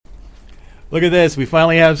Look at this. We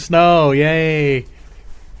finally have snow. Yay.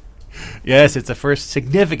 Yes, it's the first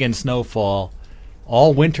significant snowfall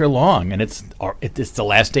all winter long, and it's the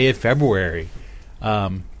last day of February.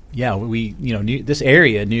 This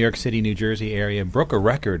area, New York City, New Jersey area, broke a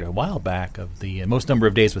record a while back of the most number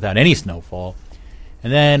of days without any snowfall.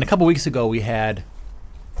 And then a couple weeks ago, we had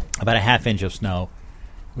about a half inch of snow,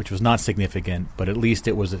 which was not significant, but at least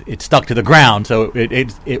it stuck to the ground. So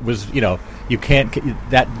it was, you can't,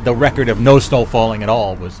 the record of no snow falling at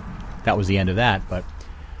all was the end of that. But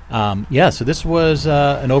so this was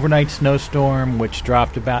an overnight snowstorm, which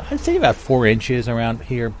dropped about 4 inches around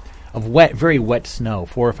here of wet, very wet snow,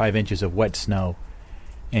 4 or 5 inches of wet snow.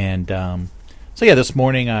 And this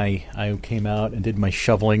morning I came out and did my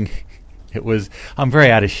shoveling. I'm very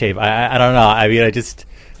out of shape. I don't know. I mean, I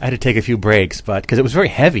had to take a few breaks, but because it was very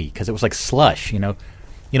heavy, because it was like slush,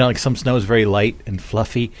 like some snow is very light and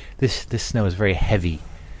fluffy. This snow is very heavy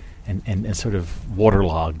and sort of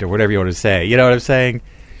waterlogged, or whatever you want to say. You know what I'm saying?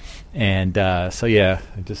 And and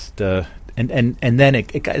then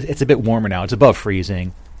it's a bit warmer now. It's above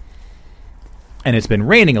freezing, and it's been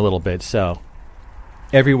raining a little bit. So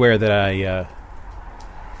everywhere that I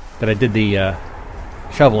did the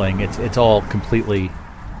shoveling, it's all completely.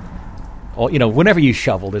 Whenever you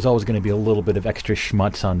shovel, there's always going to be a little bit of extra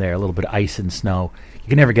schmutz on there, a little bit of ice and snow. You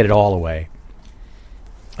can never get it all away.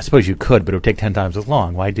 I suppose you could, but it would take 10 times as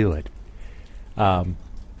long. Why do it? It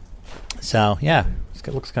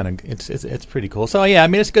looks kind of it's pretty cool. So I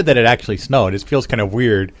mean, it's good that it actually snowed. It feels kind of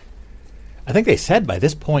weird. I think they said by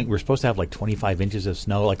this point we're supposed to have like 25 inches of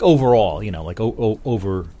snow, like overall,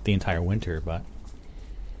 over the entire winter. But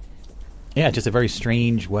yeah, just a very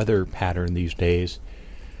strange weather pattern these days.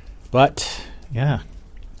 But, yeah.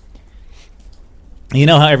 You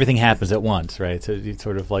know how everything happens at once, right? So it's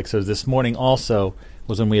sort of like, so this morning also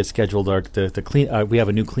was when we had scheduled the clean. We have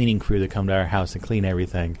a new cleaning crew that come to our house and clean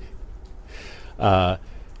everything. We have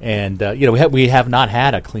not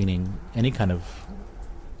had any kind of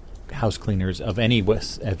house cleaners of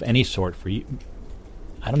any sort for you.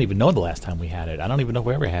 I don't even know the last time we had it. I don't even know if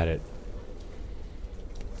we ever had it.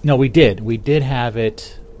 No, we did. We did have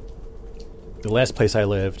it. The last place I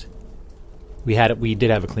lived, we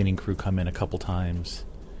did have a cleaning crew come in a couple times.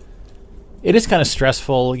 It is kind of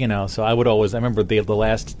stressful, so I remember the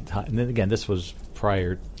last time, and then again, this was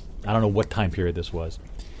prior, I don't know what time period this was,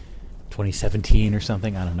 2017 or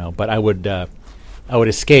something, I don't know, but I would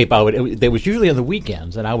escape. It was usually on the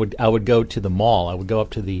weekends, and I would go to the mall. I would go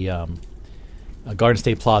up to the Garden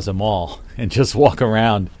State Plaza Mall and just walk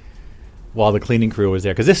around while the cleaning crew was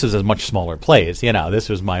there, because this was a much smaller place. This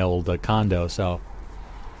was my old condo, so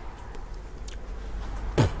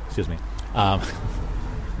excuse me.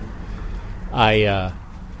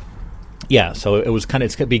 So it's going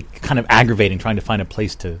to be kind of aggravating trying to find a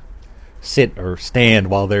place to sit or stand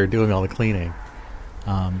while they're doing all the cleaning.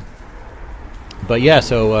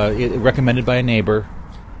 It recommended by a neighbor,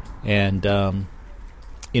 and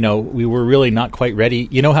we were really not quite ready.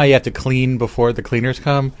 You know how you have to clean before the cleaners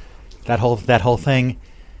come? That whole thing.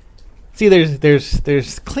 See,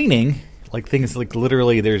 there's cleaning, like things like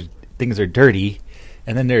literally things are dirty,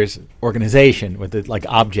 and then there's organization with like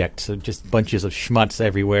objects, so just bunches of schmutz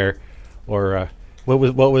everywhere, or what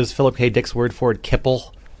was Philip K. Dick's word for it?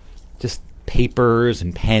 Kipple, just papers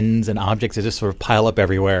and pens and objects that just sort of pile up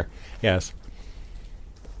everywhere. Yes.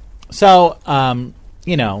 So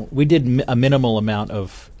we did a minimal amount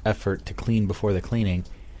of effort to clean before the cleaning.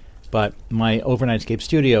 But my overnightscape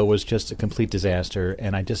studio was just a complete disaster,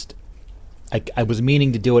 and I was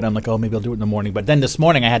meaning to do it. I'm like, maybe I'll do it in the morning. But then this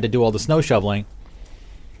morning I had to do all the snow shoveling.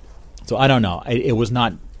 So I don't know. It was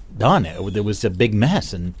not done. It was a big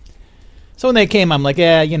mess. And so when they came, I'm like,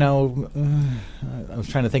 I was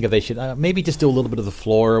trying to think if they should maybe just do a little bit of the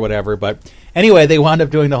floor or whatever. But anyway, they wound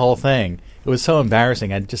up doing the whole thing. It was so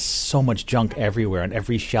embarrassing. I had just so much junk everywhere, on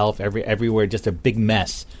every shelf, everywhere, just a big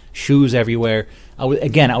mess. Shoes everywhere. I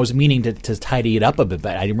was meaning to tidy it up a bit,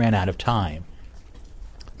 but I ran out of time.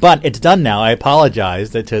 But it's done now. I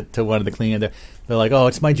apologized to one of the cleaning. They're like, "Oh,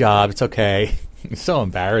 it's my job. It's okay." It's so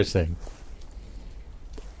embarrassing.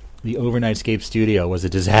 The overnightscape studio was a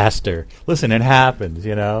disaster. Listen, it happens,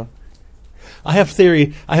 I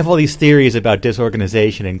have all these theories about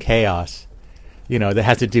disorganization and chaos, that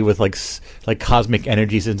has to do with like cosmic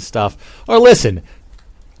energies and stuff. Or listen,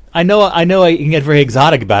 I know I can get very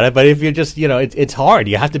exotic about it, but if you're just, it's hard.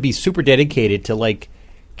 You have to be super dedicated to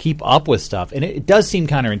keep up with stuff. And it does seem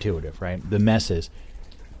counterintuitive, right? The messes.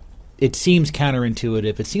 It seems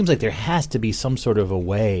counterintuitive. It seems like there has to be some sort of a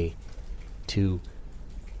way to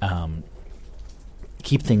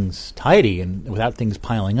keep things tidy and without things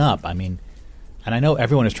piling up. I mean, and I know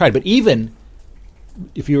everyone has tried, but even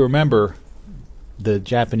if you remember the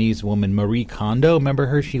Japanese woman Marie Kondo, remember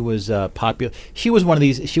her? She was popular. She was one of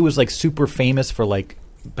these. She was like super famous for like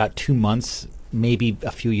about 2 months, maybe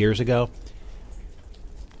a few years ago.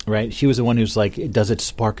 Right? She was the one who's like, does it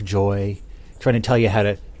spark joy? Trying to tell you how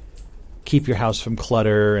to keep your house from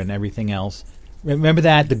clutter and everything else. Remember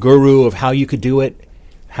that? The guru of how you could do it,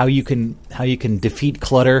 how you can defeat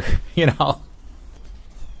clutter, you know?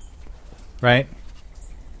 Right?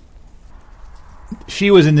 She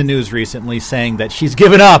was in the news recently saying that she's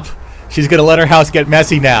given up. She's going to let her house get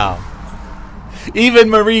messy now. Even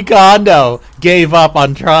Marie Kondo gave up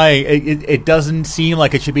on trying. It doesn't seem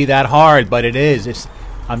like it should be that hard, but it is.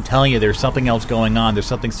 I'm telling you, there's something else going on. There's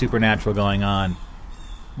something supernatural going on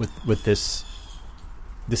with this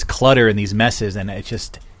clutter and these messes, and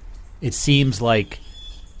it seems like,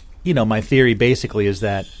 you know, my theory basically is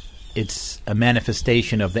that it's a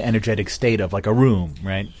manifestation of the energetic state of like a room,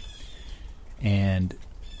 right? And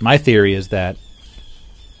my theory is that,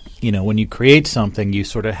 you know, when you create something, you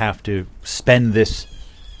sort of have to spend this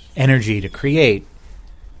energy to create,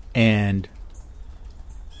 and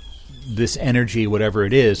this energy, whatever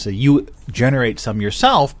it is, so you generate some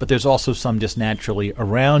yourself, but there's also some just naturally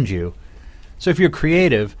around you. So if you're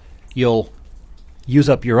creative, you'll use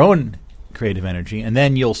up your own creative energy, and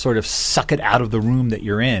then you'll sort of suck it out of the room that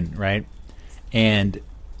you're in, right? And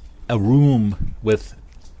a room with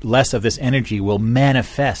less of this energy will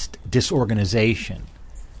manifest disorganization.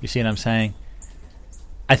 You see what I'm saying?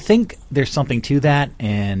 I think there's something to that,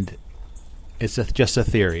 and it's just a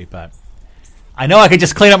theory, but I know I could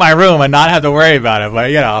just clean up my room and not have to worry about it, but,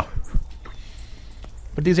 you know.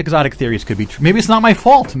 But these exotic theories could be true. Maybe it's not my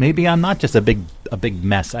fault. Maybe I'm not just a big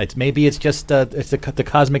mess. Maybe it's just it's the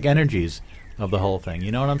cosmic energies of the whole thing.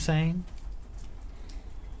 You know what I'm saying?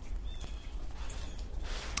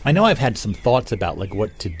 I know I've had some thoughts about like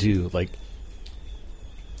what to do. Like,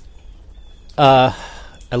 a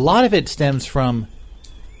lot of it stems from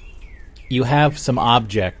you have some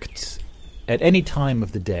objects at any time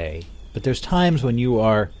of the day, but there's times when you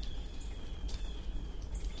are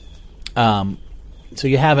so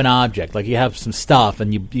you have an object, like you have some stuff,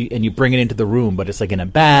 and you bring it into the room, but it's like in a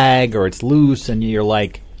bag or it's loose, and you're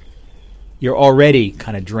already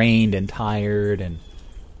kind of drained and tired, and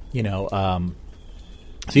you know,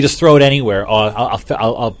 so you just throw it anywhere.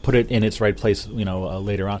 I'll put it in its right place, you know,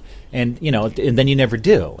 later on, and you know, and then you never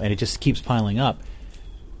do, and it just keeps piling up.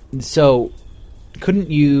 So, couldn't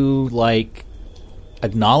you like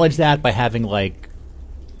acknowledge that by having like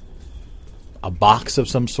a box of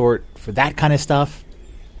some sort for that kind of stuff?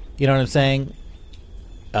 You know what I'm saying?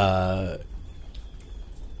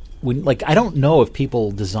 When like, I don't know if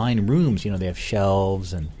people design rooms, you know, they have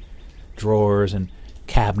shelves and drawers and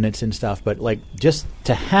cabinets and stuff, but like just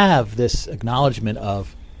to have this acknowledgement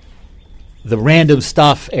of the random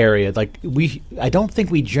stuff area, like I don't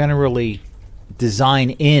think we generally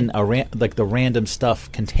design in like the random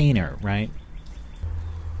stuff container, right?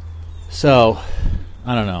 So,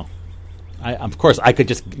 I don't know. Of course, I could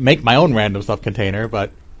just make my own random stuff container,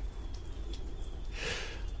 but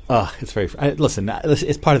it's very. Listen,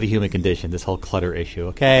 it's part of the human condition. This whole clutter issue.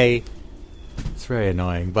 Okay, it's very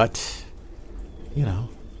annoying, but you know,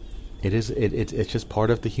 it is. It's just part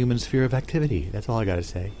of the human sphere of activity. That's all I got to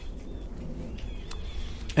say.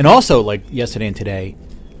 And also, like yesterday and today,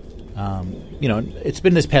 you know, it's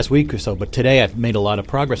been this past week or so, but today I've made a lot of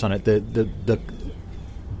progress on it. The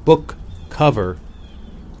book cover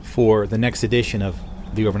for the next edition of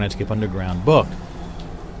the Overnightscape Underground book,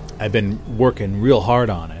 I've been working real hard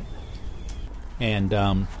on it, and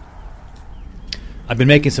I've been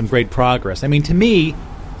making some great progress. I mean, to me,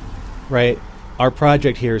 right, our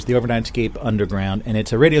project here is the Overnightscape Underground, and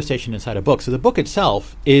it's a radio station inside a book. So the book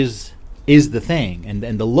itself is the thing,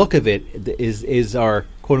 and the look of it is our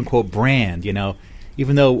quote unquote brand. You know,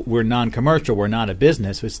 even though we're non-commercial, we're not a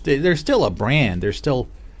business. There's still a brand. There's still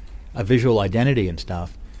a visual identity and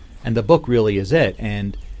stuff. And the book really is it.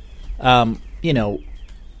 And, you know,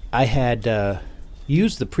 I had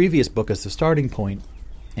used the previous book as the starting point.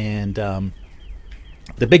 And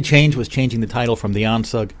the big change was changing the title from The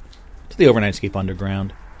Onsug to the Overnightscape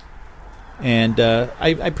Underground. And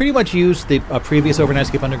I pretty much used the previous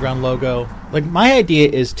Overnightscape Underground logo. Like, my idea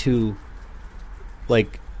is to,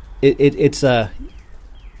 like, it's a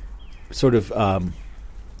sort of,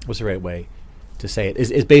 what's the right way to say it,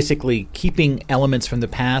 is basically keeping elements from the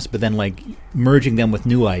past, but then like merging them with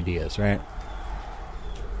new ideas, right?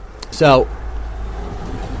 So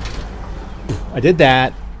I did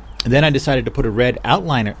that, and then I decided to put a red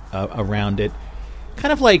outline around it,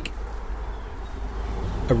 kind of like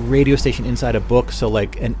a radio station inside a book. So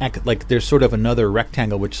like there's sort of another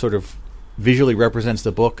rectangle which sort of visually represents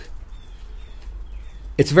the book.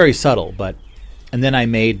 It's very subtle, and then I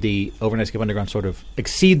made the Overnight Escape Underground sort of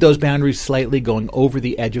exceed those boundaries slightly, going over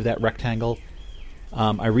the edge of that rectangle.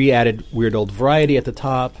 I re-added Weird Old Variety at the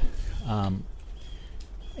top,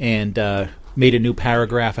 and made a new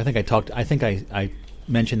paragraph. I think I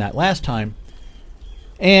mentioned that last time.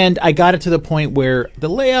 And I got it to the point where the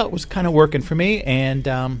layout was kind of working for me, and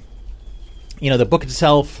the book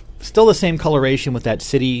itself, still the same coloration with that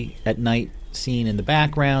city at night scene in the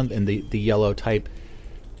background and the yellow type.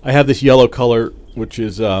 I have this yellow color, which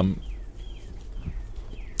is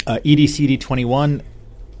EDCD21.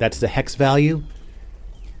 That's the hex value.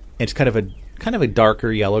 It's kind of a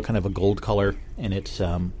darker yellow, kind of a gold color, and it's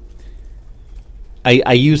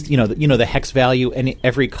I used the hex value, and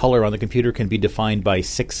every color on the computer can be defined by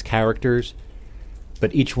 6 characters,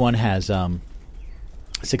 but each one has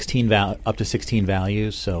 16 up to 16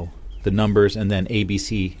 values. So the numbers, and then A, B,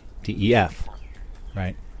 C, D, E, F,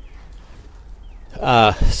 right?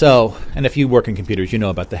 And if you work in computers, you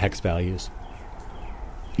know about the hex values.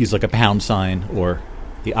 Use like a pound sign or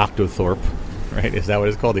the octothorpe, right? Is that what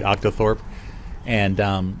it's called, the octothorpe? And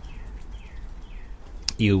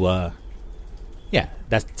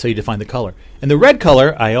that's so you define the color. And the red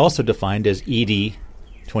color I also defined as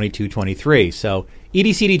ED2223. So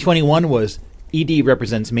EDCD21 was ED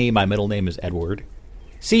represents me, my middle name is Edward.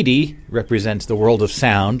 CD represents the world of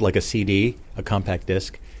sound, like a CD, a compact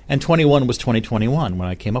disc. And 21 was 2021 when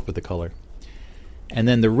I came up with the color. And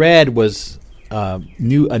then the red was a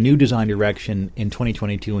new design direction in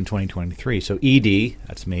 2022 and 2023. So ED,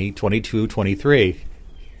 that's me, 2223.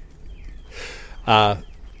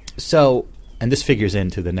 And this figures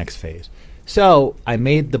into the next phase. So I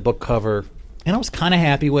made the book cover, and I was kind of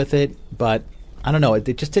happy with it, but I don't know,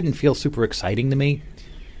 it just didn't feel super exciting to me.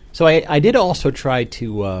 So I did also try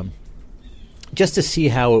to, just to see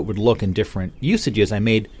how it would look in different usages, I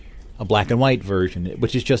made a black and white version,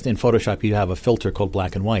 which is just in Photoshop you have a filter called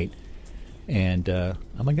black and white. And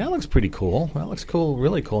I'm like, that looks pretty cool. That looks cool,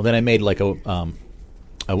 really cool. And then I made like a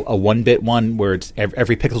 1-bit one where it's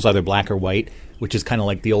every pixel's either black or white, which is kind of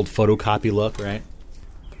like the old photocopy look, right?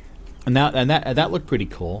 And that looked pretty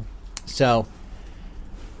cool. So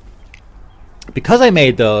because I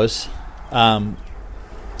made those, and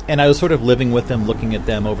I was sort of living with them, looking at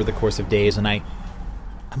them over the course of days, and I'm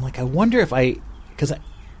like, I wonder if because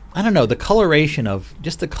I don't know, the coloration of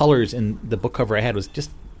just the colors in the book cover I had was just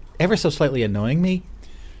ever so slightly annoying me.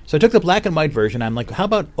 So I took the black and white version. I'm like, how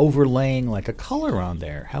about overlaying like a color on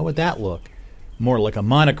there? How would that look? More like a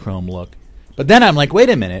monochrome look. But then I'm like, wait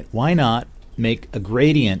a minute, why not make a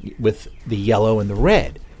gradient with the yellow and the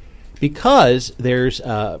red? Because there's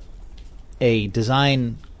a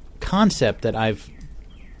design concept that I've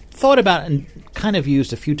thought about and kind of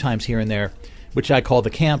used a few times here and there, which I call the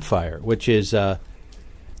campfire, which is the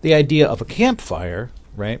idea of a campfire,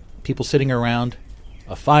 right? People sitting around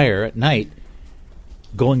a fire at night,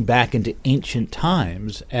 going back into ancient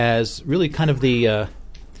times as really kind of the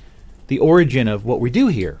origin of what we do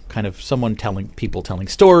here. Kind of people telling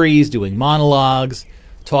stories, doing monologues,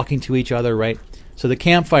 talking to each other, right? So the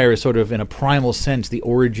campfire is sort of, in a primal sense, the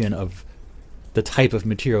origin of the type of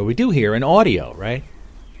material we do here in audio, right?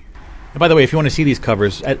 And by the way, if you want to see these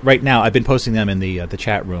covers, right now I've been posting them in the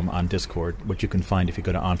chat room on Discord, which you can find if you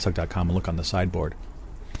go to onsug.com and look on the sidebar,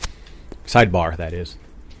 that is.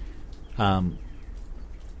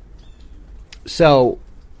 So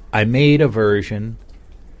I made a version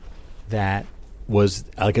that was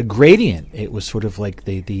like a gradient. It was sort of like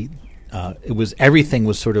everything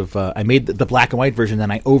was sort of. I made the black and white version,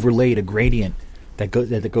 then I overlaid a gradient that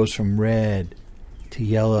goes from red to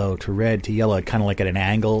yellow to red to yellow, kind of like at an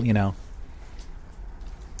angle, you know.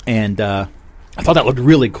 And I thought that looked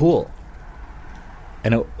really cool,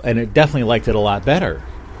 and it definitely liked it a lot better.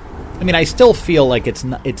 I mean, I still feel like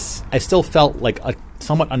I still felt like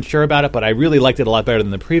somewhat unsure about it, but I really liked it a lot better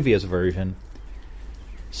than the previous version.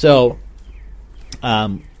 So,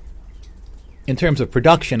 in terms of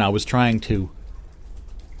production, I was trying to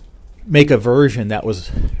make a version that was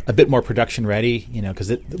a bit more production ready, you know,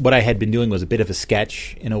 because what I had been doing was a bit of a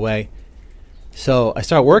sketch in a way. So I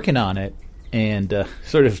started working on it and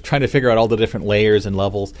sort of trying to figure out all the different layers and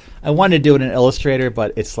levels. I wanted to do it in Illustrator,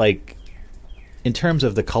 but it's like, in terms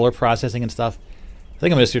of the color processing and stuff, I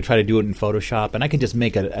think I'm just going to try to do it in Photoshop, and I can just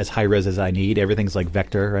make it as high-res as I need. Everything's like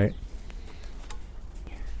vector, right?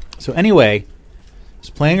 So anyway, I was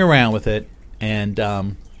playing around with it, and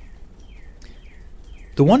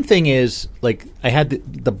the one thing is, like, I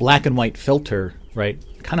had the black and white filter, right?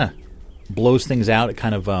 Kind of blows things out. It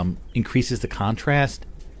kind of increases the contrast.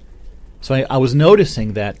 So I was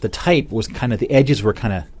noticing that the type was kind of, the edges were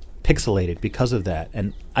kind of pixelated because of that.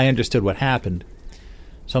 And I understood what happened.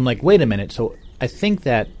 So I'm like, wait a minute. So I think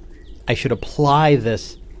that I should apply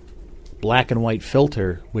this black and white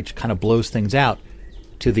filter, which kind of blows things out,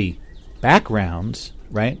 to the backgrounds,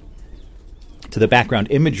 right? To the background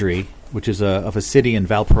imagery, which is of a city in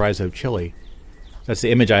Valparaiso, Chile. That's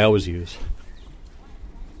the image I always use.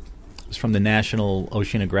 It's from the National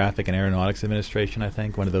Oceanographic and Aeronautics Administration, I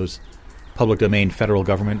think, one of those public domain federal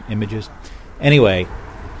government images. Anyway,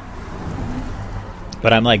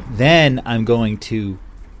 but I'm like, then I'm going to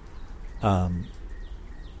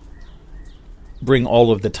bring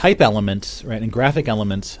all of the type elements, right, and graphic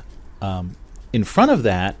elements in front of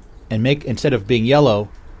that, and make, instead of being yellow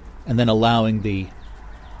and then allowing the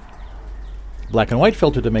black and white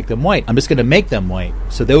filter to make them white, I'm just going to make them white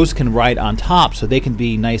so those can ride on top, so they can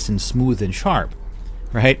be nice and smooth and sharp,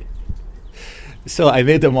 right? So I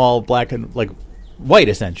made them all black and like white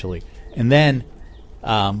essentially, and then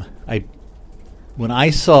when I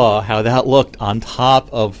saw how that looked on top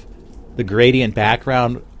of the gradient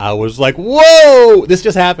background, I was like, "Whoa! This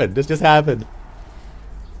just happened! This just happened!"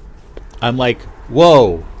 I'm like,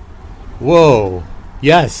 "Whoa, whoa,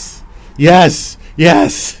 yes, yes,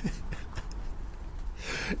 yes."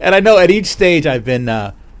 And I know at each stage I've been,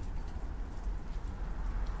 I'm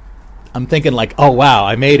thinking like, oh wow,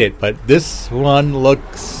 I made it, but this one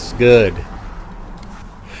looks good.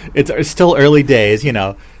 It's still early days, you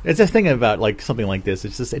know. It's a thing about like something like this.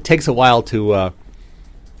 It's just, it takes a while to,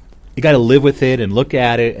 you got to live with it and look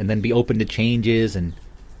at it and then be open to changes and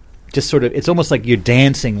just sort of, it's almost like you're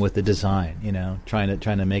dancing with the design, you know, trying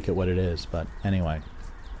to make it what it is. But anyway.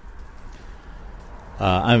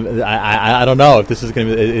 I don't know if this is going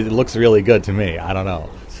to be. It looks really good to me. I don't know.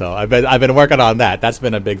 So I've been working on that. That's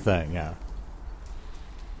been a big thing. Yeah.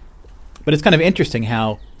 But it's kind of interesting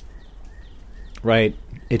how, right?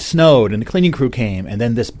 It snowed and the cleaning crew came, and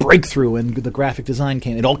then this breakthrough in the graphic design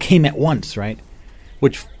came. It all came at once, right?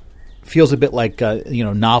 Which feels a bit like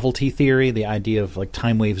novelty theory, the idea of like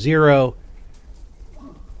time wave zero.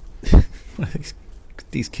 What are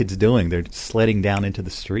these kids doing? They're sledding down into the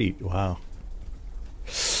street. Wow.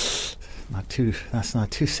 That's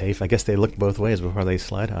not too safe. I guess they look both ways before they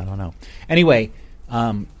slide. I don't know. Anyway,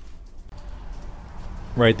 right,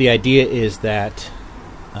 the idea is that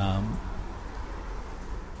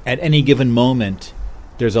at any given moment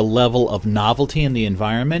there's a level of novelty in the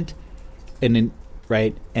environment, and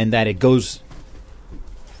that it goes,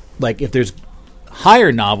 like, if there's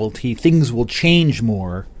higher novelty, things will change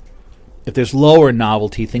more. If there's lower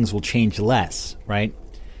novelty, things will change less, right?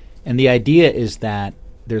 And the idea is that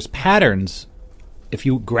there's patterns. If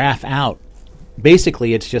you graph out,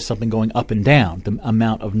 basically it's just something going up and down, the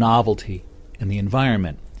amount of novelty in the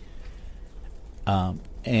environment.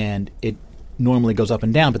 And it normally goes up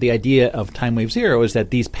and down, but the idea of time wave zero is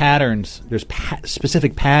that these patterns, there's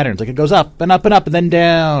specific patterns, like it goes up and up and up and then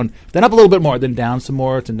down, then up a little bit more, then down some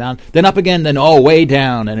more, then down, then up again, then way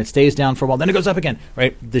down, and it stays down for a while, then it goes up again,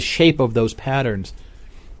 right? The shape of those patterns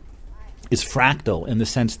is fractal in the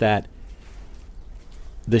sense that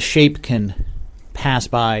the shape can pass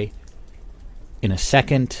by in a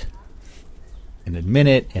second, in a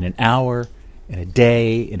minute, in an hour, in a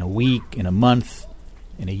day, in a week, in a month,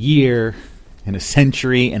 in a year, in a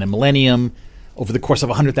century, in a millennium, over the course of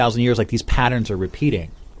 100,000 years. Like, these patterns are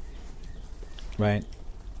repeating, right?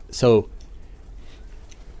 So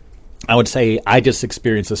I would say I just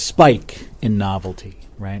experienced a spike in novelty,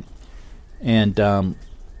 right? And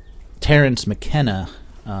Terence McKenna,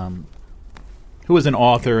 who was an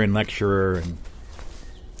author and lecturer, and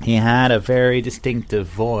he had a very distinctive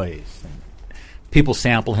voice. And people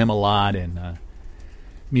sample him a lot in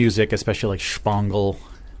music, especially like Spangle.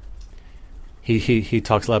 He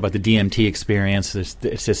talks a lot about the DMT experience. It's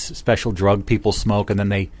this special drug people smoke, and then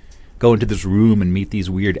they go into this room and meet these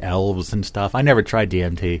weird elves and stuff. I never tried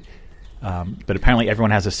DMT, but apparently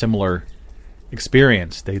everyone has a similar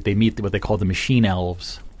experience. They meet what they call the machine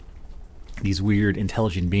elves, these weird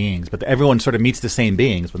intelligent beings. But everyone sort of meets the same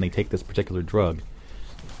beings when they take this particular drug.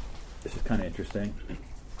 This is kind of interesting.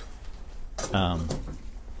 I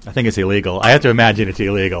think it's illegal. I have to imagine it's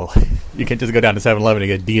illegal. You can't just go down to 7-Eleven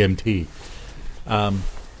and get DMT.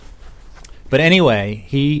 But anyway,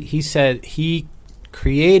 he said he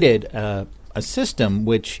created a system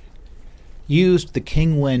which used the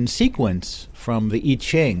King Wen sequence from the I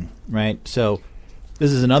Ching, right? So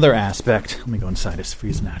this is another aspect. Let me go inside. It's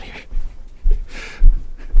freezing out here.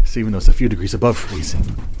 So even though it's a few degrees above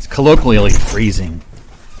freezing, it's colloquially freezing.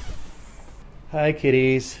 Hi,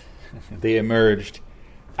 kitties. They emerged.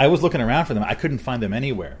 I was looking around for them. I couldn't find them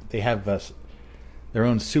anywhere. They have their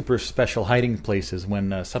own super special hiding places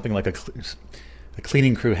when something like the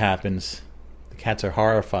cleaning crew happens. The cats are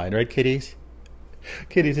horrified, right, kitties?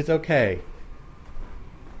 Kitties, it's okay.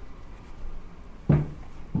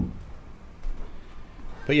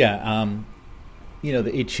 But yeah,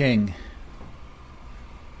 the I Ching,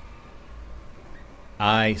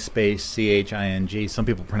 I space CHING. Some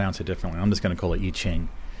people pronounce it differently. I'm just going to call it I Ching.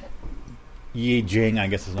 Yi Jing, I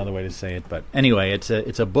guess is another way to say it. But anyway, it's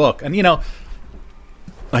a book, and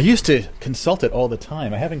I used to consult it all the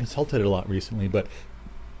time. I haven't consulted it a lot recently, but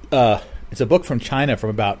it's a book from China from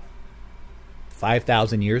about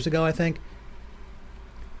 5,000 years ago, I think,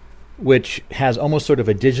 which has almost sort of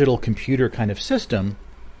a digital computer kind of system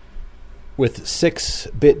with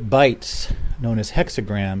 6-bit bytes known as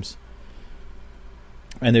hexagrams,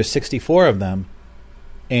 and there's 64 of them,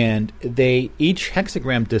 and each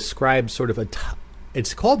hexagram describes sort of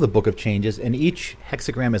it's called the Book of Changes, and each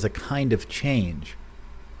hexagram is a kind of change.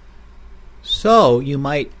 So you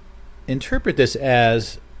might interpret this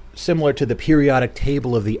as similar to the periodic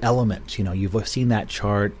table of the elements. You've seen that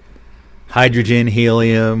chart: hydrogen,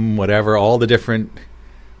 helium, whatever, all the different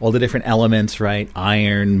elements, right?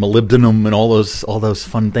 Iron, molybdenum, and all those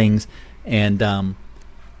fun things. And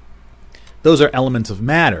those are elements of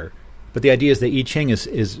matter. But the idea is that I Ching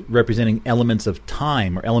is representing elements of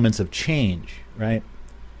time or elements of change, right?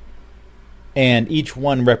 And each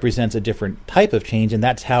one represents a different type of change, and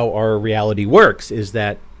that's how our reality works, is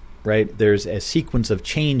that, right, there's a sequence of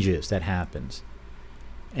changes that happens.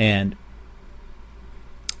 And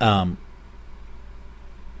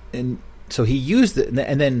so he used it,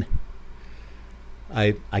 and then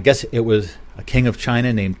I guess it was a king of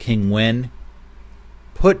China named King Wen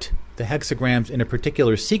put the hexagrams in a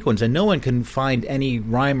particular sequence, and no one can find any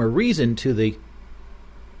rhyme or reason to the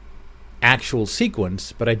actual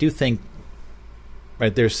sequence, but I do think,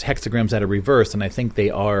 right, there's hexagrams that are reversed, and I think they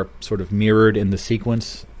are sort of mirrored in the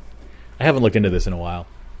sequence. I haven't looked into this in a while.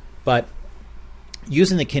 But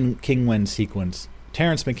using the King Wen sequence,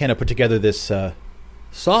 Terence McKenna put together this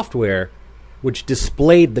software which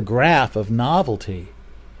displayed the graph of novelty.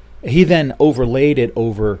 He then overlaid it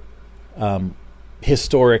over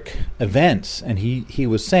historic events, and he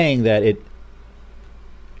was saying that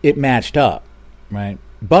it matched up, right?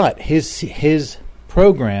 But his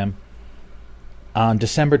program on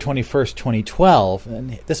December 21st, 2012,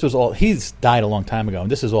 and this was all, he's died a long time ago,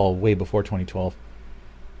 and this is all way before 2012.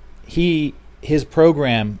 His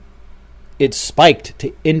program, it spiked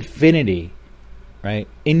to infinity, right?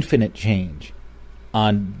 Infinite change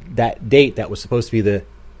on that date that was supposed to be the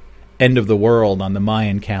end of the world on the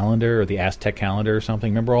Mayan calendar or the Aztec calendar or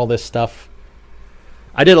something. Remember all this stuff?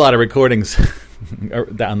 I did a lot of recordings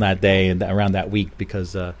on that day and around that week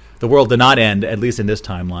because the world did not end, at least in this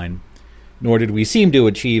timeline, nor did we seem to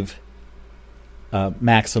achieve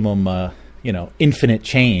maximum, infinite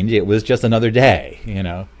change. It was just another day,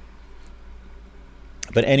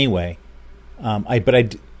 But anyway,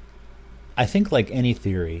 I think like any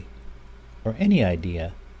theory or any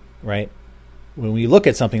idea, right? When we look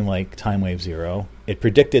at something like Time Wave Zero, it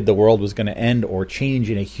predicted the world was going to end or change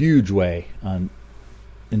in a huge way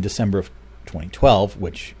in December of 2012,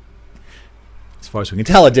 which, as far as we can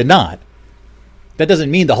tell, it did not. That doesn't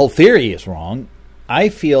mean the whole theory is wrong. I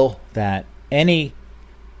feel that any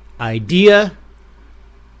idea,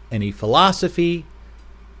 any philosophy,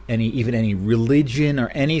 even any religion or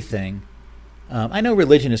anything, I know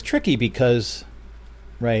religion is tricky because,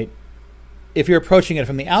 right, if you're approaching it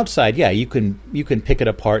from the outside, yeah, you can pick it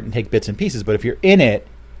apart and take bits and pieces, but if you're in it,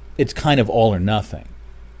 it's kind of all or nothing.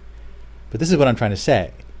 But this is what I'm trying to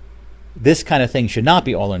say. This kind of thing should not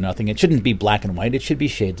be all or nothing. It shouldn't be black and white. It should be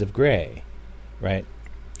shades of gray, right?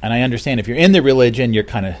 And I understand if you're in the religion, you're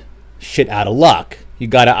kind of shit out of luck. You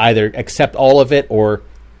got to either accept all of it or,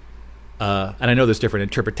 and I know there's different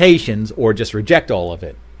interpretations, or just reject all of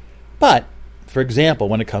it. But for example,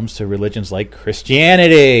 when it comes to religions like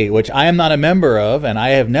Christianity, which I am not a member of, and I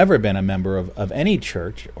have never been a member of any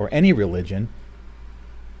church or any religion,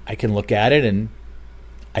 I can look at it and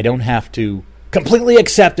I don't have to completely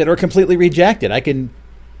accept it or completely reject it. I can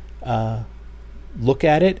look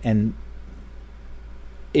at it and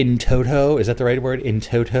in toto, is that the right word? In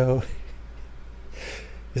toto?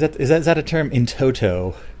 Is that a term? In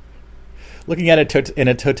toto. Looking at it in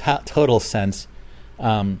a total sense,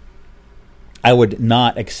 I would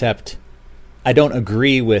not accept, I don't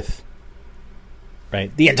agree with,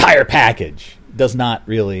 right, the entire package does not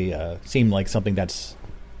really seem like something that's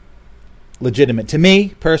legitimate to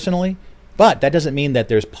me personally, but that doesn't mean that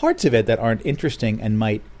there's parts of it that aren't interesting and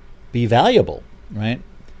might be valuable, right?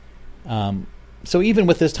 So even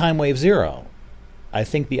with this Time Wave Zero, I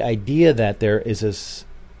think the idea that there is this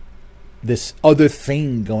this other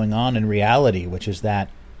thing going on in reality, which is that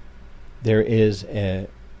there is an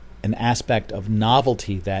aspect of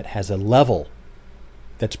novelty that has a level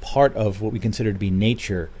that's part of what we consider to be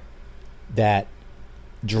nature that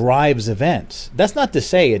drives events. That's not to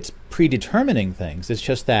say it's predetermining things. It's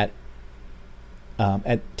just that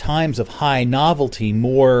at times of high novelty,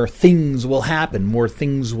 more things will happen, more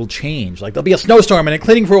things will change. Like there'll be a snowstorm and a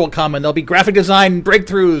cleaning crew will come and there'll be graphic design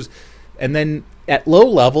breakthroughs. And then at low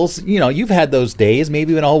levels, you've had those days,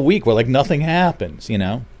 maybe even a whole week where like nothing happens,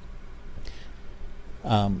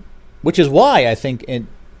 which is why I think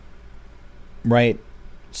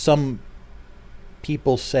some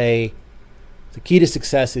people say the key to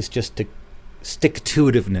success is just to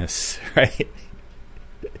stick-to-itiveness, right?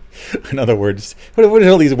 In other words, what are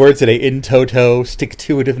all these words today? In toto,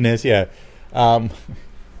 stick-to-itiveness, yeah.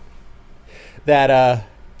 That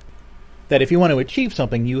if you want to achieve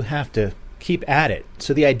something, you have to keep at it.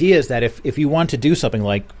 So the idea is that if you want to do something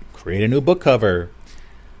like create a new book cover,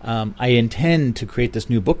 I intend to create this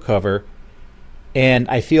new book cover, and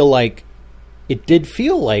I feel like it did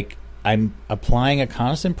feel like I'm applying a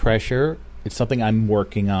constant pressure. It's something I'm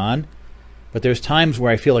working on. But there's times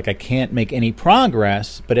where I feel like I can't make any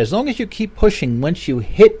progress. But as long as you keep pushing, once you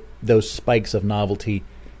hit those spikes of novelty,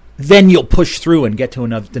 then you'll push through and get to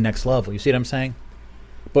the next level. You see what I'm saying?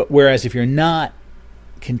 But whereas if you're not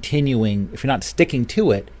continuing, if you're not sticking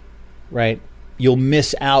to it, right, you'll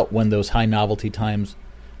miss out when those high novelty times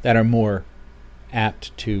that are more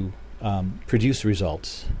apt to produce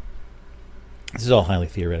results. This is all highly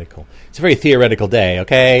theoretical. It's a very theoretical day,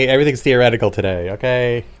 okay? Everything's theoretical today,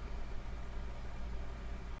 okay?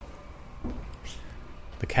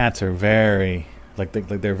 The cats are very,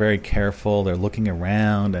 they're very careful. They're looking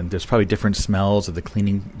around, and there's probably different smells of the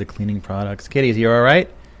cleaning products. Kitties, you all right?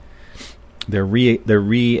 They're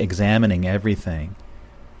re-examining everything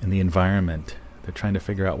in the environment. They're trying to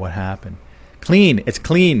figure out what happened. Clean. It's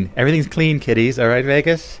clean. Everything's clean, kitties. All right,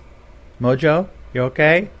 Vegas? Mojo, you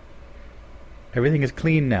okay? Everything is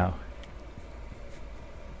clean now.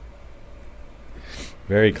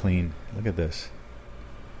 Very clean. Look at this.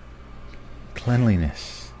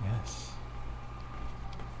 Cleanliness. Yes.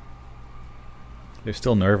 They're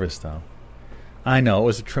still nervous, though. I know. It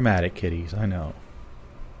was traumatic, kitties. I know.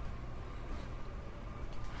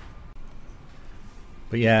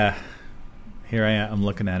 But yeah, here I am. I'm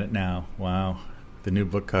looking at it now. Wow. The new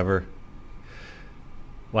book cover.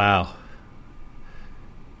 Wow.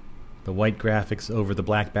 The white graphics over the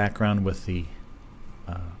black background with the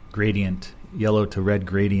gradient, yellow to red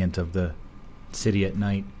gradient of the city at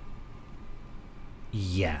night.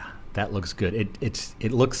 Yeah, that looks good.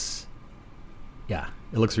 It looks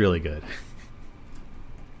really good.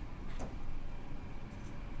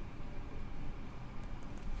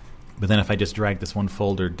 But then if I just drag this one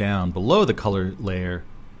folder down below the color layer,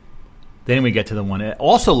 then we get to the one. It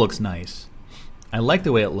also looks nice. I like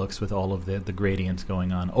the way it looks with all of the gradients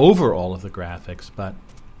going on over all of the graphics, but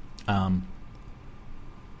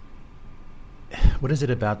what is it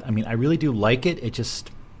about? I mean, I really do like it. It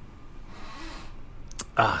just...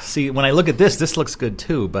 see, when I look at this looks good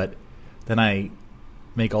too, but then I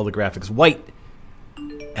make all the graphics white,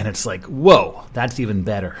 and it's like, whoa, that's even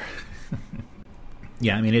better.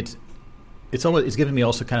 Yeah, I mean, it's giving me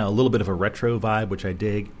also kind of a little bit of a retro vibe, which I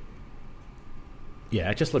dig.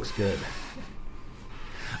 Yeah, it just looks good.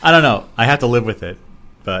 I don't know. I have to live with it.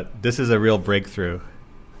 But this is a real breakthrough.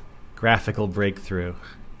 Graphical breakthrough.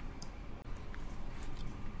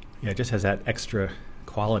 Yeah, it just has that extra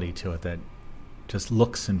quality to it that just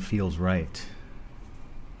looks and feels right.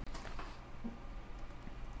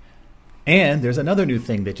 And there's another new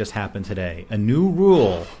thing that just happened today. A new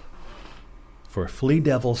rule for Flea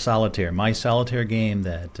Devil Solitaire, my solitaire game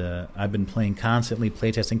that I've been playing constantly,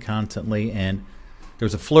 playtesting constantly, and there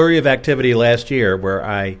was a flurry of activity last year where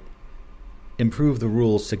I improved the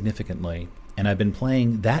rules significantly, and I've been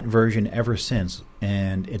playing that version ever since,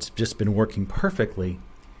 and it's just been working perfectly.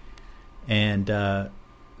 And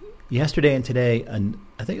yesterday and today, and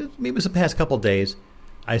I think maybe it was the past couple of days,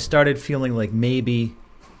 I started feeling like maybe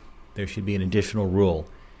there should be an additional rule.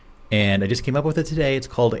 And I just came up with it today. It's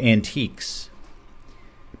called Antiques.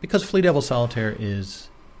 Because Flea Devil Solitaire is...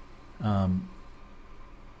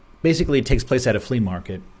 basically, it takes place at a flea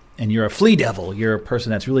market, and you're a flea devil. You're a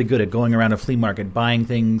person that's really good at going around a flea market, buying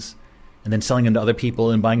things, and then selling them to other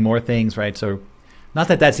people and buying more things, right? So, not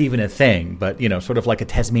that that's even a thing, but, sort of like a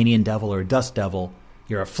Tasmanian devil or a dust devil,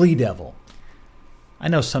 you're a flea devil. I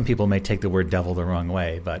know some people may take the word devil the wrong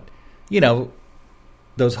way, but,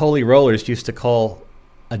 those holy rollers used to call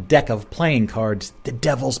a deck of playing cards the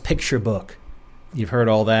devil's picture book. You've heard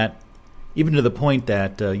all that? even to the point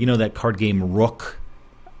that that card game Rook.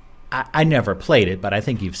 I never played it, but I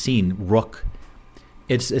think you've seen Rook.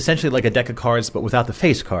 It's essentially like a deck of cards, but without the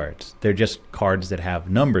face cards. They're just cards that have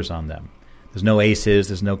numbers on them. There's no aces,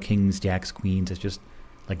 there's no kings, jacks, queens. It's just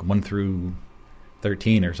like 1 through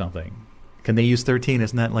 13 or something. Can they use 13?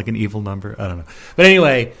 Isn't that like an evil number? I don't know. But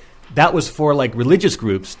anyway, that was for like religious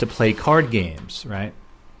groups to play card games, right?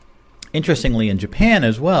 Interestingly, in Japan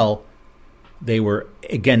as well, they were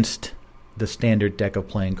against the standard deck of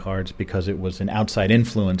playing cards because it was an outside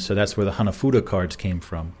influence, so that's where the Hanafuda cards came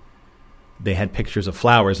from. They had pictures of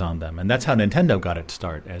flowers on them, and that's how Nintendo got its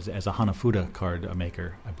start, as a Hanafuda card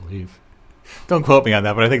maker, I believe. Don't quote me on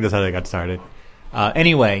that, but I think that's how they got started.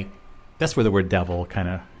 Anyway, that's where the word devil kind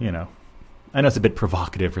of, I know it's a bit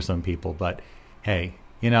provocative for some people, but hey,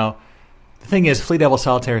 the thing is, Flea Devil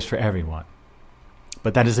Solitaire is for everyone.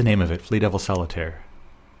 But that is the name of it, Flea Devil Solitaire.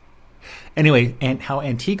 Anyway, and how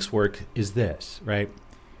antiques work is this, right?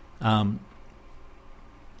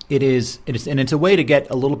 It's a way to get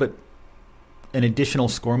a little bit an additional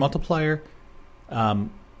score multiplier. Right,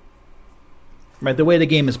 the way the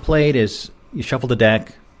game is played is you shuffle the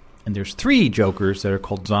deck, and there's 3 jokers that are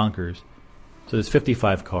called zonkers. So there's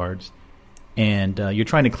 55 cards, and you're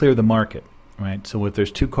trying to clear the market, right? So if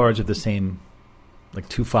there's 2 cards of the same, like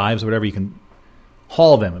 2 5s or whatever, you can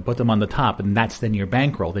haul them and put them on the top, and that's then your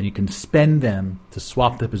bankroll. Then you can spend them to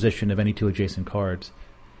swap the position of any 2 adjacent cards.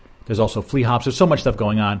 There's also flea hops. There's so much stuff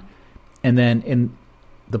going on. And then in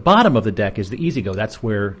the bottom of the deck is the easy go. That's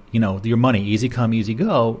where, your money, easy come, easy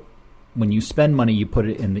go. When you spend money, you put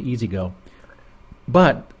it in the easy go.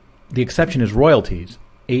 But the exception is royalties.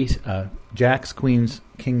 Jacks, queens,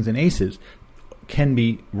 kings, and aces can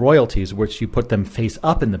be royalties, which you put them face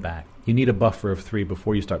up in the back. You need a buffer of 3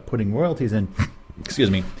 before you start putting royalties in.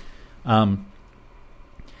 Excuse me. And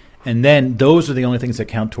then those are the only things that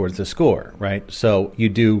count towards the score, right? So you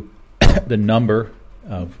do the number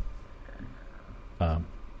of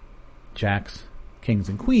jacks, kings,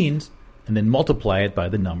 and queens, and then multiply it by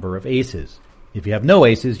the number of aces. If you have no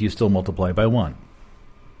aces, you still multiply by 1,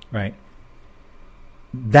 right?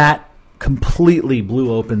 That completely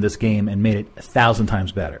blew open this game and made it 1,000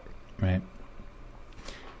 times better, right?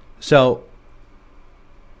 So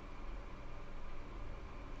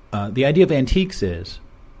the idea of antiques is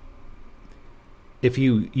if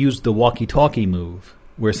you use the walkie-talkie move,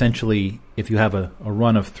 where essentially if you have a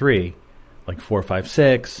run of 3, like 4, 5,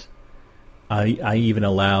 6, I even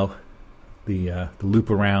allow the loop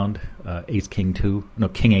around ace, king, 2, no,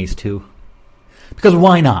 king, ace, 2. Because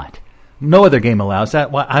why not? No other game allows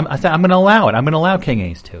that. Well, I'm going to allow it. I'm going to allow king,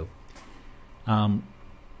 ace, 2.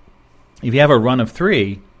 If you have a run of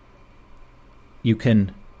 3, you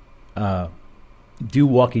can do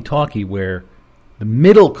walkie-talkie where the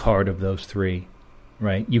middle card of those 3,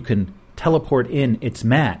 right, you can teleport in its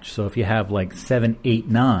match. So if you have like 7, 8,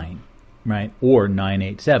 9, right, or 9,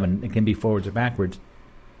 8, 7, it can be forwards or backwards.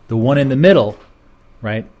 The one in the middle,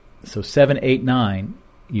 right, so 7, 8, 9,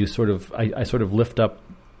 I sort of lift up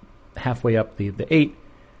halfway up the 8.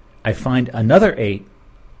 I find another 8,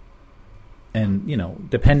 and,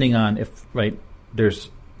 depending on if, right,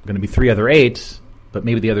 there's going to be 3 other 8s, but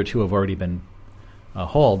maybe the other 2 have already been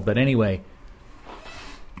hauled. But anyway,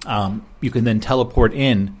 you can then teleport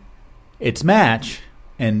in its match,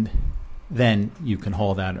 and then you can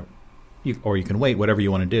haul that, or you can wait, whatever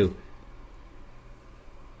you want to do.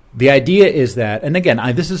 The idea is that, and again,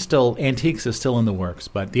 Antiques is still in the works,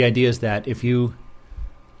 but the idea is that if you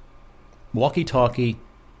walkie-talkie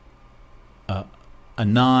a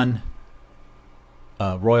non-royalty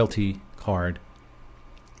card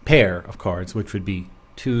pair of cards, which would be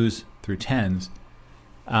 2s through 10s,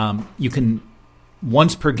 you can,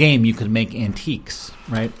 once per game, you can make antiques,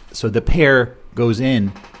 right? So the pair goes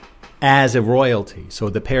in as a royalty. So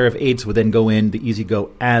the pair of 8s would then go in, the easy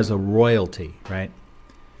go, as a royalty, right?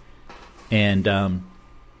 And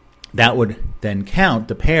that would then count,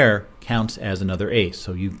 the pair counts as another ace.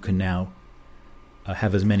 So you can now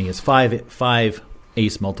have as many as 5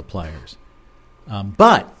 ace multipliers.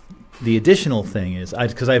 But the additional thing is,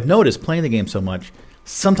 because I've noticed playing the game so much,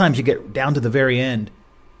 sometimes you get down to the very end,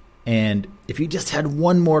 and if you just had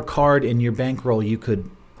one more card in your bankroll, you could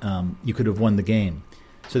have won the game.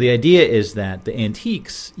 So the idea is that the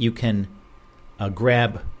antiques, you can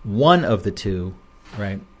grab one of the 2,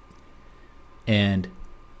 right, and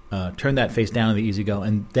turn that face down in the easy go,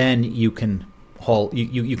 and then you can haul.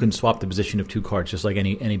 You can swap the position of 2 cards just like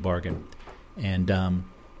any bargain, and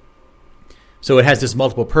so it has this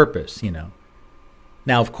multiple purpose,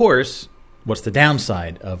 Now, of course, what's the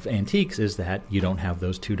downside of antiques is that you don't have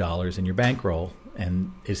those $2 in your bankroll,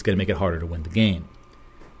 and it's going to make it harder to win the game.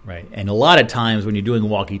 right? And a lot of times when you're doing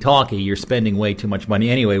walkie-talkie, you're spending way too much money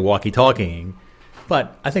anyway walkie-talkieing.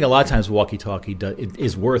 But I think a lot of times walkie-talkie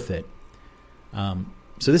is worth it.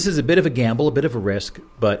 So this is a bit of a gamble, a bit of a risk,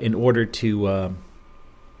 but in order to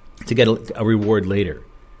get a reward later.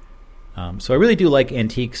 So I really do like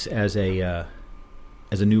antiques as a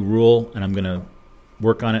new rule, and I'm going to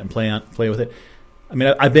work on it and play with it. I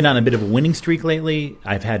mean, I've been on a bit of a winning streak lately.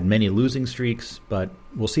 I've had many losing streaks, but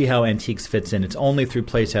we'll see how antiques fits in. It's only through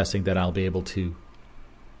playtesting that I'll be able to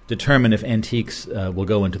determine if antiques will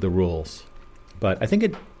go into the rules. But I think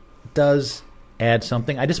it does add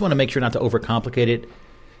something. I just want to make sure not to overcomplicate it.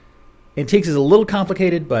 Antiques is a little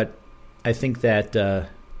complicated, but I think that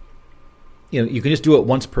you can just do it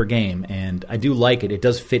once per game, and I do like it. It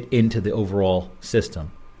does fit into the overall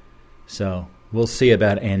system. So we'll see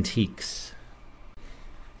about antiques.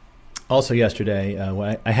 Also yesterday,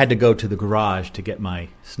 I had to go to the garage to get my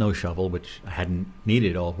snow shovel, which I hadn't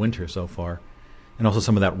needed all winter so far, and also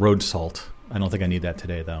some of that road salt. I don't think I need that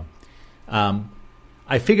today, though.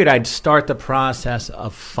 I figured I'd start the process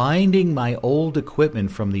of finding my old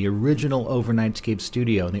equipment from the original Overnightscape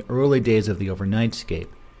studio in the early days of the Overnightscape.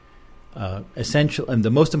 Essential, and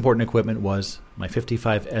the most important equipment was my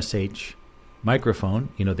 55SH microphone,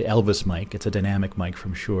 the Elvis mic. It's a dynamic mic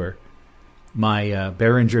from Shure. My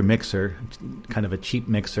Behringer mixer, kind of a cheap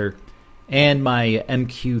mixer, and my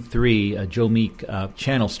MQ3 Joe Meek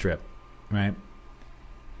channel strip, right?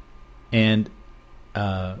 And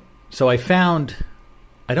so I found,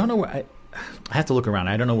 I don't know where, I have to look around.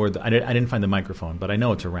 I don't know where, I didn't find the microphone, but I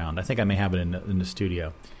know it's around. I think I may have it in the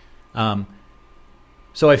studio.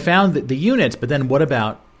 So I found the units, but then what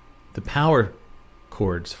about the power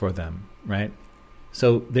cords for them, right?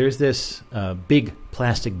 So there's this big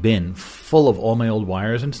plastic bin full of all my old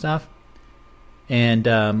wires and stuff.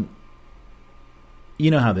 And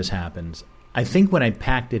you know how this happens. I think when I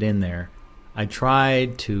packed it in there,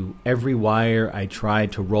 every wire I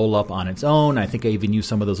tried to roll up on its own. I think I even used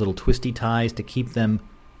some of those little twisty ties to keep them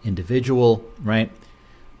individual, right?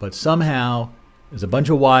 But somehow there's a bunch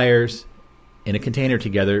of wires in a container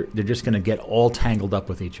together. They're just going to get all tangled up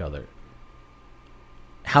with each other.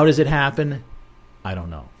 How does it happen? I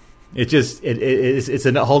don't know. It's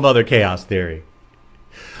a whole other chaos theory.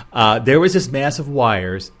 There was this mass of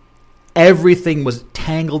wires. Everything was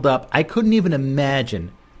tangled up. I couldn't even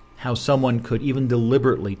imagine how someone could even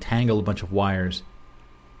deliberately tangle a bunch of wires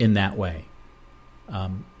in that way.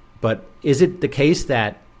 But is it the case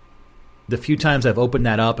that the few times I've opened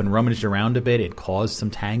that up and rummaged around a bit, it caused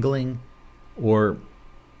some tangling? Or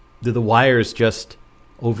do the wires just,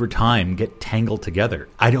 over time, get tangled together?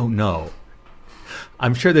 I don't know.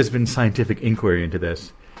 I'm sure there's been scientific inquiry into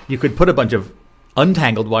this. You could put a bunch of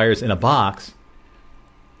untangled wires in a box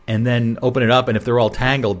and then open it up, and if they're all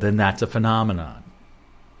tangled, then that's a phenomenon.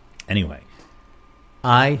 Anyway,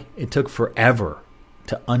 it took forever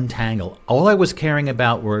to untangle. All I was caring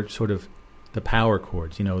about were sort of the power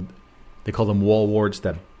cords. They call them wall warts,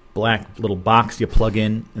 that black little box you plug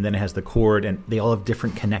in, and then it has the cord, and they all have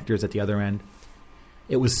different connectors at the other end.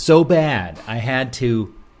 It was so bad, I had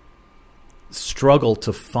to struggle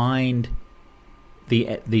to find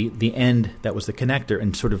the end that was the connector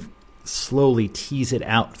and sort of slowly tease it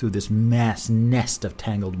out through this mass nest of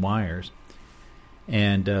tangled wires.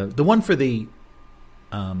 And the one for the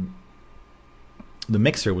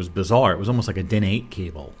mixer was bizarre. It was almost like a DIN 8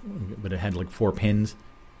 cable, but it had like 4 pins.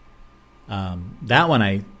 That one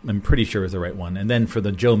I'm pretty sure is the right one. And then for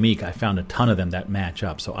the Joe Meek, I found a ton of them that match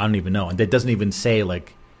up, so I don't even know. And it doesn't even say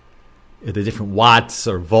like the different watts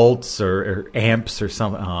or volts or amps or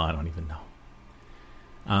something. Oh, I don't even know.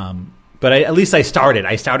 But at least I started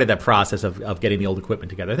that process of getting the old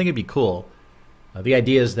equipment together. I think it'd be cool. The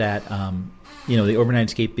idea is that the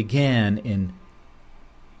Overnightscape began in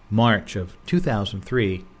March of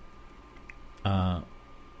 2003,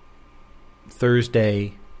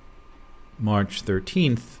 Thursday, March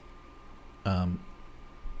 13th,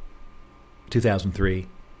 2003.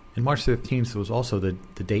 And March 13th was also the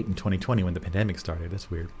date in 2020 when the pandemic started.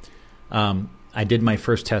 That's weird. I did my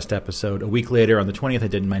first test episode. A week later, on the 20th, I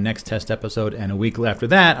did my next test episode. And a week after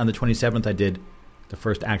that, on the 27th, I did the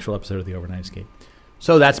first actual episode of the Overnightscape.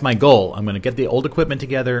 So that's my goal. I'm going to get the old equipment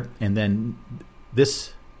together, and then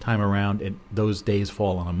this time around, those days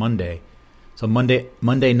fall on a Monday. So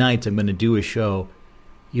Monday nights, I'm going to do a show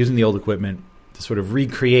using the old equipment to sort of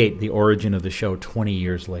recreate the origin of the show 20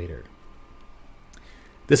 years later.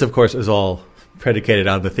 This, of course, is all predicated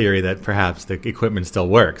on the theory that perhaps the equipment still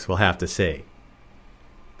works. We'll have to see.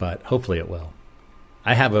 But hopefully it will.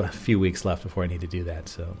 I have a few weeks left before I need to do that,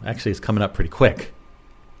 so actually it's coming up pretty quick.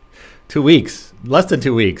 2 weeks. Less than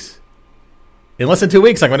 2 weeks. In less than 2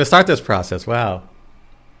 weeks, I'm going to start this process. Wow.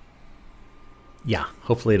 Yeah,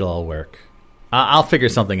 hopefully it'll all work. I'll figure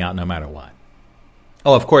something out no matter what.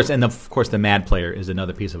 Oh, of course, and of course the Mad Player is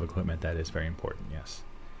another piece of equipment that is very important, yes,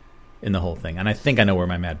 in the whole thing. And I think I know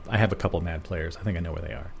where I have a couple Mad Players. I think I know where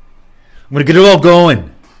they are. I'm going to get it all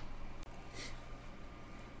going.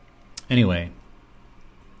 Anyway,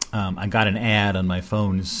 I got an ad on my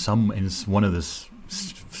phone in one of the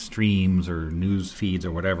streams or news feeds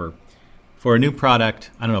or whatever for a new product.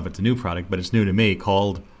 I don't know if it's a new product, but it's new to me,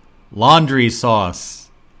 called Laundry Sauce.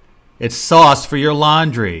 It's sauce for your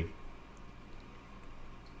laundry.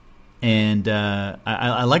 And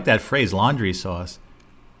I like that phrase, laundry sauce.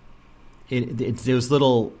 It's those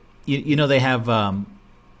little, they have,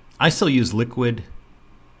 I still use liquid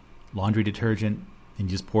laundry detergent and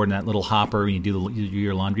you just pour it in that little hopper and you do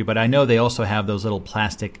your laundry. But I know they also have those little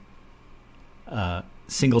plastic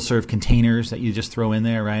single-serve containers that you just throw in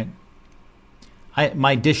there, right?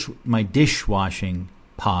 My dishwashing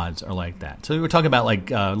pods are like that. So we were talking about like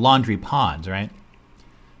laundry pods, right?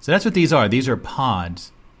 So that's what these are. These are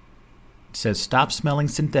pods. It says, stop smelling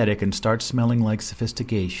synthetic and start smelling like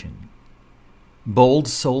sophistication. Bold,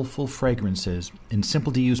 soulful fragrances in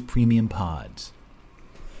simple-to-use premium pods.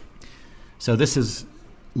 So this is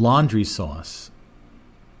Laundry Sauce.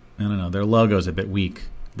 I don't know. Their logo's a bit weak.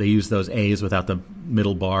 They use those A's without the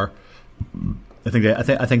middle bar. I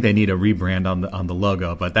think they need a rebrand on the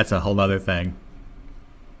logo, but that's a whole other thing.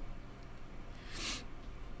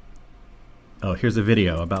 Oh, here's a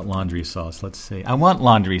video about laundry sauce. Let's see. I want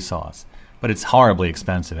laundry sauce, but it's horribly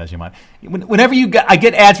expensive, as you might. Whenever I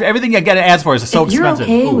get ads for everything I get ads for is so expensive. If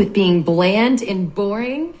you're okay with being bland and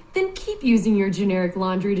boring, then keep using your generic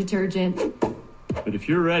laundry detergent. But if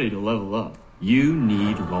you're ready to level up, you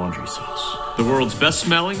need Laundry Sauce. The world's best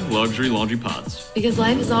smelling luxury laundry pods. Because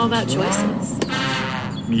life is all about choices.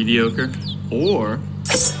 Mediocre or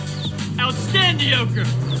outstanding-ocre.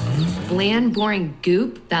 Bland, boring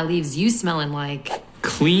goop that leaves you smelling like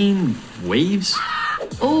clean waves.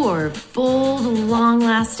 Or bold,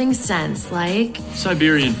 long-lasting scents like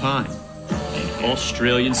Siberian pine and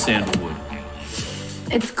Australian sandalwood.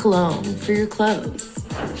 It's cologne for your clothes.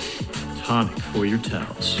 Tonic for your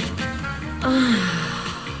towels.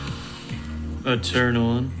 A turn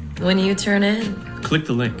on. When you turn in. Click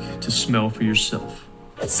the link to smell for yourself.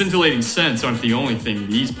 Scintillating scents aren't the only thing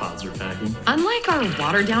these pods are packing. Unlike our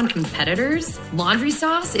watered-down competitors, Laundry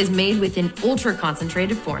Sauce is made with an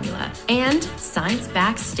ultra-concentrated formula and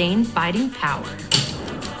science-backed stain-fighting power.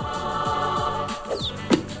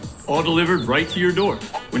 All delivered right to your door.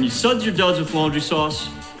 When you suds your duds with Laundry Sauce,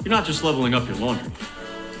 you're not just leveling up your laundry.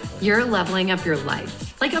 You're leveling up your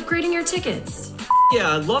life, like upgrading your tickets.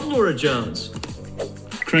 Yeah, I love Nora Jones.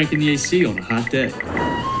 Cranking the AC on a hot day.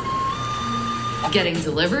 Getting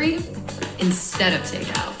delivery instead of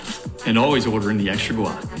takeout. And always ordering the extra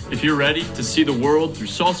guac. If you're ready to see the world through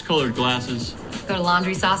sauce-colored glasses, go to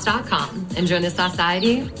laundrysauce.com and join the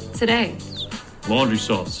society today. Laundry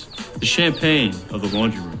Sauce, the champagne of the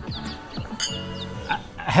laundry room.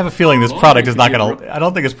 I have a feeling this product is not going to... I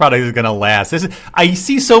don't think this product is going to last. I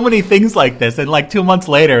see so many things like this, and like 2 months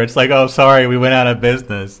later, it's like, oh, sorry, we went out of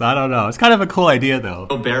business. I don't know. It's kind of a cool idea, though.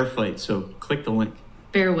 Real bear fight, so click the link.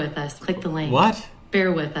 Bear with us. Click the link. What?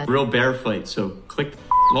 Bear with us. Real bear fight, so click...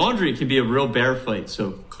 Laundry can be a real bear fight,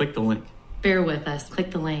 so click the link. Bear with us.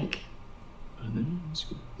 Click the link.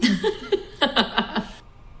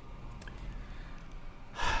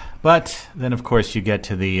 But then, of course, you get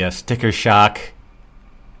to the sticker shock.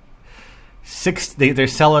 They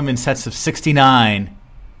sell them in sets of 69.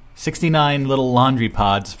 69 little laundry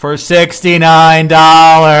pods for $69.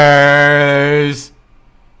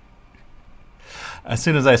 As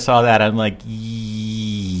soon as I saw that, I'm like,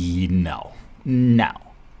 no.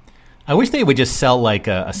 I wish they would just sell like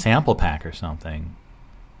a sample pack or something.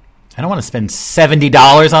 I don't want to spend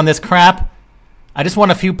 $70 on this crap. I just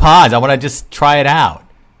want a few pods. I want to just try it out.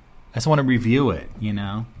 I just want to review it, you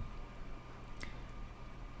know.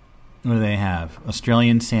 What do they have?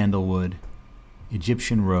 Australian sandalwood,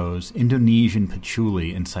 Egyptian rose, Indonesian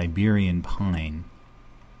patchouli, and Siberian pine.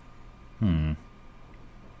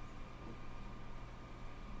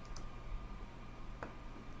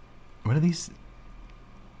 What are these?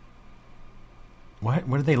 What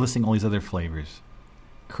are they listing all these other flavors?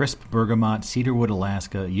 Crisp bergamot, cedarwood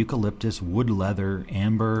Alaska, eucalyptus, wood leather,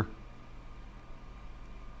 amber.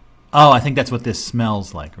 Oh, I think that's what this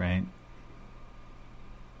smells like, right?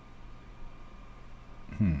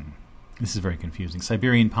 This is very confusing.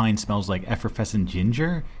 Siberian pine smells like effervescent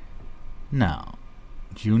ginger? No.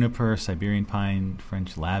 Juniper, Siberian pine,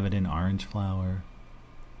 French lavender, orange flower.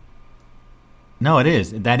 No, it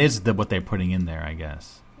is. That is what they're putting in there, I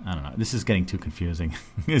guess. I don't know. This is getting too confusing.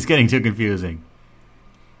 It's getting too confusing.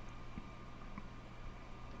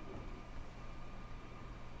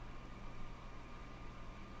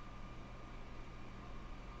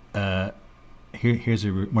 Here's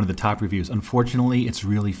one of the top reviews. Unfortunately, it's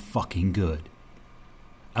really fucking good.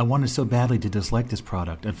 I wanted so badly to dislike this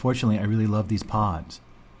product. Unfortunately, I really love these pods.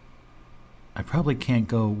 I probably can't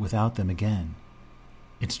go without them again.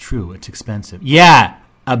 It's true, it's expensive. Yeah,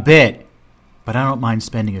 a bit. But I don't mind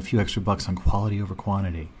spending a few extra bucks on quality over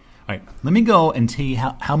quantity. All right, let me go and tell you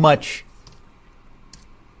how much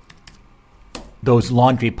those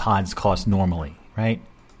laundry pods cost normally, right?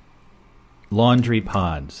 Laundry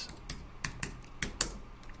pods.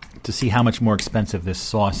 To see how much more expensive this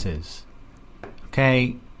sauce is.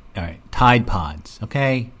 Okay? All right. Tide Pods.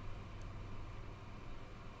 Okay?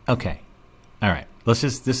 Okay. All right. This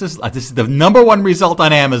is the number one result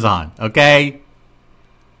on Amazon. Okay?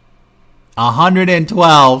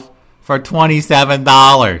 $112 for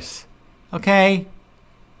 $27. Okay?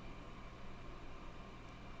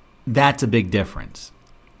 That's a big difference.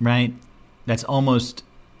 Right? That's almost,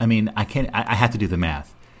 I have to do the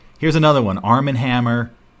math. Here's another one. Arm &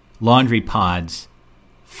 Hammer laundry pods,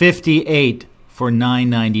 58 for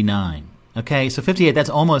 $9.99. Okay, so 58, that's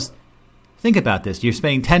almost, think about this. You're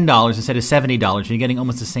spending $10 instead of $70, and you're getting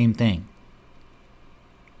almost the same thing.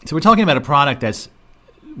 So we're talking about a product that's,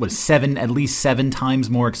 at least 7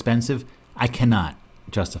 times more expensive. I cannot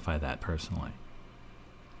justify that personally.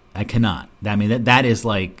 I cannot. I mean, that is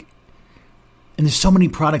like, and there's so many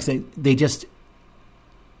products that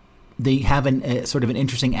they have a sort of an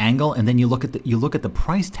interesting angle, and then you look at the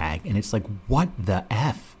price tag, and it's like, what the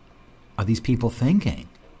F are these people thinking?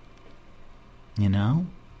 You know?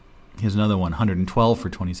 Here's another one, $112 for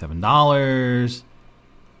 $27,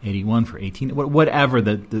 $81 for $18, whatever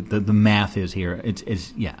the math is here.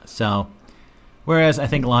 It's yeah. So, whereas I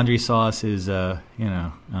think laundry sauce is, I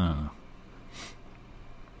don't know.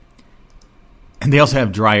 And they also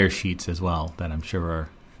have dryer sheets as well that I'm sure are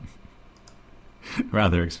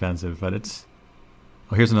rather expensive, but it's...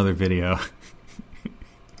 Oh, here's another video.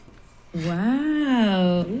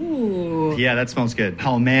 Wow. Ooh. Yeah, that smells good.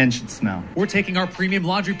 How a man should smell. We're taking our premium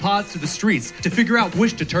laundry pods to the streets to figure out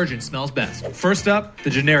which detergent smells best. First up, the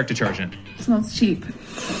generic detergent. It smells cheap.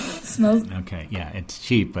 Okay, yeah, it's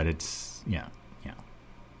cheap, but it's... Yeah.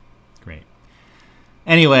 Great.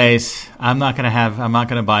 Anyways, I'm not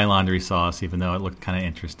gonna buy laundry sauce, even though it looked kind of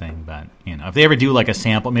interesting. But if they ever do like a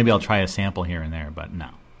sample, maybe I'll try a sample here and there. But no.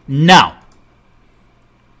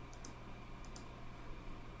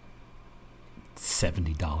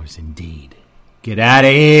 $70 indeed. Get out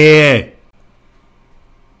of here.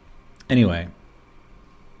 Anyway,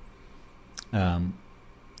 I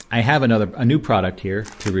have a new product here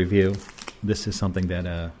to review. This is something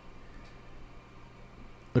that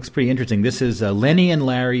looks pretty interesting. This is Lenny and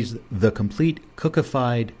Larry's The Complete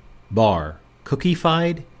Cookified Bar.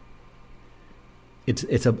 Cookified?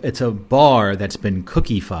 It's a bar that's been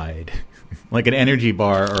cookified, like an energy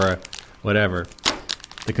bar or a whatever.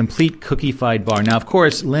 The Complete Cookified Bar. Now, of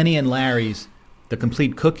course, Lenny and Larry's The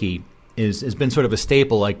Complete Cookie has been sort of a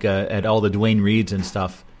staple, like at all the Dwayne Reeds and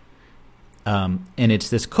stuff. And it's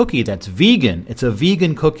this cookie that's vegan. It's a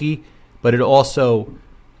vegan cookie, but it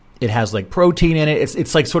has like protein in it.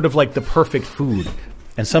 It's like sort of like the perfect food.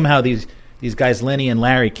 And somehow these guys, Lenny and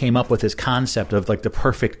Larry, came up with this concept of like the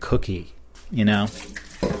perfect cookie, And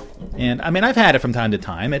I've had it from time to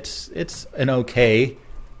time. It's an okay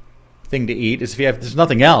thing to eat. If there's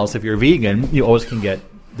nothing else, if you're vegan, you always can get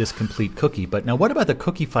this complete cookie. But now what about the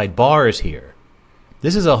cookified bars here?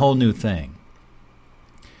 This is a whole new thing.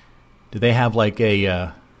 Do they have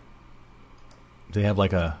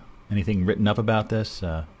anything written up about this?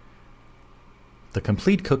 The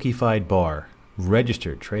Complete Cookified Bar,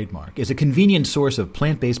 registered trademark, is a convenient source of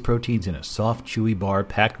plant-based proteins in a soft, chewy bar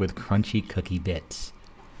packed with crunchy cookie bits.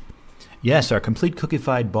 Yes, our Complete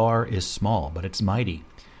Cookified Bar is small, but it's mighty.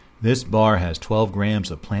 This bar has 12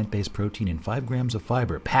 grams of plant-based protein and 5 grams of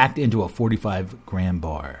fiber, packed into a 45-gram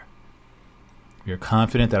bar. We are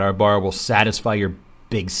confident that our bar will satisfy your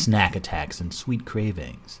big snack attacks and sweet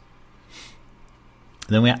cravings.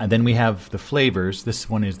 Then we have the flavors. This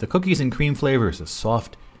one is the cookies and cream flavors, a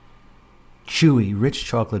soft, chewy, rich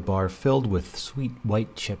chocolate bar filled with sweet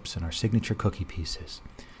white chips and our signature cookie pieces.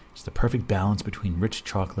 It's the perfect balance between rich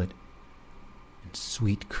chocolate and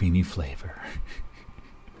sweet, creamy flavor.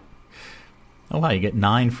 Oh, wow, you get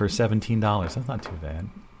 9 for $17. That's not too bad.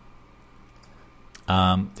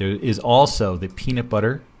 There is also the peanut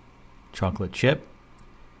butter chocolate chip,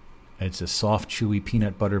 It's a soft, chewy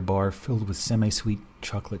peanut butter bar filled with semi-sweet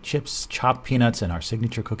chocolate chips, chopped peanuts, and our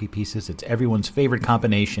signature cookie pieces. It's everyone's favorite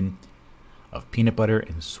combination of peanut butter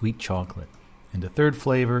and sweet chocolate. And the third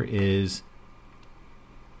flavor is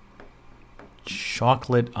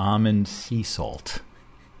chocolate almond sea salt.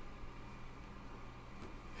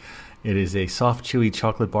 It is a soft, chewy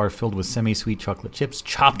chocolate bar filled with semi-sweet chocolate chips,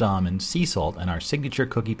 chopped almonds, sea salt, and our signature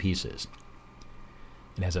cookie pieces.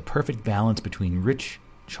 It has a perfect balance between rich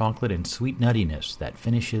chocolate and sweet nuttiness that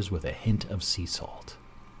finishes with a hint of sea salt.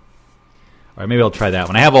 All right, maybe I'll try that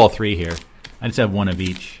one. I have all three here. I just have one of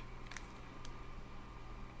each.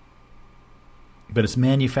 But it's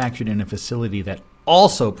manufactured in a facility that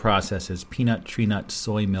also processes peanut, tree nut,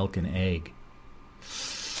 soy milk, and egg.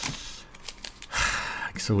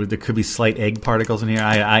 So there could be slight egg particles in here.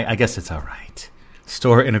 I guess it's all right.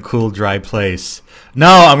 Store it in a cool, dry place. No,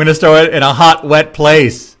 I'm going to store it in a hot, wet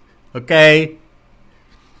place. Okay?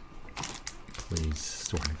 Please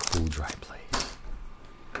store in a cool, dry place.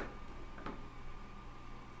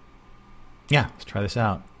 Yeah, let's try this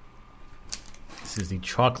out. This is the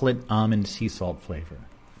chocolate almond sea salt flavor.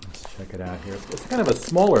 Let's check it out here. It's kind of a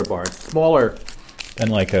smaller bar. It's smaller than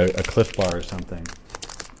like a Cliff Bar or something.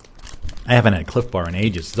 I haven't had Cliff Bar in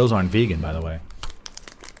ages. Those aren't vegan, by the way.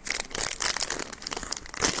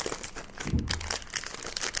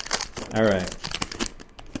 All right.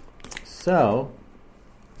 So,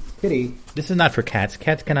 Kitty, this is not for cats.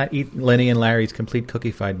 Cats cannot eat Lenny and Larry's complete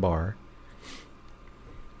cookified bar.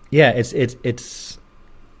 Yeah, it's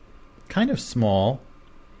kind of small,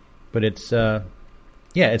 but it's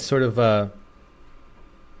it's sort of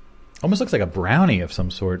almost looks like a brownie of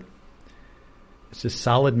some sort. It's just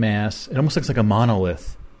solid mass. It almost looks like a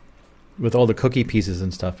monolith with all the cookie pieces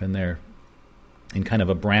and stuff in there, in kind of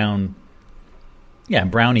a brown,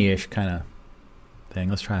 brownie-ish kind of thing.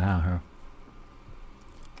 Let's try it out here.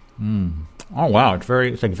 Oh wow, it's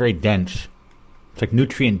like very dense. It's like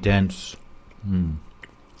nutrient dense.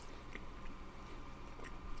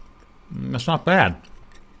 That's not bad.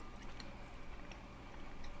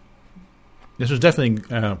 This is definitely.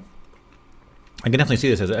 I can definitely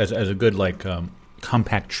see this as a good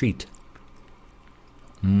compact treat.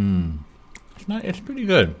 It's pretty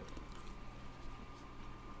good.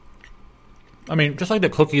 I mean, just like the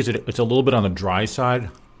cookies, it's a little bit on the dry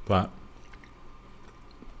side, but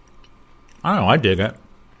I don't know. I dig it.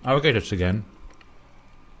 I would get this again.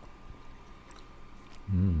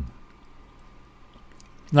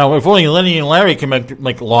 Now, if only Lenny and Larry can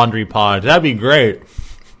make laundry pods, that'd be great.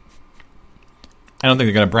 I don't think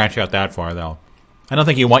they're going to branch out that far, though. I don't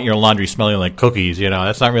think you want your laundry smelling like cookies.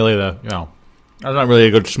 That's not really that's not really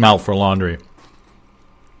a good smell for laundry.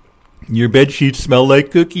 Your bed sheets smell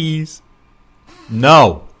like cookies.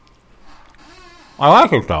 No. I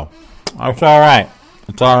like it though. It's all right.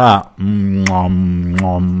 It's all right.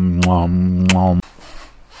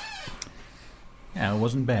 Yeah, it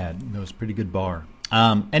wasn't bad. It was a pretty good bar.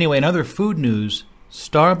 Anyway, in other food news,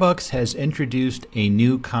 Starbucks has introduced a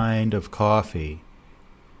new kind of coffee.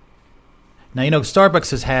 Now,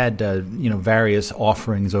 Starbucks has had, various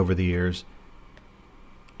offerings over the years.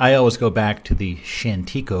 I always go back to the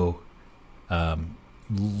Shantico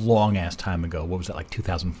long-ass time ago. What was that, like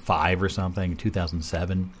 2005 or something,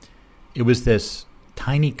 2007? It was this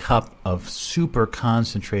tiny cup of super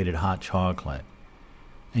concentrated hot chocolate.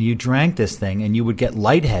 And you drank this thing, and you would get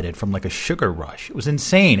lightheaded from like a sugar rush. It was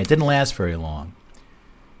insane. It didn't last very long.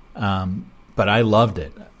 But I loved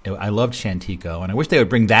it. I loved Shantico, and I wish they would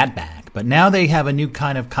bring that back. But now they have a new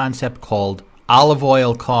kind of concept called olive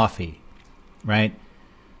oil coffee, right?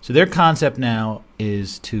 So their concept now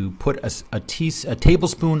is to put a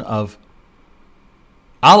tablespoon of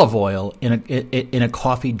olive oil in a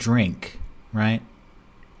coffee drink, right?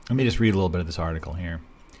 Let me just read a little bit of this article here.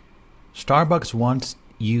 Starbucks wants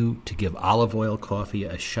you to give olive oil coffee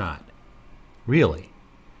a shot. Really?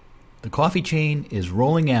 The coffee chain is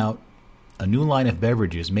rolling out a new line of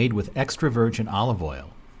beverages made with extra virgin olive oil.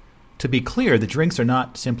 To be clear, the drinks are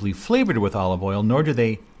not simply flavored with olive oil, nor do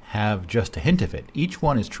they have just a hint of it. Each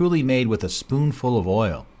one is truly made with a spoonful of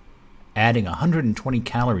oil, adding 120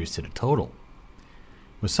 calories to the total.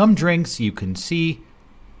 With some drinks, you can see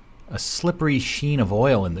a slippery sheen of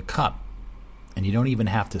oil in the cup, and you don't even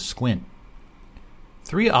have to squint.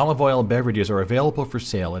 3 olive oil beverages are available for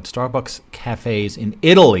sale at Starbucks cafes in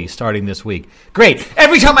Italy starting this week. Great.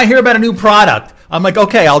 Every time I hear about a new product, I'm like,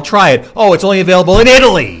 okay, I'll try it. Oh, it's only available in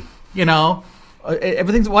Italy. Why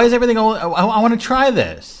is everything only, I want to try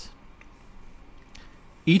this.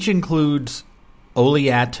 Each includes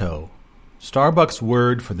Oleato, Starbucks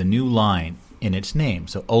word for the new line in its name.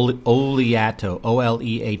 So Oleato,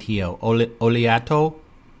 Oleato, Oleato.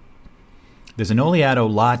 There's an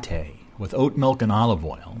Oleato latte with oat milk and olive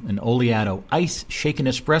oil, an Oleato ice shaken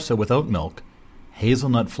espresso with oat milk,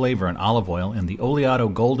 hazelnut flavor and olive oil, and the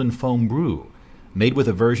Oleato golden foam brew, made with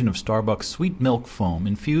a version of Starbucks sweet milk foam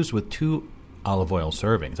infused with 2 olive oil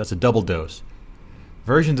servings. That's a double dose.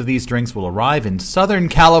 Versions of these drinks will arrive in Southern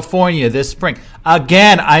California this spring.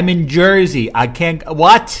 Again, I'm in Jersey. I can't...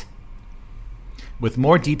 What? With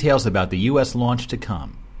more details about the U.S. launch to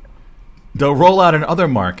come. They'll roll out in other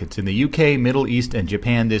markets in the UK, Middle East, and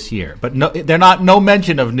Japan this year. But no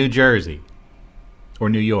mention of New Jersey or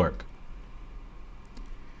New York.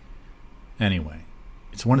 Anyway,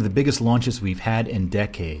 it's one of the biggest launches we've had in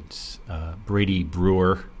decades. Brady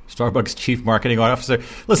Brewer, Starbucks Chief Marketing Officer.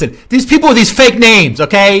 Listen, these people with these fake names,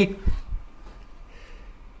 okay?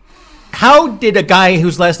 How did a guy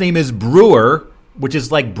whose last name is Brewer, which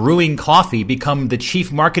is like brewing coffee, become the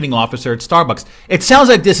Chief Marketing Officer at Starbucks? It sounds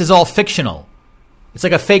like this is all fictional. It's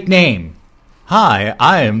like a fake name. Hi,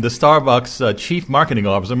 I am the Starbucks Chief Marketing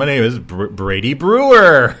Officer. My name is Brady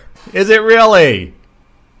Brewer. Is it really?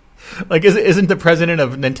 Like, isn't the president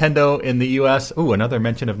of Nintendo in the U.S.? Ooh, another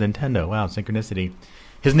mention of Nintendo. Wow, synchronicity.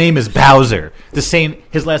 His name is Bowser.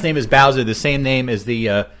 His last name is Bowser, the same name as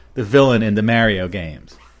the villain in the Mario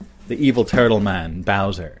games. The evil turtle man,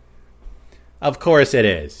 Bowser. Of course it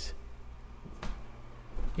is.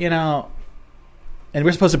 You know, and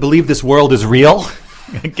we're supposed to believe this world is real?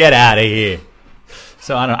 Get out of here.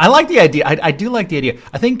 So, I don't know. I like the idea. I do like the idea.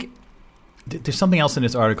 I think there's something else in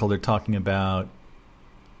this article they're talking about.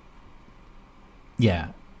 Yeah.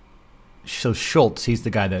 So Schultz, he's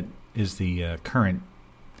the guy that is the current...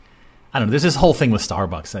 I don't know. There's this whole thing with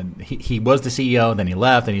Starbucks. And he was the CEO, then he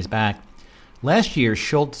left, then he's back. Last year,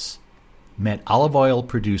 Schultz met olive oil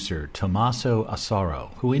producer Tommaso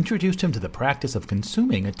Asaro, who introduced him to the practice of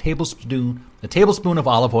consuming a tablespoon of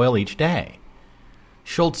olive oil each day.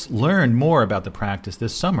 Schultz learned more about the practice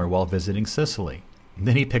this summer while visiting Sicily.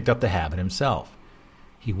 Then he picked up the habit himself.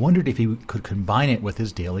 He wondered if he could combine it with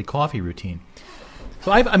his daily coffee routine.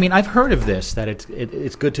 So I've heard of this, that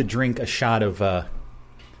it's good to drink a shot of, I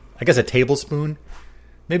guess a tablespoon.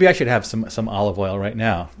 Maybe I should have some olive oil right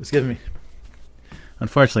now. It's giving me...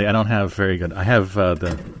 Unfortunately, I don't have very good... I have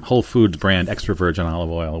the Whole Foods brand extra virgin olive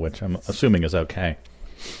oil, which I'm assuming is okay.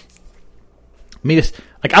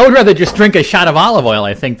 I would rather just drink a shot of olive oil,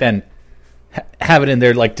 I think, than have it in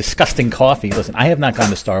their like disgusting coffee. Listen, I have not gone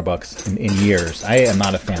to Starbucks in years. I am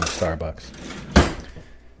not a fan of Starbucks.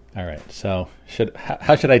 All right, so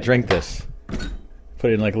how should I drink this? Put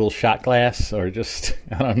it in like a little shot glass, or just,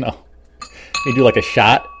 I don't know. You do like a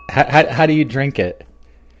shot? How do you drink it?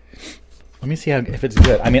 Let me see if it's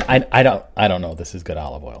good. I mean, I don't know if this is good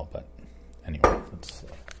olive oil, but anyway,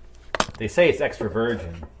 they say it's extra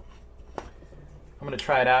virgin. I'm going to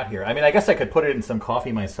try it out here. I mean, I guess I could put it in some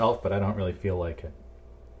coffee myself, but I don't really feel like it.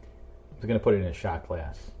 I'm just going to put it in a shot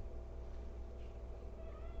glass.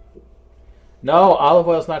 No, olive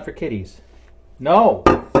oil's not for kitties. No.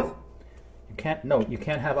 You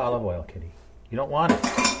can't have olive oil, kitty. You don't want it.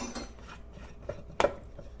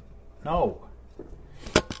 No.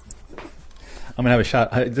 I'm going to have a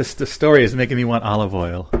shot. The story is making me want olive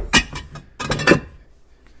oil.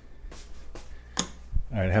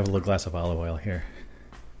 All right, I have a little glass of olive oil here.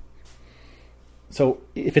 So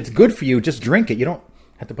if it's good for you, just drink it. You don't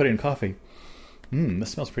have to put it in coffee.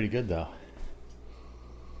 This smells pretty good, though.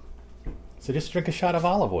 So just drink a shot of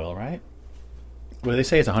olive oil, right? What do they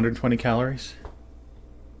say? It's 120 calories.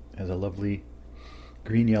 It has a lovely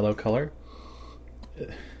green-yellow color.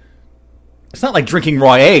 It's not like drinking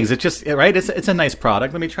raw eggs. It's just, right? It's a nice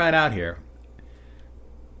product. Let me try it out here.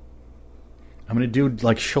 I'm going to do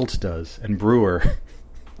like Schultz does and Brewer.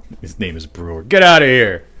 His name is Brewer. Get out of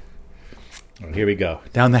here. Oh, here we go.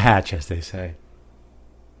 Down the hatch, as they say.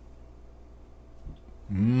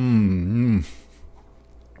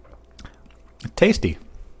 Tasty.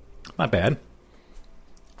 Not bad.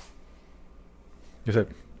 There's a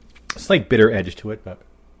slight bitter edge to it, but...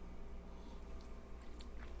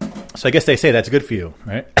 So I guess they say that's good for you,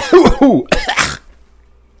 right? It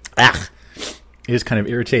is kind of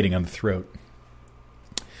irritating on the throat.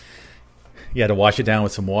 You had to wash it down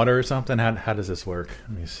with some water or something? How does this work?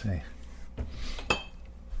 Let me see.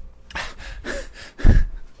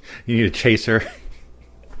 You need a chaser.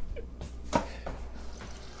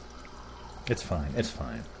 It's fine. It's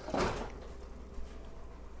fine.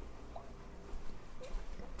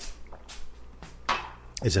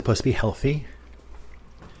 Is it supposed to be healthy?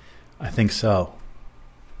 I think so.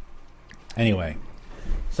 Anyway.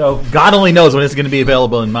 So, God only knows when it's going to be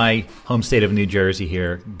available in my home state of New Jersey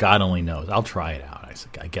here. God only knows. I'll try it out,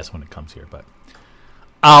 I guess, when it comes here. But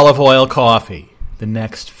olive oil coffee, the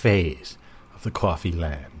next phase. the coffee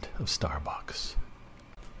land of Starbucks.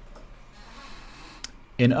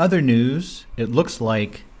 In other news, it looks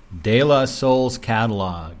like De La Soul's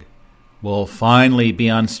catalog will finally be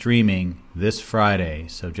on streaming this Friday,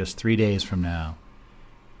 so just 3 days from now.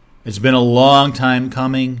 It's been a long time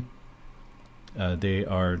coming. They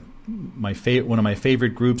are one of my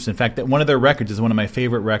favorite groups. In fact, one of their records is one of my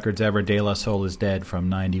favorite records ever, De La Soul is Dead from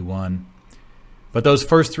 91. But those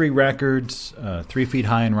first 3 records, 3 Feet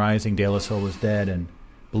High and Rising, De La Soul is Dead, and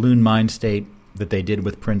Balloon Mind State that they did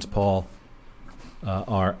with Prince Paul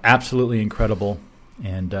are absolutely incredible.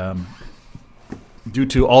 And due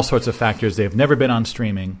to all sorts of factors, they've never been on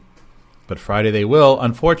streaming. But Friday they will.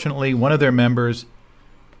 Unfortunately, one of their members,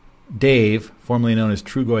 Dave, formerly known as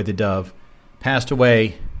Trugoy the Dove, passed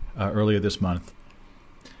away earlier this month.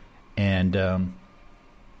 And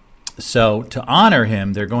so to honor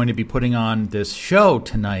him, they're going to be putting on this show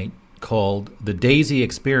tonight called The Daisy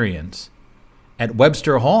Experience at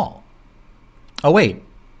Webster Hall. Oh, wait.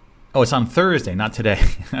 Oh, it's on Thursday, not today.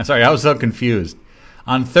 Sorry, I was so confused.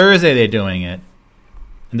 On Thursday they're doing it.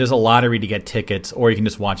 And there's a lottery to get tickets, or you can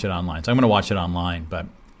just watch it online. So I'm going to watch it online, but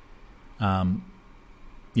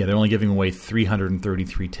yeah, they're only giving away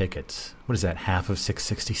 333 tickets. What is that, half of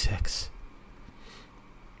 666?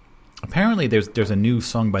 Apparently there's a new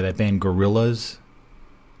song by that band Gorillaz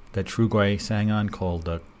that Trugoy sang on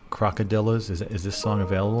called Crocodillas. Is this song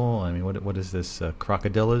available? I mean, what is this,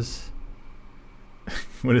 Crocodillas?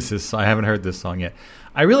 What is this? I haven't heard this song yet.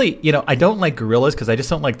 I really, I don't like Gorillaz because I just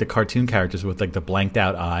don't like the cartoon characters with like the blanked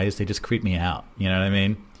out eyes. They just creep me out. You know what I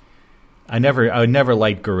mean? I would never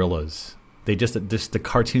like Gorillaz. They just the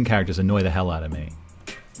cartoon characters annoy the hell out of me.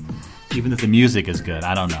 Even if the music is good,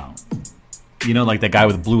 I don't know. Like that guy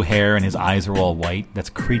with blue hair and his eyes are all white?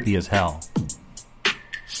 That's creepy as hell.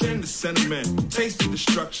 Send the sentiment, taste the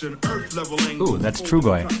destruction, earth leveling. Ooh, that's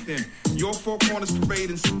Trugoy. Your four corners parade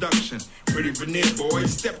and seduction. Ready veneer, boy,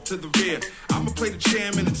 step to the rear. I'ma play the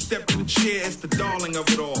chairman and step to the chair. It's the darling of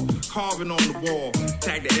it all, carving on the wall.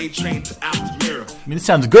 Tag the A-train to out the mirror. I mean, it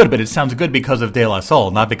sounds good, but it sounds good because of De La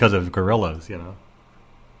Soul, not because of Gorillaz,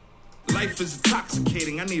 Life is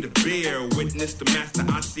intoxicating, I need a beer. Witness the master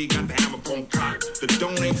I see, got the hammer bone cock. The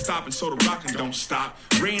don't ain't stopping, so the rockin' don't stop.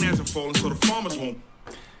 Rain hasn't fallen, so the farmers won't.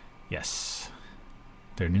 Yes.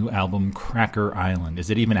 Their new album, Cracker Island. Is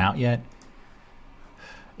it even out yet?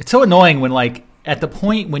 It's so annoying when, at the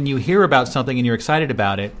point when you hear about something and you're excited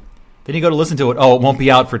about it, then you go to listen to it. Oh, it won't be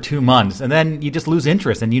out for 2 months. And then you just lose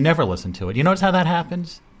interest and you never listen to it. You notice how that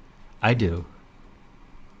happens? I do.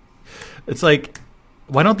 It's like,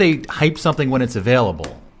 why don't they hype something when it's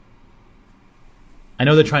available? I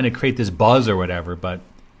know they're trying to create this buzz or whatever, but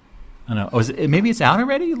I don't know. Oh, maybe it's out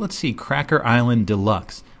already? Let's see. Cracker Island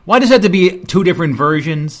Deluxe. Why does it have to be 2 different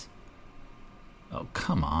versions? Oh,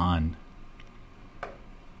 come on.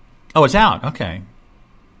 Oh, it's out. Okay.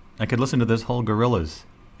 I could listen to this whole Gorillaz.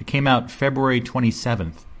 It came out February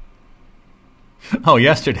 27th. Oh,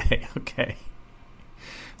 yesterday. Okay.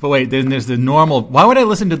 But wait, then there's the normal. Why would I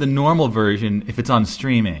listen to the normal version if it's on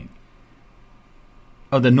streaming?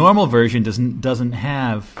 Oh, the normal version doesn't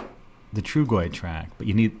have the Trugoy track, but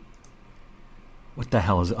you need. What the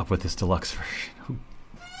hell is up with this deluxe version?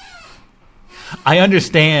 I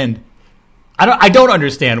understand. I don't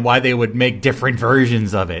understand why they would make different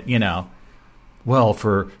versions of it. Well,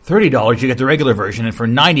 for $30 you get the regular version, and for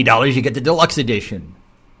 $90 you get the deluxe edition.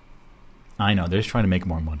 I know they're just trying to make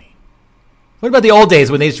more money. What about the old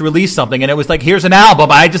days when they just released something and it was like, here's an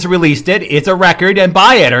album, I just released it, it's a record, and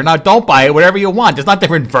buy it, or not, don't buy it, whatever you want. There's not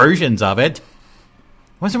different versions of it.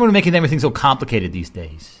 Why is everyone making everything so complicated these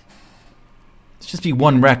days? Let's just be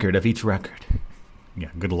one record of each record. Yeah,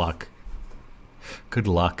 good luck. Good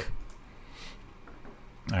luck.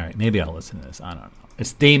 All right, maybe I'll listen to this. I don't know.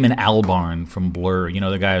 It's Damon Albarn from Blur.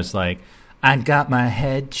 The guy who's like, I got my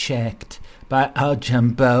head checked by a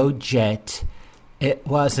jumbo jet. It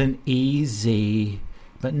wasn't easy,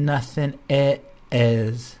 but nothing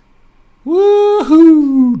is.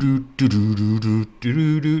 Woohoo! Do, do, do, do, do,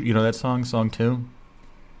 do, do. You know that song? Song 2?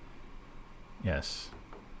 Yes.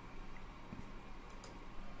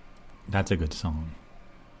 That's a good song.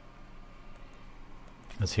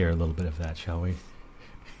 Let's hear a little bit of that, shall we?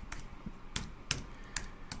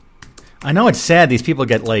 I know it's sad these people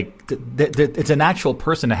get it's an actual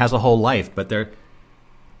person that has a whole life, but they're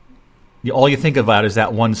all you think about is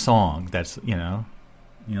that one song. That's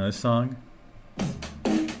this song.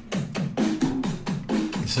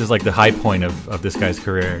 This is like the high point of this guy's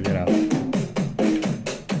career.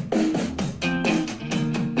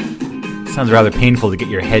 Sounds rather painful to get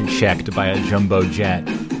your head checked by a jumbo jet.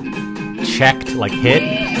 Checked, like hit.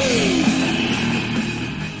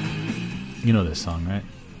 You know this song, right?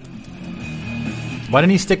 Why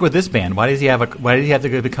didn't he stick with this band? Why did he have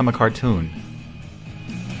to become a cartoon?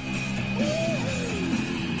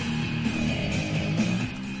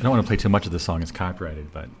 I don't want to play too much of the song; it's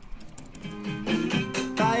copyrighted. But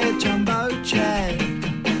buy a jumbo jet.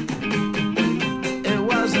 It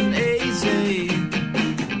wasn't easy,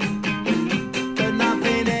 but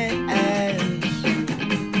nothing is.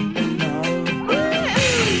 No.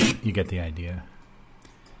 You get the idea.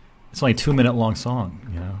 It's only a 2-minute long song,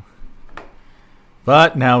 you know.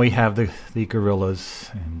 But now we have the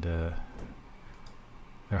Gorillaz and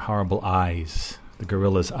their horrible eyes. The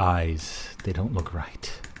Gorillaz' eyes, they don't look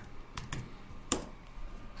right.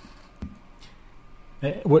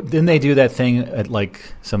 Didn't they do that thing at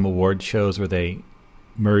like some award shows where they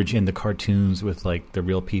merge in the cartoons with like the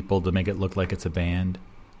real people to make it look like it's a band?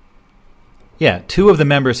 Yeah, 2 of the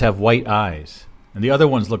members have white eyes, and the other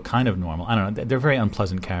ones look kind of normal. I don't know. They're very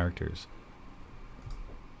unpleasant characters.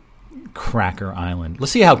 Cracker Island.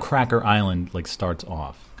 Let's see how Cracker Island like starts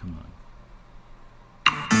off. Come on.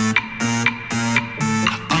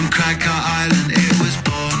 On Cracker Island, it was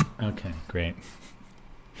born. Okay, great.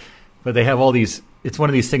 But they have all these. It's one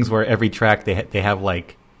of these things where every track they have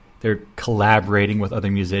like they're collaborating with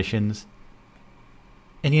other musicians.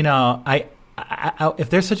 And you know, I if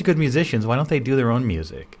they're such good musicians, why don't they do their own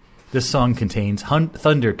music? This song contains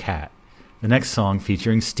Thundercat. The next song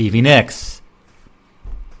featuring Stevie Nicks.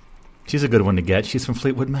 She's a good one to get. She's from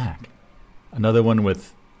Fleetwood Mac. Another one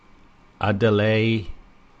with Adele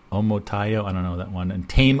Omotayo. I don't know that one. And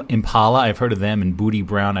Tame Impala. I've heard of them. And Booty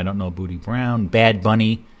Brown. I don't know Booty Brown. Bad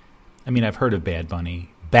Bunny. I mean, I've heard of Bad Bunny.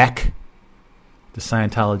 Beck, the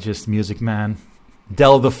Scientologist music man.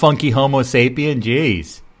 Del the Funky Homo Sapien.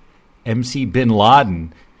 Jeez. MC Bin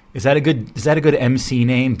Laden. Is that a good MC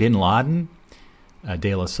name? Bin Laden?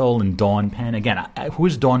 De La Soul and Dawn Penn. Again,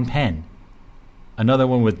 who's Dawn Penn? Another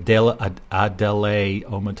one with Adele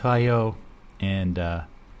Omotayo, and another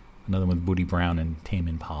one with Booty Brown and Tame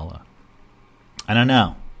Impala. I don't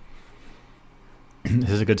know. Is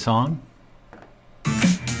this a good song?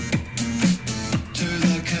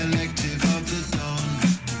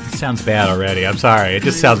 It sounds bad already. I'm sorry. It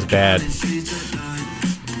just sounds bad.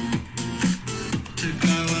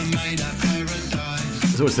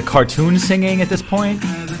 So it's the cartoon singing at this point?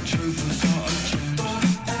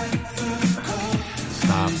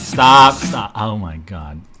 Stop. Oh my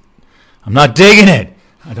God. I'm not digging it.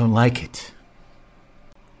 I don't like it.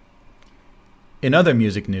 In other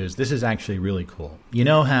music news, this is actually really cool. You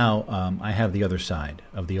know how I have the other side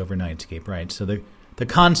of the Overnightscape, right? So the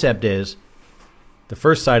concept is the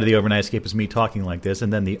first side of the Overnightscape is me talking like this,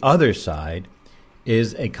 and then the other side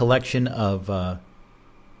is a collection of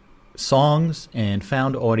songs and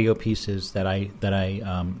found audio pieces that I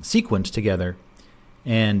sequenced together.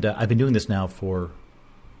 And I've been doing this now for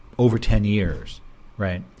over 10 years,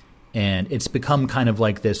 right? And it's become kind of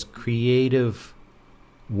like this creative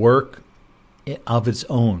work of its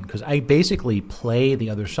own, because I basically play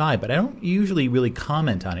the other side, but I don't usually really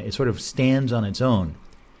comment on it. It sort of stands on its own.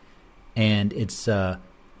 And it's I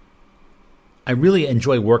really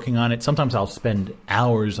enjoy working on it. Sometimes I'll spend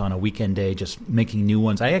hours on a weekend day just making new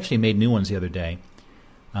ones. I actually made new ones the other day.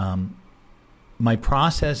 My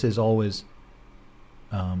process is always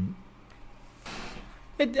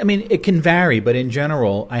it can vary, but in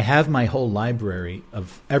general, I have my whole library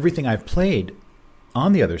of everything I've played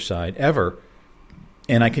on the other side ever,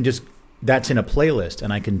 and I can that's in a playlist,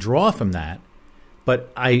 and I can draw from that,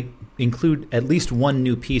 but I include at least one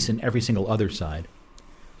new piece in every single other side.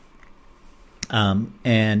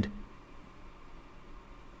 And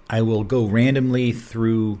I will go randomly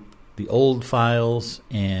through the old files,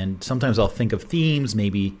 and sometimes I'll think of themes,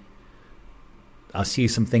 maybe I'll see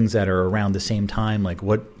some things that are around the same time, like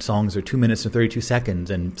what songs are 2 minutes and 32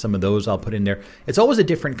 seconds, and some of those I'll put in there. It's always a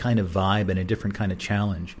different kind of vibe and a different kind of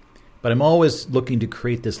challenge. But I'm always looking to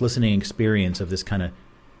create this listening experience of this kind of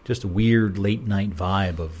just weird late-night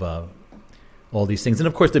vibe of all these things. And,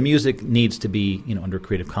 of course, the music needs to be under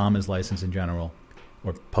Creative Commons license in general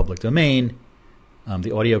or public domain.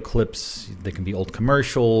 The audio clips, they can be old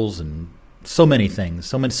commercials and so many things,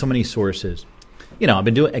 so many sources. I've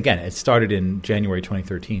been doing, again, it started in January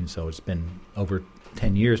 2013, so it's been over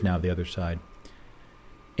 10 years now, the other side.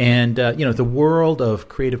 And, the world of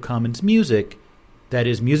Creative Commons music, that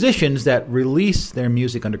is musicians that release their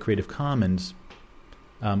music under Creative Commons,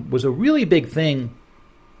 was a really big thing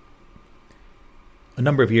a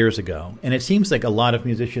number of years ago. And it seems like a lot of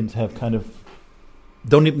musicians have a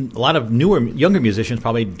lot of younger musicians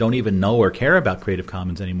probably don't even know or care about Creative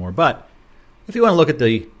Commons anymore. But if you want to look at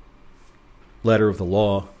the letter of the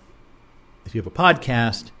law, if you have a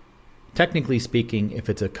podcast, technically speaking, if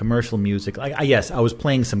it's a commercial music, yes, I was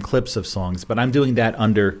playing some clips of songs, but I'm doing that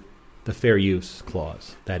under the fair use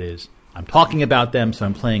clause. That is, I'm talking about them, so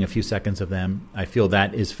I'm playing a few seconds of them. I feel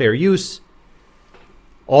that is fair use.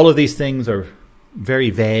 All of these things are very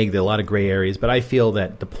vague. There are a lot of gray areas, but I feel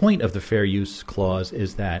that the point of the fair use clause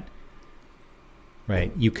is that,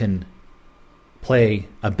 right, you can play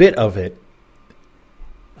a bit of it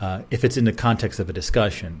if it's in the context of a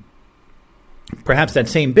discussion. Perhaps that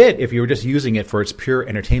same bit, if you were just using it for its pure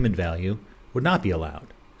entertainment value, would not be allowed,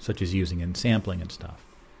 such as using it in sampling and stuff.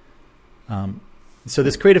 So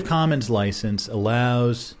this Creative Commons license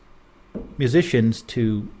allows musicians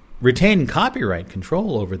to retain copyright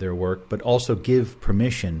control over their work, but also give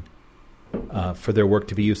permission for their work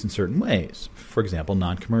to be used in certain ways. For example,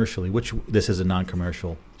 non-commercially, which this is a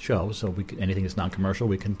non-commercial show, so anything that's non-commercial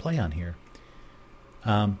we can play on here.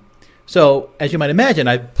 So, as you might imagine,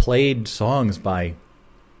 I've played songs by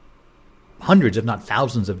hundreds, if not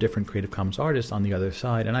thousands, of different Creative Commons artists on the other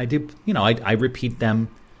side, and I do, I repeat them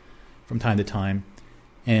from time to time.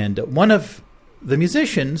 And one of the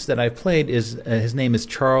musicians that I've played is his name is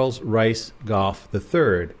Charles Rice Goff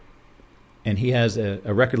III, and he has a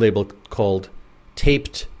record label called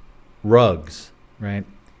Taped Rugs, right?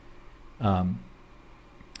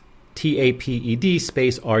 TAPED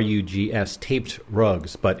space RUGS, Taped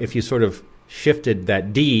Rugs. But if you sort of shifted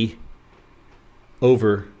that D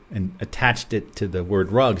over and attached it to the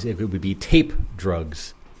word rugs, it would be tape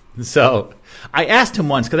drugs. So I asked him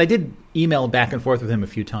once, because I did email back and forth with him a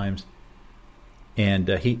few times, and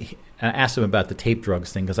I asked him about the tape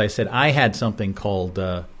drugs thing, because I said I had something called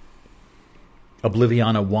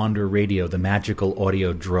Obliviana Wander Radio, the magical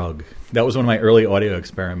audio drug. That was one of my early audio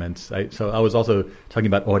experiments. So I was also talking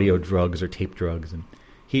about audio drugs or tape drugs, and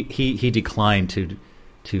he declined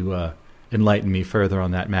to enlighten me further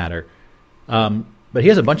on that matter. But he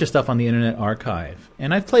has a bunch of stuff on the Internet Archive,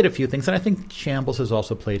 and I've played a few things, and I think Shambles has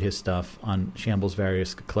also played his stuff on Shambles'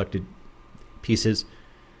 various collected pieces.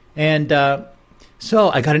 And so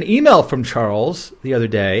I got an email from Charles the other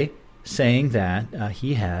day saying that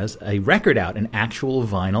he has a record out, an actual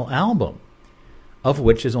vinyl album, of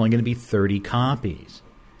which there's only going to be 30 copies.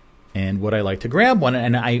 And would I like to grab one?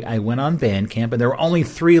 And I went on Bandcamp, and there were only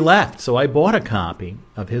 3 left, so I bought a copy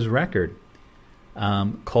of his record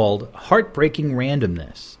called Heartbreaking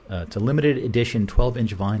Randomness. It's a limited edition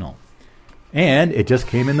 12-inch vinyl. And it just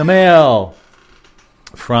came in the mail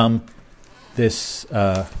from this,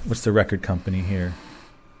 what's the record company here?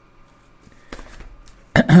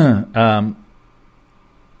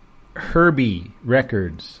 Herbie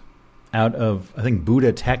Records out of, I think,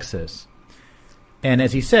 Buda, Texas. And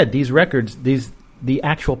as he said, these records, the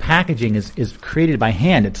actual packaging is created by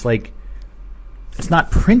hand. It's like, it's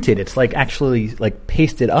not printed. It's like actually like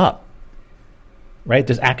pasted up, right?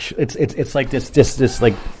 There's actually it's like this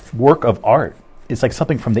like work of art. It's like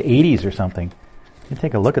something from the 80s or something. You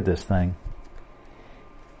take a look at this thing.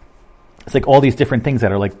 It's like all these different things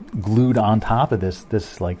that are like glued on top of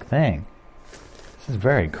this like thing. This is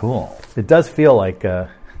very cool. It does feel like an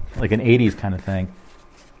 80s kind of thing.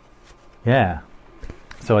 Yeah.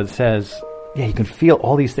 So it says, yeah, you can feel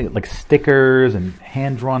all these things like stickers and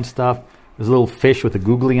hand-drawn stuff. There's a little fish with a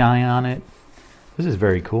googly eye on it. This is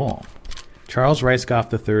very cool. Charles Rice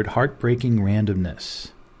Goff III, Heartbreaking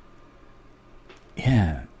Randomness.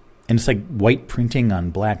 Yeah. And it's like white printing on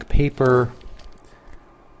black paper.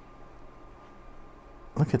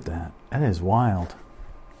 Look at that. That is wild.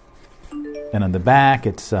 And on the back,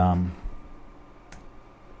 it's, let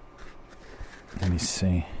me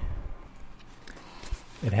see.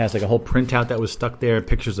 It has like a whole printout that was stuck there,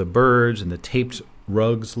 pictures of birds and the Taped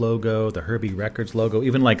Rugs logo, the Herbie Records logo,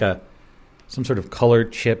 even like some sort of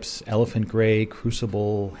colored chips, elephant gray,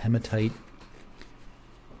 crucible, hematite.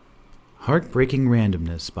 Heartbreaking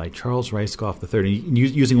Randomness by Charles Rice Goff III.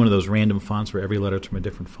 Using one of those random fonts where every letter's from a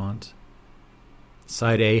different font.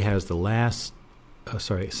 Side A has the last...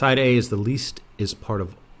 Side A is the least is part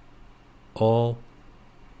of all.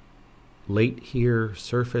 Late here,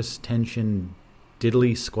 surface, tension,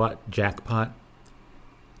 diddly, squat, jackpot.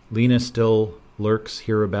 Lena still lurks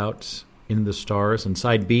hereabouts in the stars. And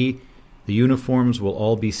side B, the uniforms will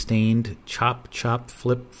all be stained. Chop, chop,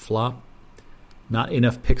 flip, flop. Not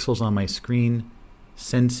enough pixels on my screen.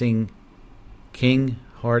 Sensing king,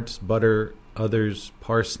 hearts, butter, others,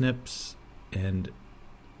 parsnips, and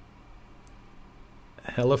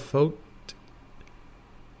heliphote.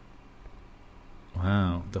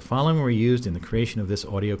 Wow. The following were used in the creation of this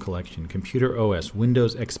audio collection. Computer OS,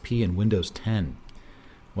 Windows XP, and Windows 10.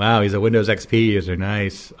 Wow, he's a Windows XP user.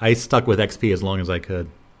 Nice. I stuck with XP as long as I could.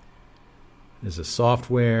 There's a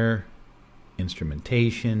software,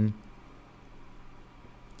 instrumentation,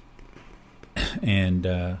 And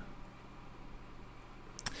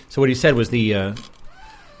so what he said was the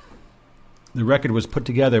record was put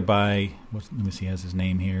together by, let me see, he has his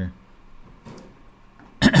name here.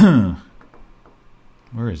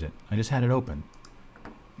 Where is it? I just had it open.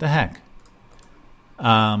 The heck?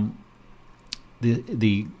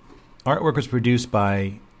 The artwork was produced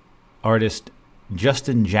by artist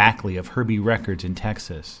Justin Jackley of Herbie Records in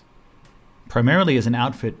Texas, primarily as an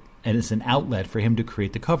outfit and as an outlet for him to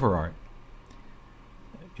create the cover art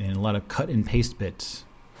and a lot of cut and paste bits.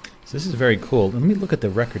 So this is very cool. Let me look at the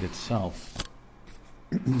record itself.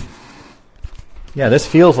 Yeah, this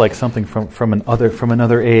feels like something from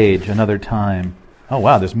another age, another time. Oh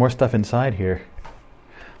wow, there's more stuff inside here.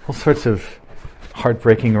 All sorts of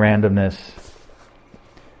heartbreaking randomness.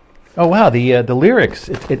 Oh wow, the lyrics.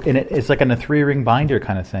 It's like in a 3-ring binder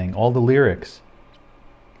kind of thing. All the lyrics.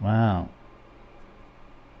 Wow.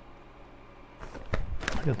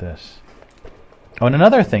 Look at this. Oh, and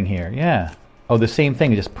another thing here. Yeah. Oh, the same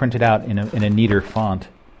thing, just printed out in a neater font.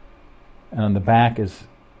 And on the back is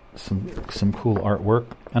some cool artwork.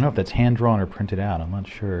 I don't know if that's hand drawn or printed out. I'm not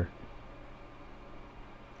sure.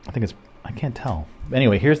 I can't tell.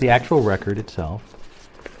 Anyway, here's the actual record itself.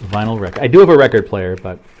 Vinyl record. I do have a record player,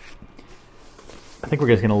 but I think we're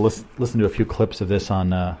just going to listen to a few clips of this on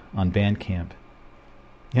Bandcamp.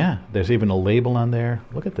 Yeah, there's even a label on there.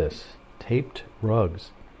 Look at this. Taped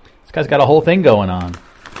rugs. This guy's got a whole thing going on.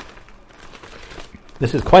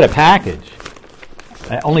 This is quite a package.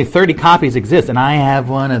 Only 30 copies exist, and I have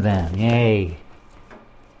one of them. Yay.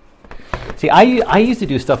 See, I used to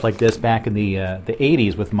do stuff like this back in the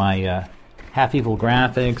 80s with my Half Evil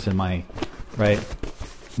Graphics and my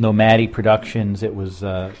Nomadic Productions. It was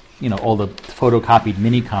all the photocopied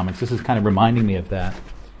mini comics. This is kind of reminding me of that.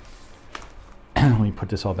 Let me put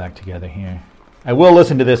this all back together here. I will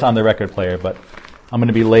listen to this on the record player, but I'm going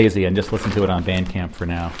to be lazy and just listen to it on Bandcamp for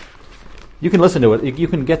now. You can listen to it. You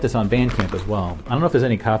can get this on Bandcamp as well. I don't know if there's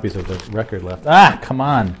any copies of the record left. Ah, come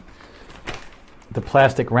on. The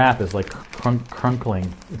plastic wrap is like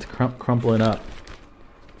crunkling. It's crumpling up.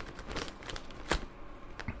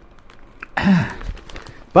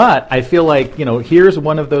 But I feel like, here's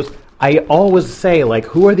one of those. I always say, like,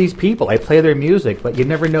 who are these people? I play their music, but you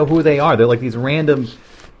never know who they are. They're like these random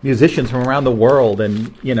musicians from around the world,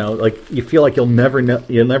 and you feel like you'll never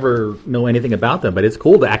know anything about them. But it's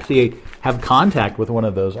cool to actually have contact with one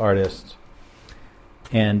of those artists.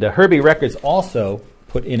 And Herbie Records also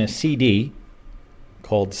put in a CD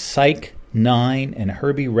called Psych 9 and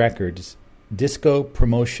Herbie Records Disco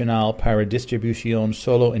Promocional para Distribución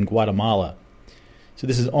Solo en Guatemala. So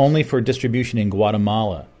this is only for distribution in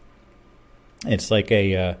Guatemala. It's like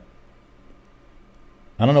I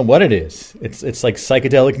don't know what it is. It's like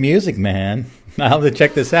psychedelic music, man. I'll have to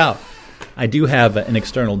check this out. I do have an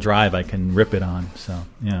external drive I can rip it on. So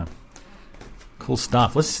yeah, cool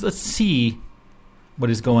stuff. Let's see what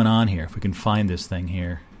is going on here. If we can find this thing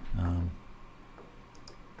here.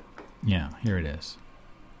 Yeah, here it is.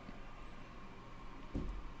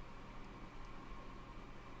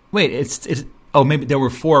 Wait, it's. Oh, maybe there were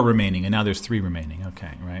 4 remaining, and now there's 3 remaining.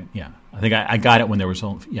 Okay, right? Yeah, I think I got it when there was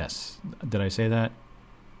only. Yes, did I say that?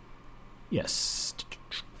 Yes.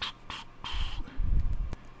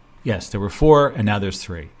 Yes, there were 4, and now there's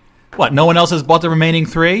 3. What? No one else has bought the remaining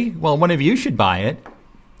 3? Well, one of you should buy it.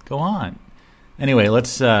 Go on. Anyway,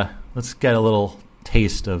 let's get a little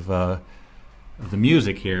taste of the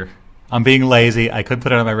music here. I'm being lazy. I could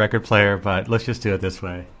put it on my record player, but let's just do it this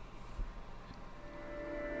way.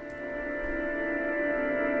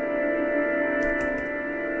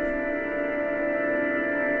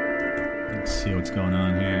 Let's see what's going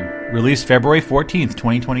on here. Released February 14th,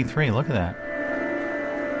 2023. Look at that.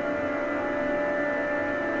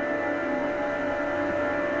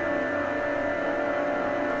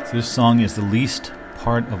 So this song is The Least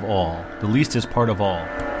Part of All. The least is part of all.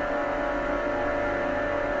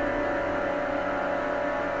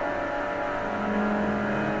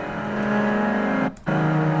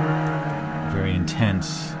 Very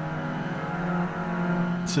intense.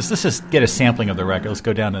 So let's just get a sampling of the record. Let's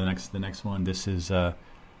go down to the next one. This is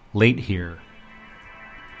Late Here.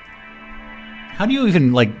 How do you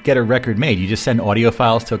even get a record made? You just send audio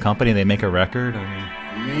files to a company and they make a record?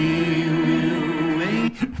 I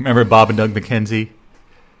mean, remember Bob and Doug McKenzie?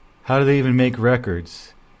 How do they even make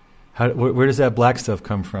records? Where does that black stuff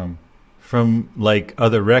come from? From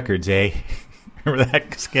other records, eh? Remember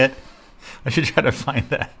that skit? I should try to find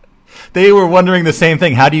that. They were wondering the same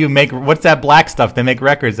thing. How do you make... What's that black stuff they make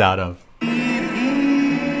records out of?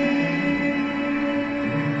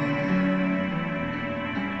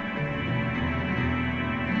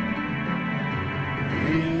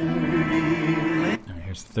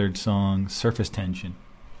 His third song, Surface Tension.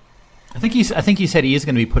 I think he said he is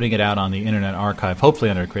going to be putting it out on the Internet Archive,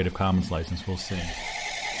 hopefully under a Creative Commons license. We'll see. Nice.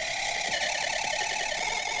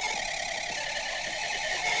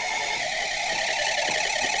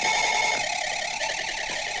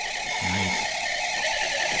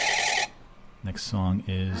 Next song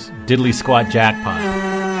is Diddly Squat Jackpot.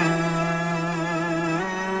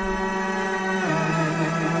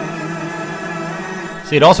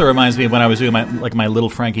 See, it also reminds me of when I was doing my Little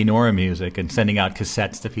Frankie Nora music and sending out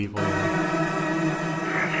cassettes to people.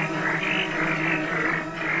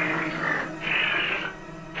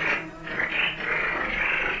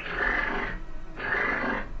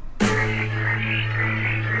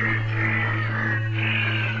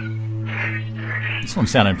 This one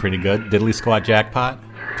sounded pretty good. Diddly Squat Jackpot.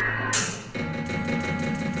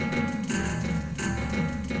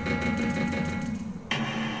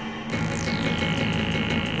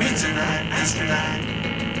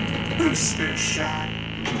 Booster shot.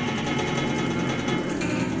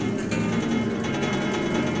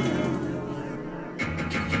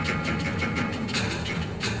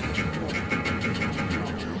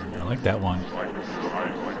 I like that one.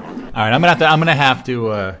 All right, I'm gonna have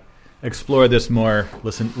to explore this more.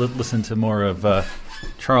 Listen to more of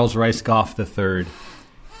Charles Rice Goff III.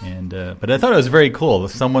 And but I thought it was very cool.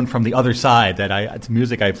 Someone from the other side it's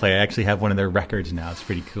music I play. I actually have one of their records now. It's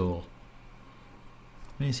pretty cool.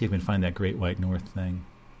 Let me see if I can find that Great White North thing.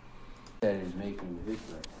 That is making the big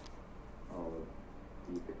record. Oh,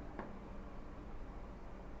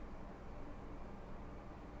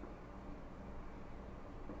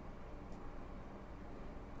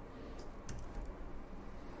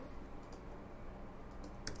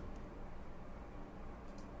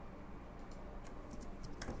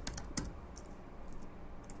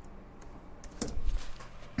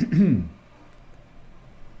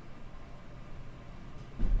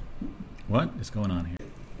 What is going on here?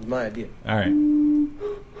 It's my idea. All right.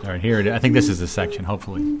 Here it is. I think this is the section.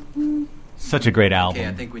 Hopefully, such a great album. Okay,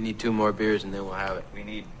 I think we need 2 more beers and then we'll have it. We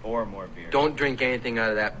need 4 more beers. Don't drink anything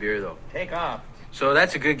out of that beer though. Take off. So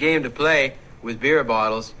that's a good game to play with beer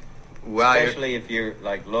bottles, while Especially if you're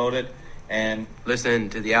like loaded and listening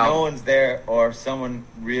to the album. No one's there or someone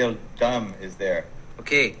real dumb is there.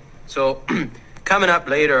 Okay, so coming up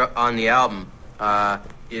later on the album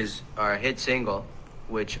is our hit single,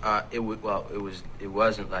 which it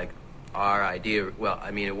wasn't like our idea. Well,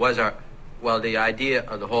 I mean, it was our. Well, the idea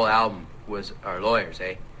of the whole album was our lawyers,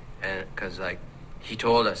 eh? And because like he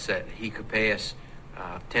told us that he could pay us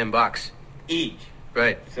 $10 each.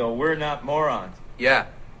 Right. So we're not morons. Yeah,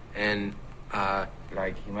 and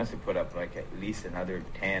like he must have put up like at least another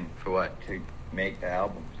 10 for what? To make the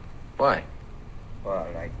albums. Why? Well,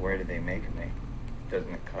 like where do they make them?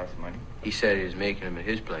 Doesn't it cost money? He said he was making them at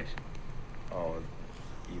his place. Oh,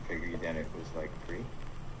 you figured then it was like free?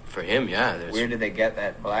 For him, yeah. Where did they get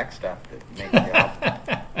that black stuff that makes the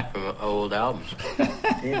album? From old albums.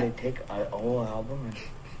 They take an old album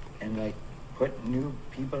and like put new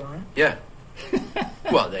people on it? Yeah.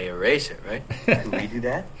 Well, they erase it, right? Do we do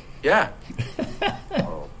that? Yeah.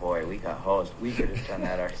 Oh boy, we got hoes. We could have done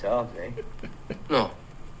that ourselves, eh? No.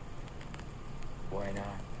 Why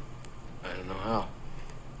not? I don't know how.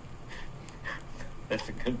 That's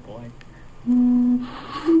a good point.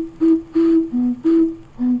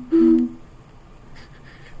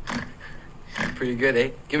 Pretty good,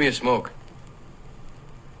 eh? Give me a smoke.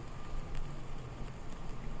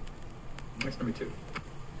 Where's number 2?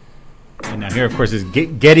 And now here, of course, is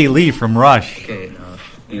Geddy Lee from Rush. Okay,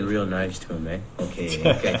 be real nice to him, eh?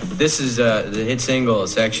 Okay. This is the hit single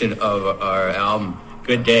section of our album.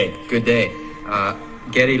 Good Day. Good Day.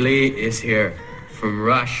 Geddy Lee is here from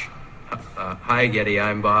Rush. Hi, Geddy.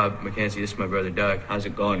 I'm Bob McKenzie. This is my brother, Doug. How's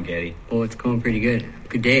it going, Geddy? Oh, it's going pretty good.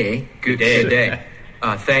 Good day, eh? Good day.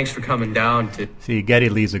 Thanks for coming down to... See, Geddy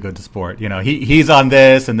Lee's a good sport. You know, he's on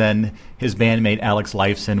this, and then his bandmate Alex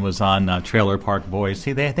Lifeson was on Trailer Park Boys.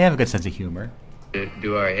 See, they have a good sense of humor.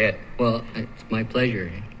 Do our hit. Well, it's my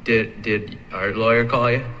pleasure. Did our lawyer call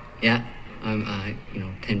you? Yeah. $10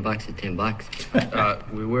 is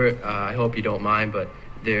 $10. We were. I hope you don't mind, but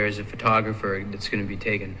there's a photographer that's going to be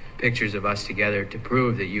taking pictures of us together to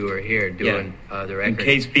prove that you were here doing the record. In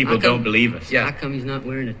case people don't believe us. Yeah. How come he's not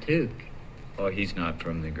wearing a toque? Oh, he's not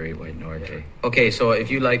from the Great White North. Yeah. Okay, so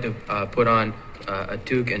if you'd like to put on a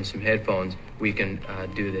toque and some headphones, we can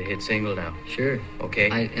do the hit single now. Sure. Okay.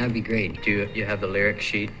 That'd be great. Do you have the lyric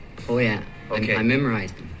sheet? Oh yeah. Okay. I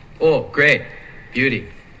memorized them. Oh, great. Beauty.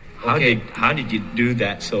 How did you do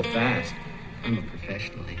that so fast? I'm a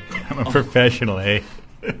professional. I'm a professional, eh?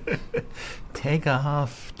 Take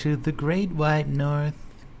off to the Great White North.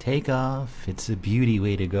 Take off. It's a beauty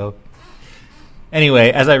way to go.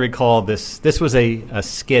 Anyway, as I recall, this was a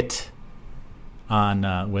skit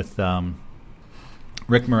on with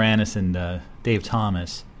Rick Moranis and Dave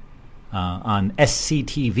Thomas on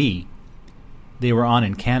SCTV. They were on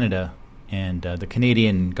in Canada, and the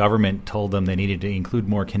Canadian government told them they needed to include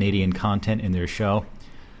more Canadian content in their show.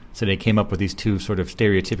 So they came up with these two sort of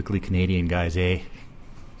stereotypically Canadian guys, and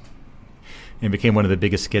it became one of the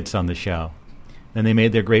biggest skits on the show. Then they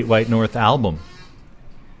made their Great White North album,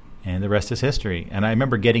 and the rest is history. And I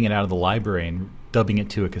remember getting it out of the library and dubbing it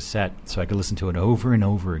to a cassette so I could listen to it over and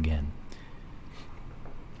over again.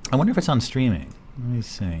 I wonder if it's on streaming. Let me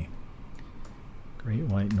see. Great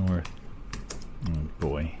White North. Oh,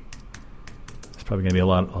 boy. There's probably going to be a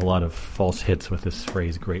lot of false hits with this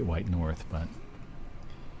phrase, Great White North, but...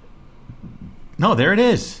 No, there it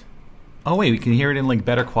is. Oh, wait, we can hear it in, like,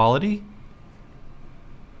 better quality?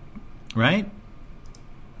 Right?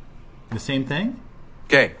 The same thing?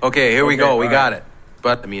 Okay, here we go. We got it.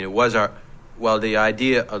 But, I mean, it was our... Well, the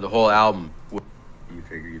idea of the whole album... You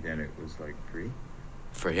figured then it was, like, free?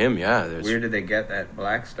 For him, yeah. Where did they get that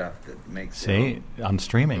black stuff that makes... See, on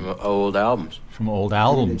streaming. From old albums. From old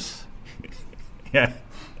albums. Yeah.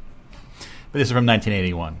 But this is from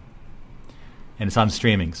 1981. And it's on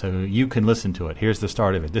streaming, so you can listen to it. Here's the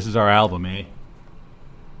start of it. This is our album, eh?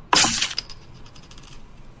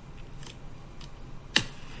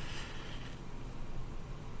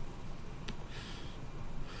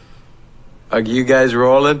 Are you guys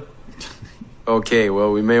rolling? Okay,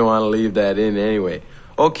 well, we may want to leave that in anyway.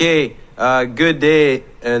 Okay, good day,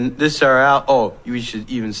 and this is our album. Oh, we should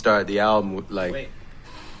even start the album with, like... Wait.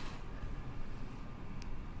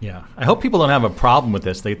 Yeah, I hope people don't have a problem with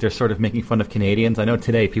this. They're sort of making fun of Canadians. I know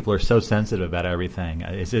today people are so sensitive about everything.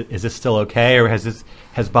 Is this still okay, or has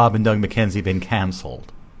Bob and Doug McKenzie been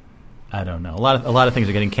canceled? I don't know. A lot of things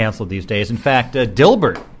are getting canceled these days. In fact,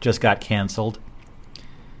 Dilbert just got canceled.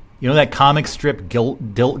 You know that comic strip Dilbert.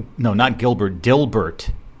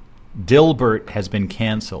 Dilbert has been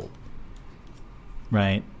canceled.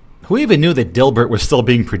 Right? Who even knew that Dilbert was still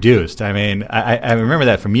being produced? I mean, I remember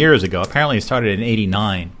that from years ago. Apparently it started in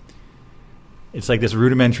 89. It's like this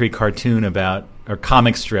rudimentary cartoon or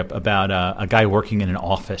comic strip about a guy working in an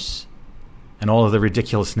office and all of the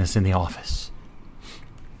ridiculousness in the office.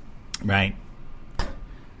 Right?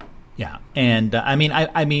 Yeah. And, I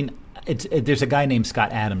mean, there's a guy named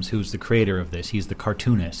Scott Adams who's the creator of this. He's the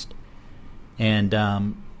cartoonist. And,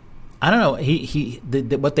 I don't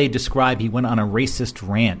know. What they describe, he went on a racist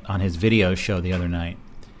rant on his video show the other night,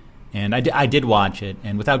 and I did watch it.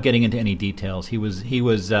 And without getting into any details, he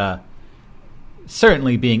was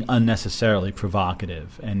certainly being unnecessarily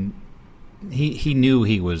provocative, and he knew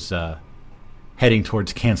he was heading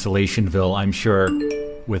towards cancellationville, I'm sure,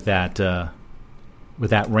 with that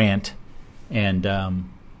rant. And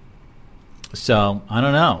so I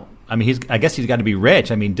don't know. I mean, I guess he's got to be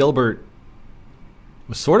rich. I mean, Dilbert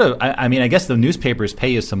was sort of, I mean, I guess the newspapers pay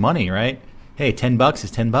you some money, right? Hey, $10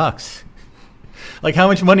 is $10. Like, how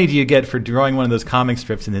much money do you get for drawing one of those comic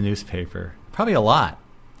strips in the newspaper? Probably a lot.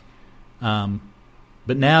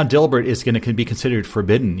 But now Dilbert is going to be considered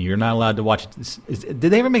forbidden. You're not allowed to watch it. Did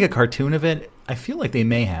they ever make a cartoon of it? I feel like they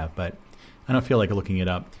may have, but I don't feel like looking it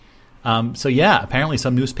up. So yeah, apparently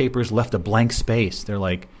some newspapers left a blank space. They're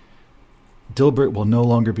like, Dilbert will no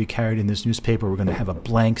longer be carried in this newspaper. We're going to have a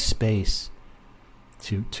blank space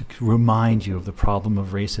to remind you of the problem of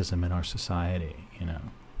racism in our society, you know.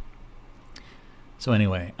 So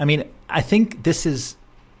anyway, I mean, I think this is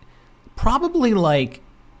probably like,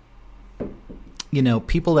 you know,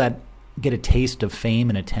 people that get a taste of fame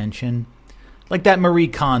and attention, like that Marie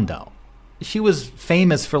Kondo. She was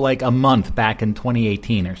famous for like a month back in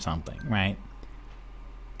 2018 or something, right?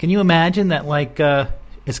 Can you imagine that, like,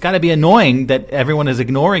 it's got to be annoying that everyone is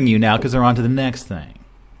ignoring you now because they're on to the next thing.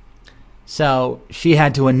 So she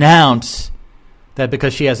had to announce that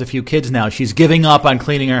because she has a few kids now, she's giving up on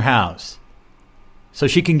cleaning her house so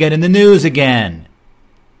she can get in the news again.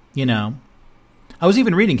 You know, I was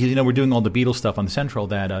even reading, because, you know, we're doing all the Beatles stuff on the Central,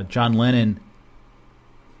 that John Lennon,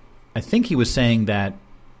 I think he was saying that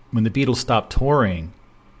when the Beatles stopped touring,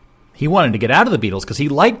 he wanted to get out of the Beatles because he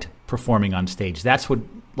liked performing on stage. That's what,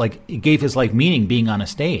 like, it gave his life meaning, being on a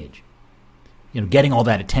stage, you know, getting all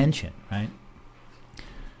that attention, right?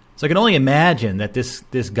 So I can only imagine that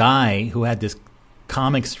this guy who had this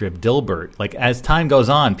comic strip, Dilbert, like, as time goes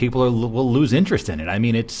on, people will lose interest in it. I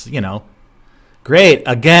mean, it's, you know, great.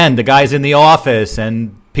 Again, the guy's in the office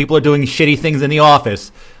and people are doing shitty things in the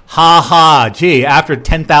office. Ha ha. Gee, after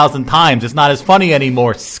 10,000 times, it's not as funny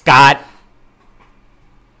anymore, Scott.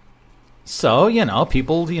 So,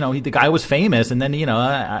 people, the guy was famous, and then,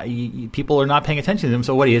 people are not paying attention to him.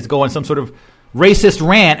 So what, he has to go on some sort of racist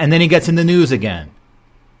rant, and then he gets in the news again.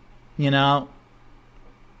 I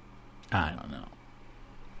don't know.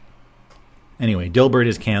 Anyway, Dilbert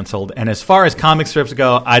is canceled. And as far as comic strips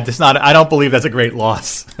go, I don't believe that's a great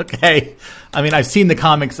loss. Okay? I mean, I've seen the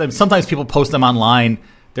comics. Sometimes people post them online.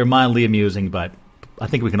 They're mildly amusing, but I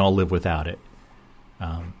think we can all live without it.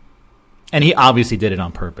 And he obviously did it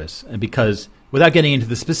on purpose, because without getting into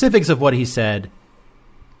the specifics of what he said,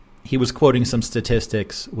 he was quoting some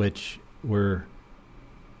statistics which were,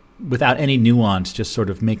 without any nuance, just sort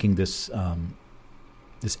of making this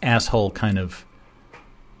this asshole kind of,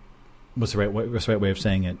 what's the right way of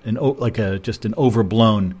saying it? Just an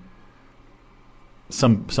overblown.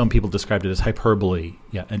 Some people described it as hyperbole,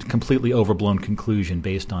 a completely overblown conclusion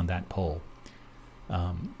based on that poll,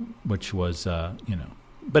 which was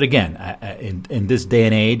But again, in this day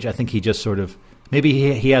and age, I think he just sort of,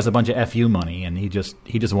 maybe he has a bunch of FU money and he just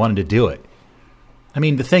wanted to do it. I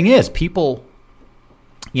mean, the thing is, people,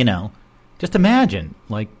 just imagine,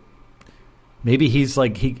 like, maybe he's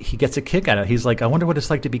like, he gets a kick out of it. He's like, I wonder what it's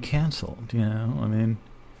like to be canceled. I mean,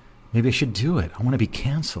 maybe I should do it. I want to be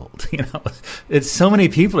canceled. It's so many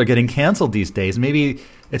people are getting canceled these days. Maybe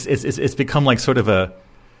it's become like sort of a,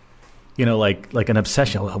 like an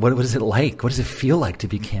obsession. What is it like? What does it feel like to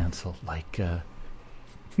be canceled?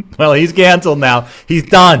 Well, he's canceled now. He's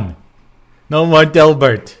done. No more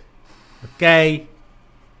Dilbert. Okay?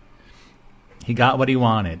 He got what he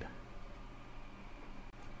wanted.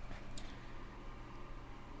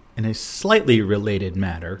 In a slightly related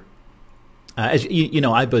matter, as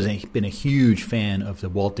I've been a huge fan of the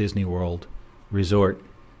Walt Disney World Resort,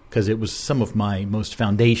 because it was some of my most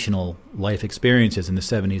foundational life experiences in the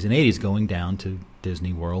 70s and 80s, going down to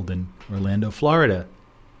Disney World in Orlando, Florida.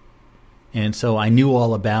 And so I knew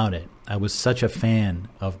all about it. I was such a fan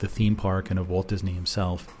of the theme park and of Walt Disney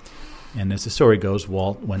himself. And as the story goes,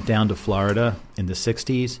 Walt went down to Florida in the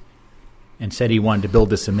 60s and said he wanted to build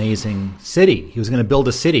this amazing city. He was going to build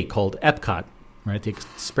a city called Epcot, right? The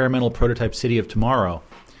experimental prototype city of tomorrow.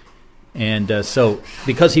 And so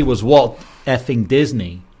because he was Walt effing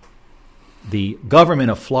Disney, the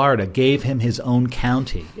government of Florida gave him his own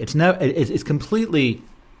county. It's completely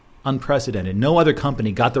unprecedented. No other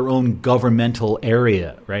company got their own governmental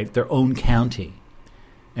area, right? Their own county.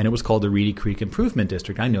 And it was called the Reedy Creek Improvement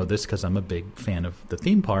District. I know this because I'm a big fan of the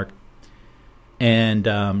theme park.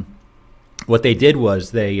 And what they did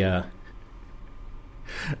was they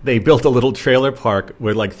built a little trailer park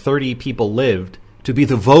where like 30 people lived to be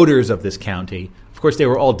the voters of this county. Of course, they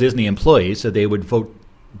were all Disney employees, so they would vote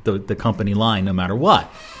the company line no matter what,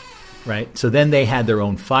 right? So then they had their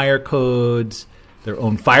own fire codes, their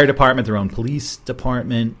own fire department, their own police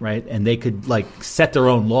department, right? And they could like set their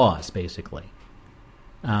own laws, basically.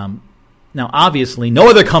 Now, obviously, no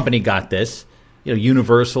other company got this.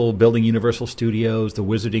 Universal, building Universal Studios, the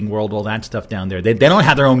Wizarding World, all that stuff down there. They don't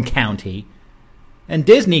have their own county. And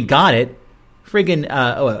Disney got it friggin'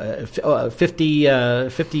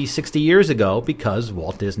 50, 60 years ago because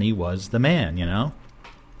Walt Disney was the man,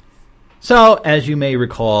 So, as you may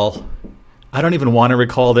recall, I don't even want to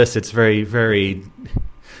recall this. It's very, very,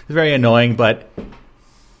 very annoying, but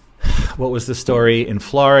what was the story? In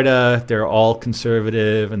Florida, they're all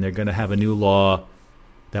conservative, and they're going to have a new law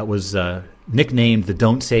that was nicknamed the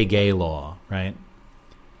Don't Say Gay law, right?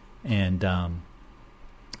 And,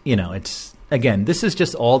 it's, again, this is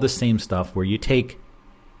just all the same stuff where you take,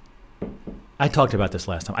 I talked about this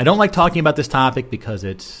last time. I don't like talking about this topic because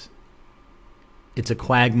it's a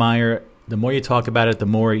quagmire. The more you talk about it, the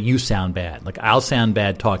more you sound bad. Like, I'll sound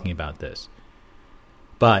bad talking about this.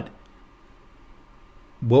 But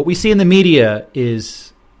what we see in the media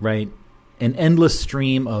is, right, an endless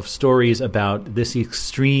stream of stories about this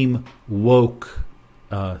extreme woke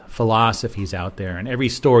philosophies out there. And every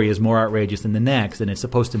story is more outrageous than the next. And it's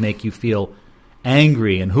supposed to make you feel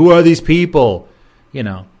angry. And who are these people?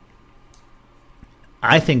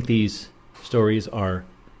 I think these stories are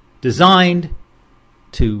designed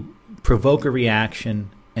to provoke a reaction,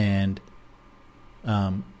 and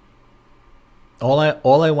all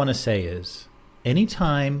I want to say is,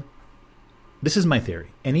 anytime, this is my theory,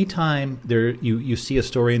 anytime you see a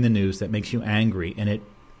story in the news that makes you angry and it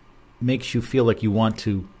makes you feel like you want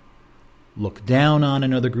to look down on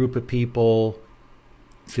another group of people,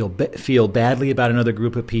 feel badly about another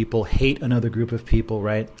group of people, hate another group of people,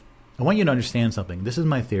 right? I want you to understand something. This is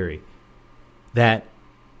my theory, that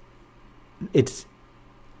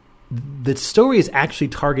the story is actually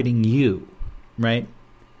targeting you, right?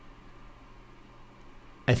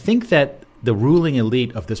 I think that the ruling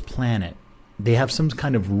elite of this planet, they have some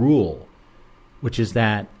kind of rule which is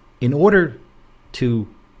that in order to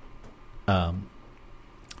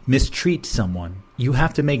mistreat someone, you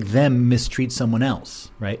have to make them mistreat someone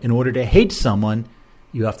else, right? In order to hate someone,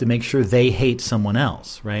 you have to make sure they hate someone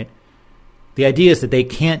else, right? The idea is that they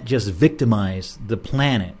can't just victimize the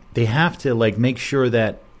planet. They have to make sure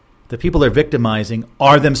that the people they're victimizing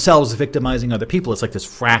are themselves victimizing other people. It's like this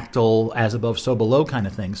fractal, as above, so below kind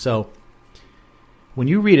of thing. So when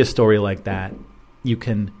you read a story like that, you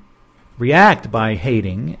can react by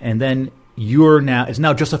hating, and then it's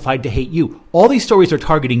now justified to hate you. All these stories are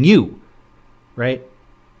targeting you, right?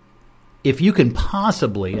 If you can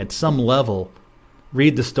possibly, at some level,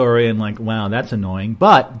 read the story and wow, that's annoying,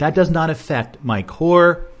 but that does not affect my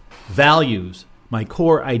core values, my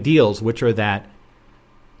core ideals, which are that,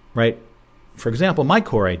 right? For example, my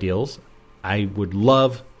core ideals, I would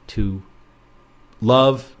love to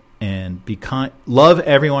love and be kind, love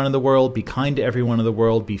everyone in the world, be kind to everyone in the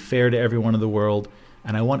world, be fair to everyone in the world,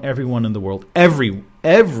 and I want everyone in the world,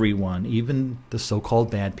 everyone, even the so-called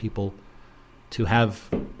bad people, to have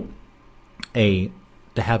a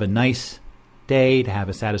nice day, to have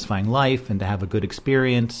a satisfying life, and to have a good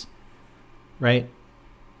experience, right?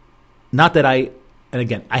 Not that I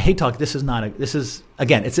hate talk. It's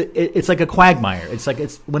like a quagmire.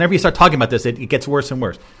 It's whenever you start talking about this, it gets worse and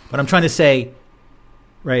worse. But I'm trying to say,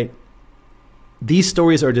 right, these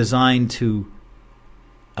stories are designed to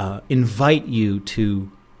invite you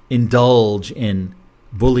to indulge in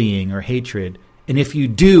bullying or hatred. And if you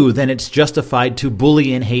do, then it's justified to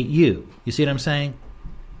bully and hate you. You see what I'm saying?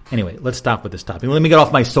 Anyway, let's stop with this topic. Let me get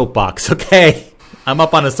off my soapbox, okay? I'm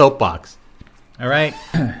up on a soapbox. All right?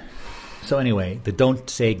 So anyway, the Don't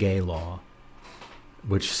Say Gay law,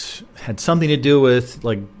 which had something to do with,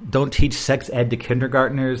 don't teach sex ed to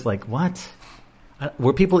kindergartners. What?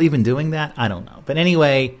 Were people even doing that? I don't know. But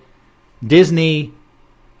anyway, Disney,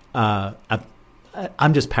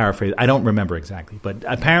 I'm just paraphrasing. I don't remember exactly. But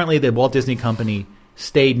apparently the Walt Disney Company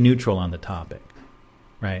stayed neutral on the topic,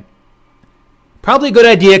 right? Probably a good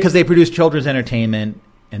idea because they produce children's entertainment,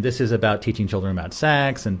 and this is about teaching children about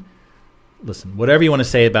sex. And listen, whatever you want to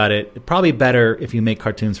say about it, it's probably better if you make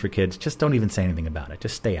cartoons for kids. Just don't even say anything about it.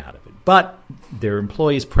 Just stay out of it. But their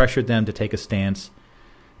employees pressured them to take a stance.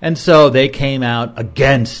 And so they came out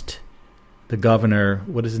against the governor.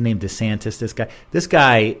 What is his name? DeSantis. This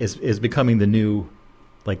guy is becoming the new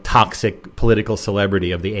toxic political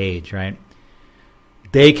celebrity of the age, right?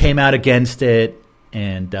 They came out against it,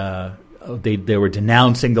 and they were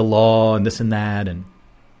denouncing the law and this and that. And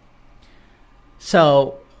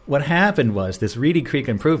so what happened was this Reedy Creek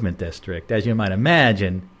Improvement District, as you might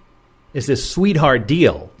imagine, is this sweetheart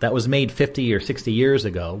deal that was made 50 or 60 years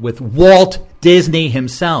ago with Walt Disney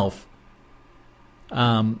himself.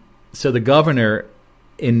 So the governor,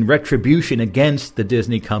 in retribution against the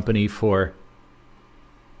Disney company for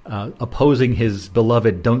opposing his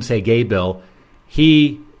beloved Don't Say Gay bill,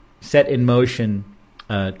 he set in motion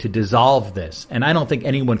to dissolve this. And I don't think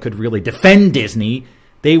anyone could really defend Disney.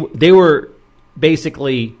 They were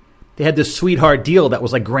basically, they had this sweetheart deal that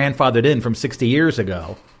was grandfathered in from 60 years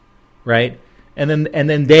ago, right? And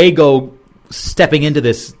then they go stepping into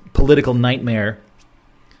this political nightmare.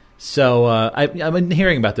 So I've been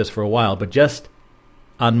hearing about this for a while, but just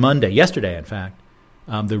on Monday, yesterday in fact,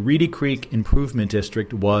 the Reedy Creek Improvement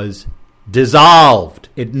District was dissolved.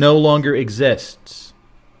 It no longer exists.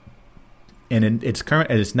 And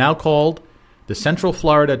it's now called the Central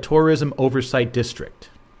Florida Tourism Oversight District.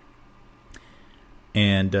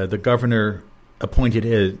 And the governor appointed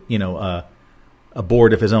a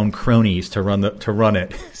board of his own cronies to run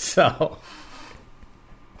it. So,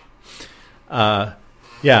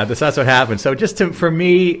 that's what happened. So for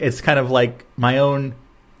me, it's kind of like my own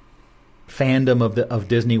fandom of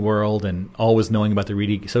Disney World and always knowing about the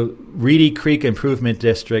Reedy Creek Improvement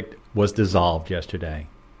District was dissolved yesterday.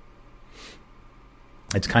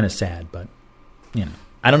 It's kind of sad, but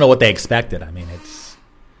I don't know what they expected. I mean,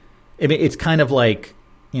 it's kind of like,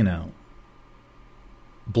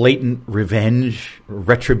 blatant revenge,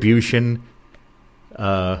 retribution,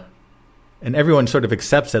 and everyone sort of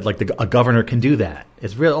accepts that a governor can do that.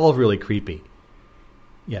 It's all really creepy.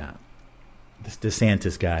 Yeah, this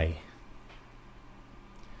DeSantis guy.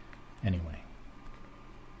 Anyway,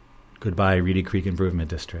 goodbye, Reedy Creek Improvement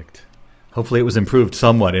District. Hopefully it was improved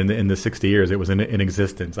somewhat in the 60 years it was in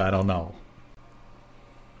existence. I don't know.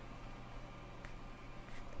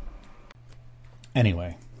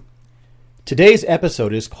 Anyway, today's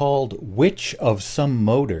episode is called Witch of Some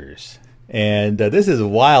Motors. And this is a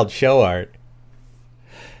wild show art.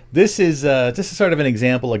 This is sort of an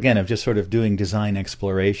example, again, of just sort of doing design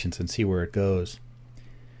explorations and see where it goes.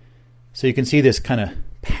 So you can see this kind of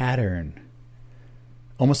pattern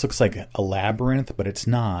almost looks like a labyrinth, but it's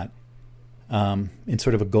not. In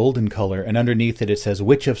sort of a golden color, and underneath it says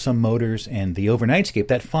Witch of Some Motors and The Overnightscape.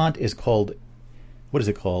 That font is called, what is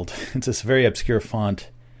it called? It's this very obscure font,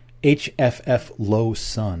 HFF Low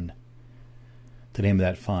Sun, the name of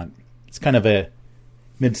that font. It's kind of a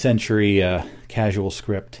mid-century casual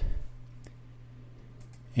script.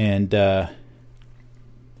 And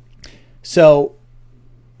so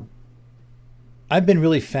I've been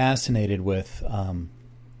really fascinated with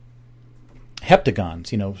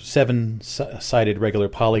heptagons, 7-sided regular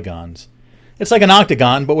polygons. It's like an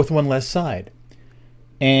octagon, but with one less side.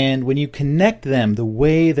 And when you connect them, the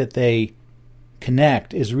way that they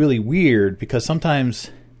connect is really weird, because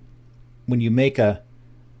sometimes when you make a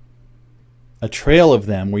trail of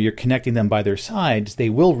them where you're connecting them by their sides,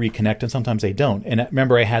 they will reconnect, and sometimes they don't. And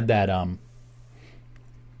remember, I had that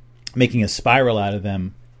making a spiral out of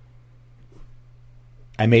them.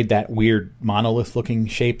 I made that weird monolith-looking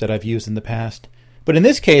shape that I've used in the past. But in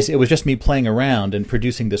this case, it was just me playing around and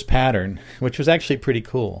producing this pattern, which was actually pretty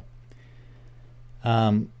cool.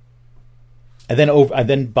 And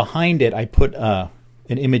then behind it, I put an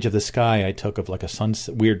image of the sky I took of like a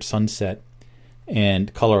weird sunset,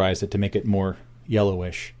 and colorized it to make it more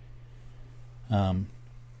yellowish. So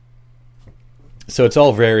it's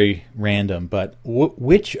all very random. But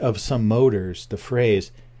Witch of Some Motors, the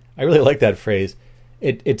phrase, I really like that phrase.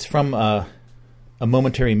 It's from a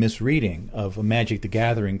momentary misreading of a Magic the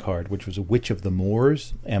Gathering card, which was a Witch of the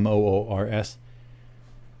Moors, Moors.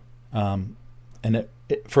 And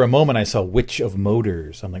for a moment I saw Witch of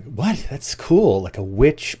Motors. I'm like, what? That's cool. Like a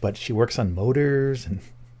witch, but she works on motors.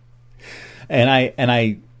 And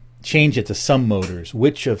I changed it to Some Motors,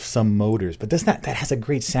 Witch of Some Motors. But that has a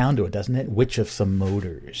great sound to it, doesn't it? Witch of Some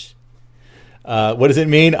Motors. What does it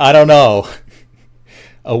mean? I don't know.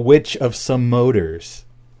 A Witch of Some Motors.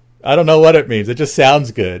 I don't know what it means. It just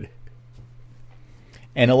sounds good.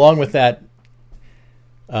 And along with that,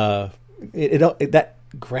 that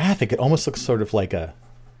graphic, it almost looks sort of like a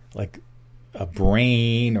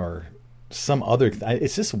brain or some other.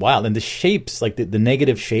 It's just wild, and the shapes, like the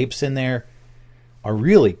negative shapes in there, are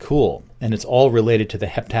really cool, and it's all related to the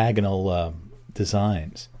heptagonal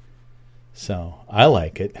designs. So I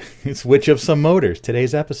like it. It's Witch of Some Motors.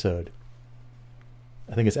 Today's episode.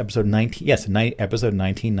 I think it's episode 19. Yes, episode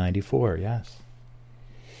 1994. Yes.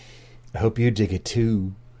 I hope you dig it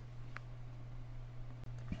too.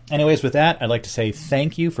 Anyways, with that, I'd like to say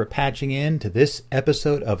thank you for patching in to this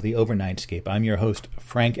episode of The Overnightscape. I'm your host,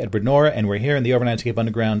 Frank Edward Nora, and we're here in the Overnightscape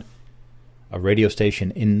Underground, a radio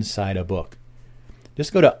station inside a book.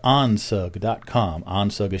 Just go to onsug.com.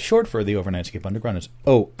 Onsug is short for The Overnightscape Underground. It's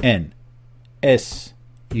ONSUG.com.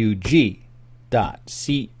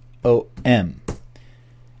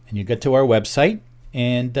 And you get to our website,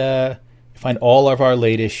 and find all of our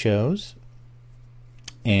latest shows.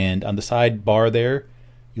 And on the sidebar there,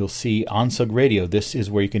 you'll see Onsug Radio. This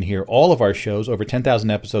is where you can hear all of our shows, over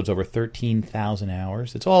 10,000 episodes, over 13,000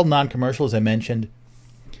 hours. It's all non-commercial, as I mentioned.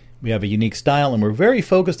 We have a unique style, and we're very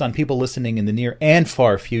focused on people listening in the near and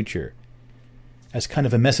far future as kind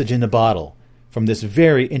of a message in a bottle from this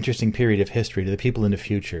very interesting period of history to the people in the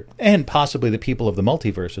future, and possibly the people of the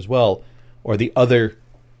multiverse as well, or the other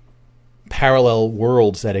parallel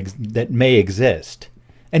worlds that may exist.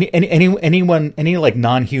 Anyone, any like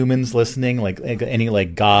non-humans listening, like any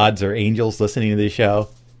like gods or angels listening to this show,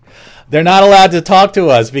 they're not allowed to talk to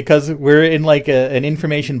us because we're in like an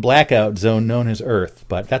information blackout zone known as Earth.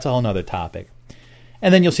 But that's a whole nother topic.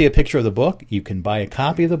 And then you'll see a picture of the book. You can buy a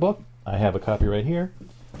copy of the book. I have a copy right here.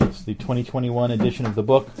 It's the 2021 edition of the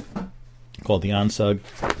book called The Onsug,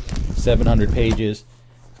 700 pages.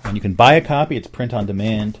 And you can buy a copy. It's print on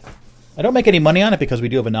demand. I don't make any money on it because we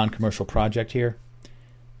do have a non-commercial project here.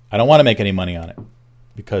 I don't want to make any money on it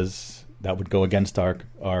because that would go against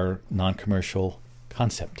our non-commercial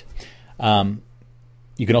concept.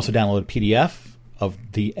 You can also download a PDF of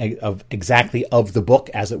the book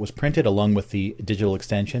as it was printed, along with the digital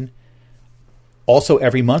extension. Also,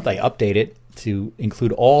 every month I update it to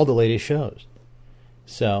include all the latest shows.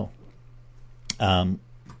 So, and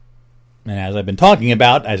as I've been talking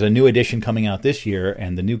about, as a new edition coming out this year,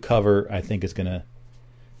 and the new cover I think is going to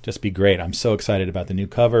just be great. I'm so excited about the new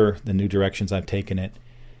cover, the new directions I've taken it,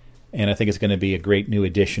 and I think it's going to be a great new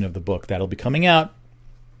edition of the book that'll be coming out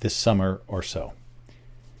this summer or so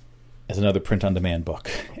as another print-on-demand book.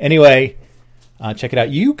 Anyway, check it out.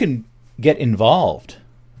 You can get involved.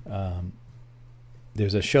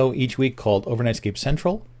 There's a show each week called Overnightscape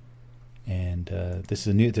Central, and this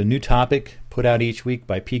is a new topic put out each week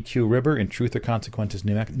by PQ Ribber in Truth or Consequences,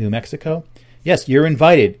 New Mexico. Yes, you're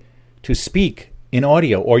invited to speak in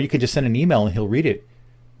audio, or you can just send an email and he'll read it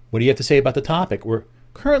What do you have to say about the topic? We're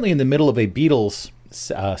currently in the middle of a Beatles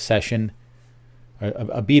session,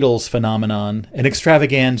 a Beatles phenomenon, an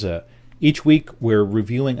extravaganza. Each week we're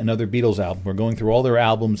reviewing another Beatles album. We're going through all their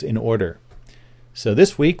albums in order. So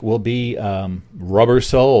this week will be Rubber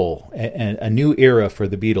Soul, a new era for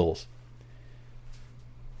the Beatles.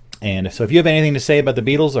 And so if you have anything to say about the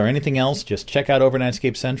Beatles or anything else, just check out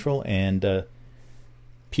Overnightscape Central. And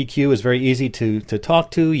PQ is very easy to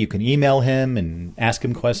talk to. You can email him and ask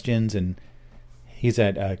him questions. And he's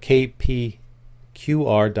at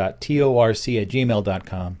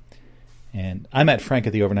kpqr.torc@gmail.com. And I'm at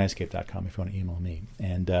frank@theovernightscape.com if you want to email me.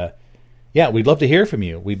 And yeah, we'd love to hear from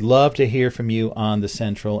you. We'd love to hear from you on the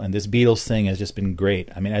Central. And this Beatles thing has just been great.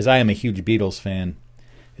 I mean, as I am a huge Beatles fan,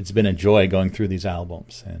 it's been a joy going through these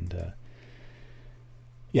albums. And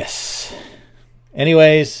yes.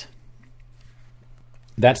 Anyways,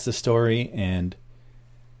 that's the story. And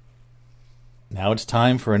now it's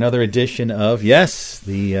time for another edition of, yes,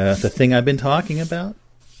 the thing I've been talking about.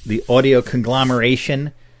 The audio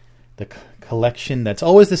conglomeration. The collection that's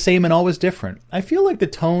always the same and always different. I feel like the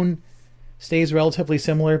tone stays relatively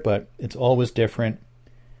similar, but it's always different.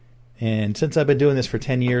 And since I've been doing this for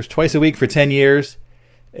 10 years, twice a week for 10 years,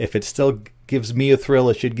 if it still gives me a thrill,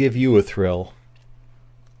 it should give you a thrill.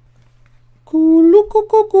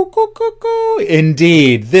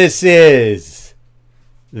 Indeed, this is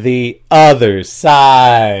The Other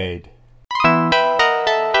Side.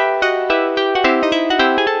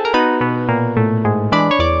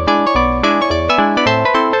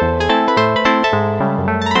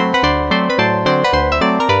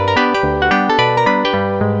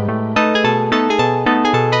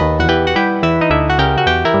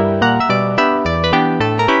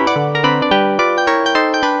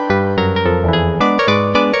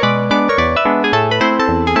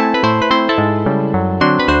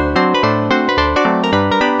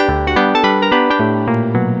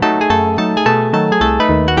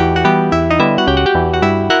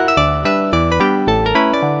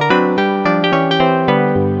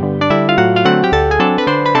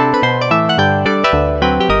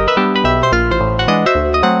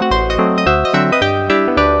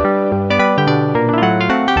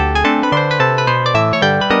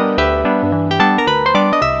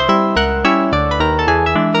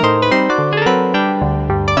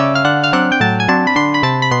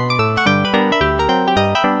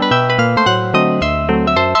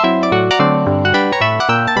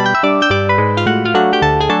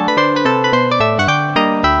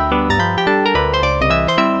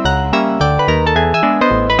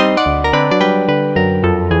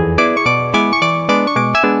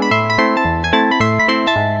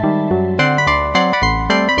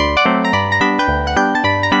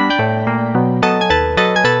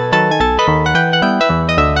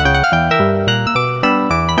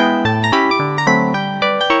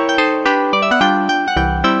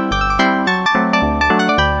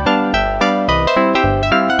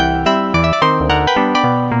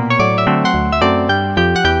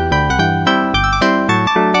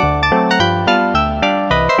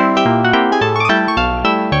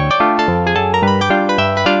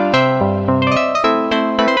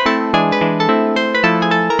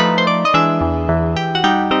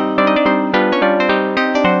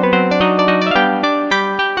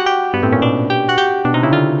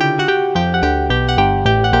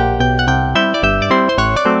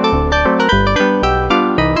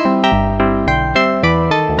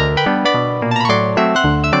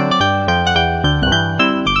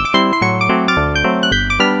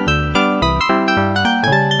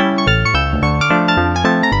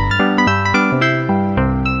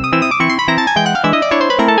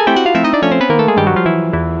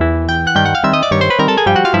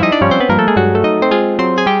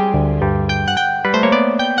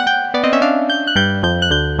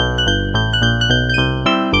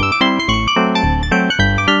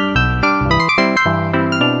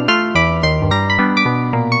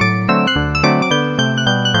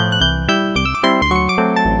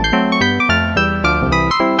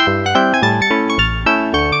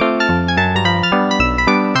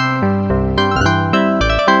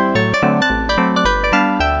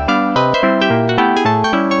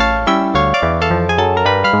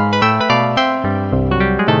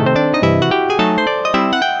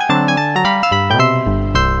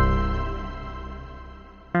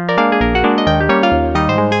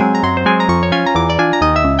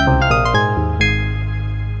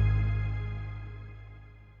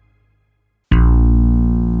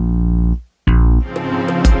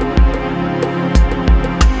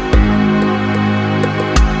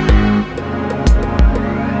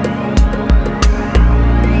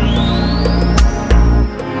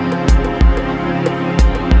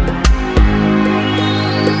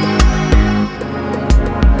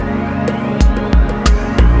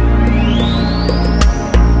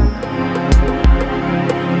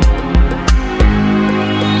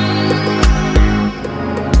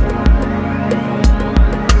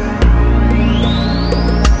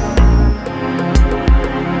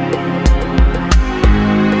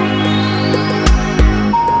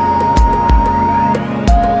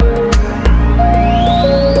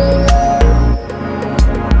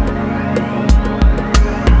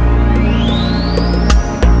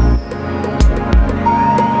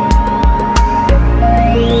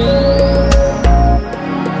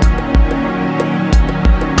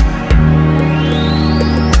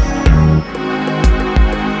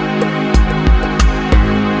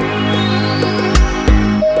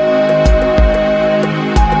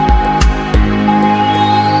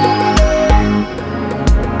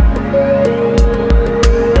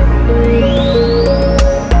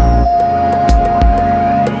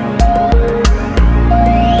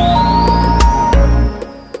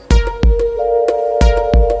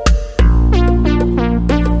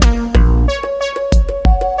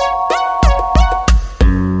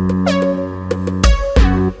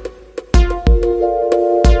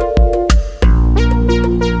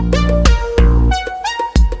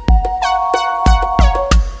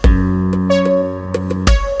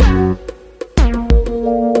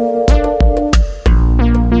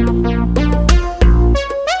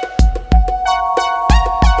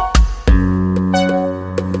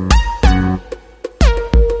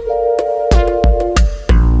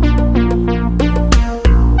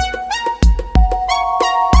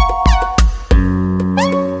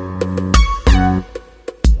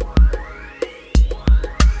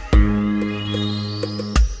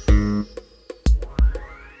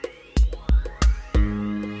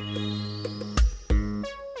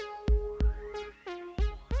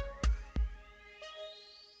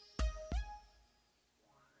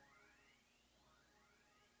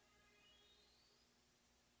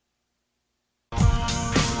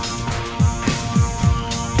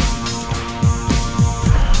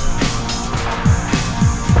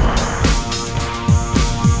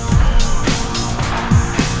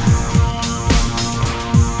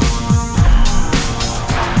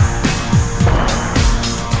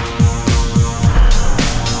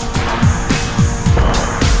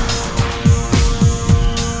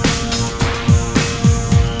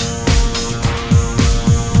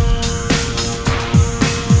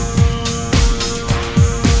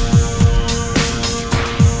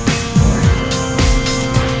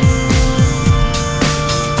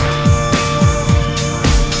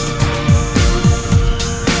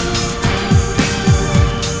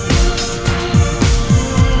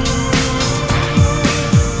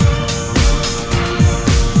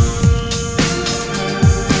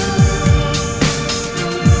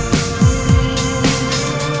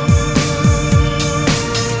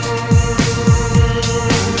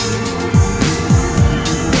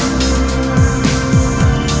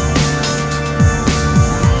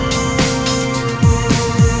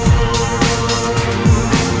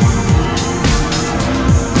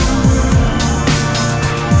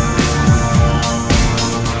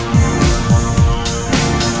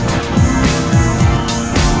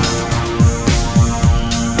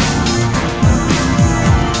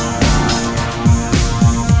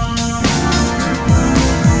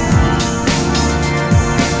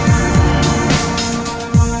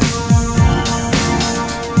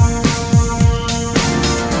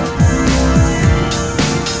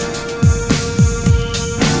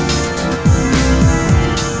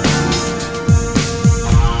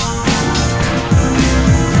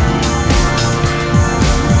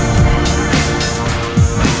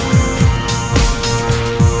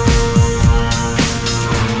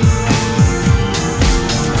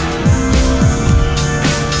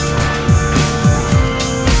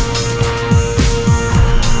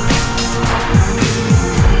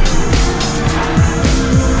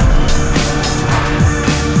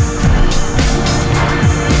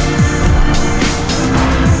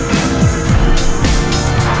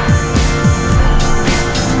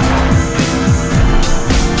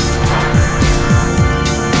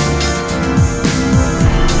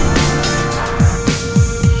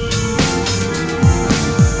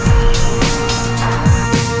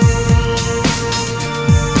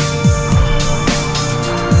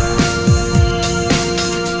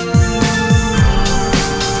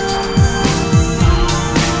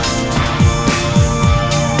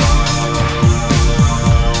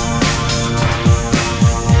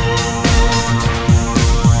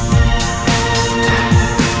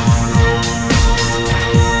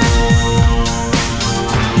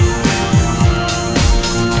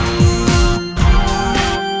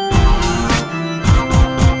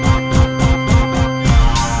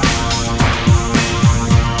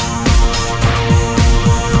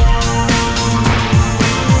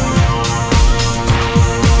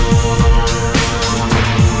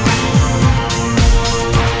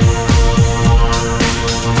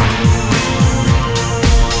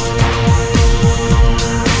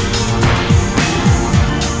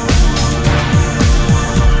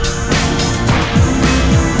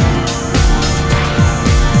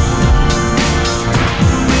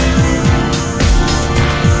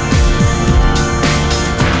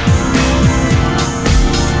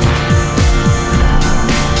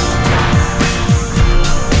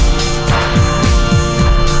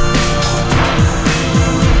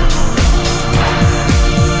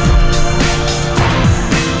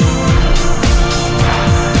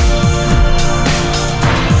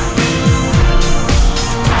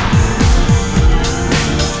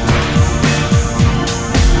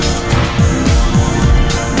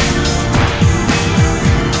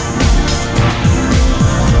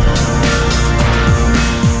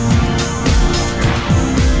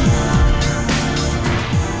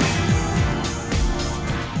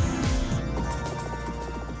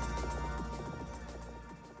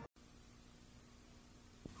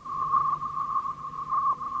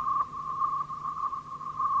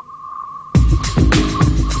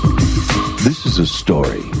 This is a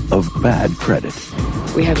story of bad credit.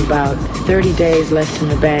 We have about 30 days left in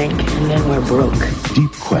the bank, and then we're broke.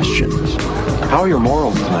 Deep questions. How are your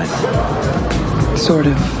morals tonight? Sort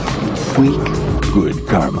of weak. Good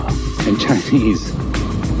karma. In Chinese,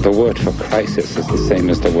 the word for crisis is the same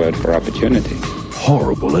as the word for opportunity.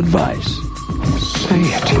 Horrible advice. Say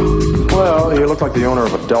it. Well, you look like the owner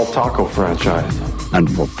of a Del Taco franchise.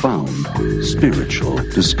 And profound spiritual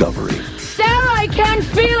discovery. Sarah, I can't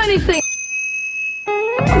feel anything.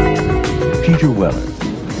 Peter Weller.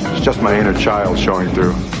 It's just my inner child showing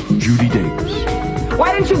through. Judy Davis.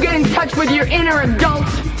 Why don't you get in touch with your inner adult?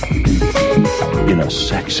 In a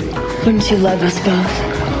sexy. Wouldn't you love us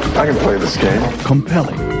both? I can play this game.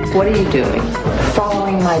 Compelling. What are you doing?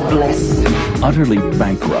 Following my bliss. Utterly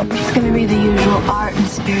bankrupt. It's going to be the usual art and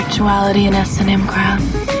spirituality and S&M crowd.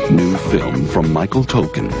 New film from Michael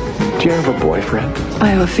Tolkien. Do you have a boyfriend? I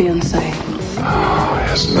have a fiancé.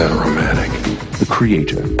 Oh, isn't that romantic? The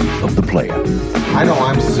creator of The Player. I know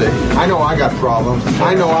I'm sick. I know I got problems.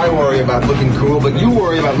 I know I worry about looking cool, but you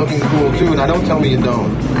worry about looking cool too. Now don't tell me you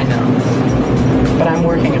don't. I know. But I'm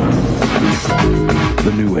working on it.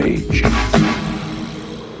 The New Age.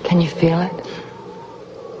 Can you feel it?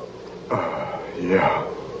 Yeah.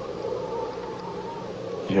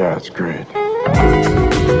 Yeah, it's great.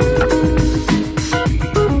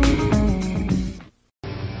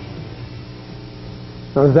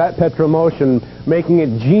 Now, that Petromotion making a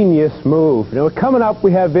genius move. You know, coming up,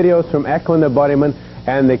 we have videos from Echo and the Bunnymen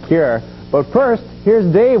and The Cure. But first, here's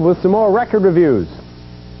Dave with some more record reviews.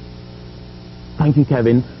 Thank you,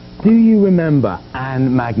 Kevin. Do you remember Ann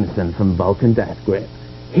Magnuson from Vulcan Death Grip?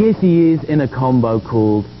 Here she is in a combo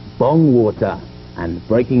called Bong Water, and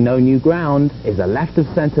Breaking No New Ground is a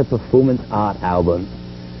left-of-center performance art album.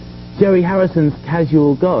 Jerry Harrison's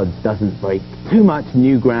Casual Gods doesn't break too much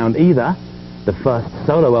new ground either. The first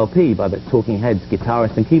solo LP by the Talking Heads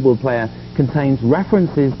guitarist and keyboard player contains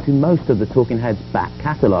references to most of the Talking Heads back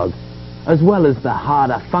catalogue, as well as the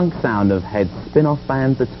harder funk sound of Head's spin-off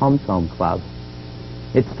band, the Tom Tom Club.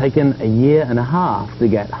 It's taken a year and a half to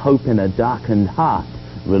get Hope in a Darkened Heart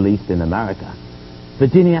released in America.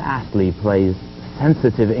 Virginia Astley plays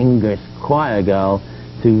sensitive English choir girl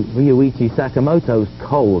to Ryuichi Sakamoto's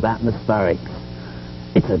cold atmospherics.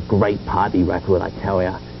 It's a great party record, I tell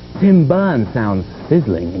ya. Tim Byrne sounds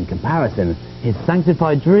sizzling in comparison. His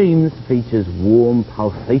Sanctified Dreams features warm,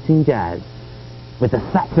 pulsating jazz with a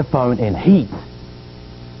saxophone in heat.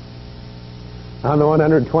 On the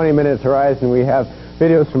 120 Minutes Horizon, we have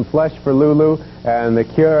videos from Flesh for Lulu and The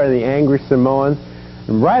Cure and the Angry Samoans.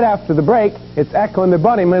 And right after the break, it's Echo and the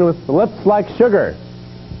Bunnymen with Lips Like Sugar.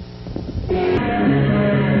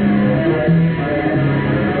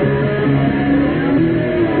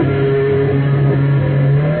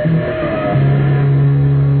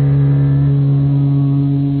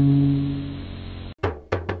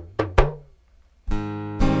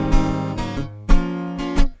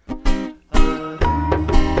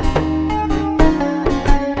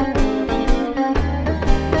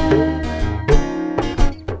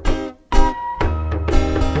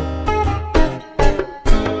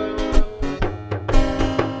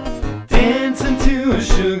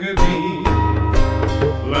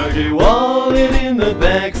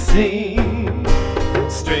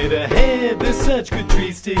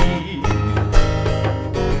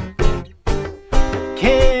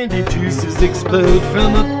 Explode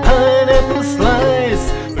from a pineapple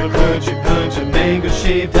slice, the crunchy punch of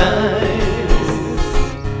mango-shaved ice,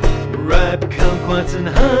 ripe kumquats and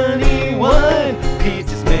honey wine,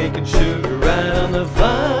 peaches making sugar right on the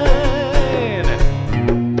vine,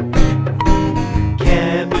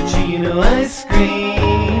 cappuccino ice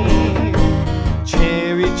cream,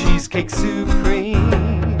 cherry cheesecake supreme,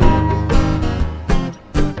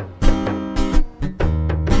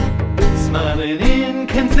 smiling in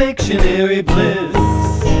confectionery bliss,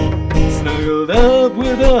 snuggled up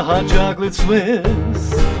with a hot chocolate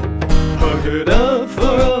Swiss, puckered up for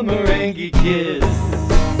a merengue kiss.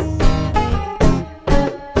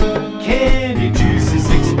 Candy juices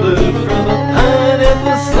explode from a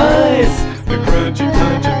pineapple slice, the crunchy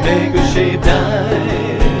punch of mango-shaved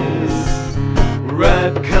ice,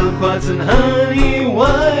 ripe kumquats and honey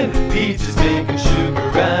wine, peaches making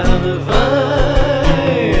sugar right on the vine,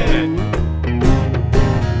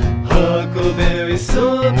 huckleberry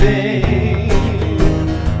sorbet,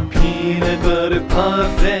 peanut butter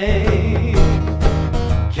parfait,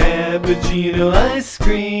 cappuccino ice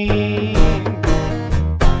cream.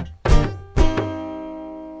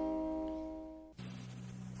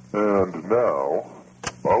 And now,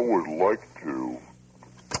 I would like to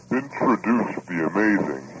introduce the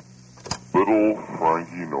amazing Little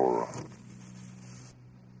Frankie Nora.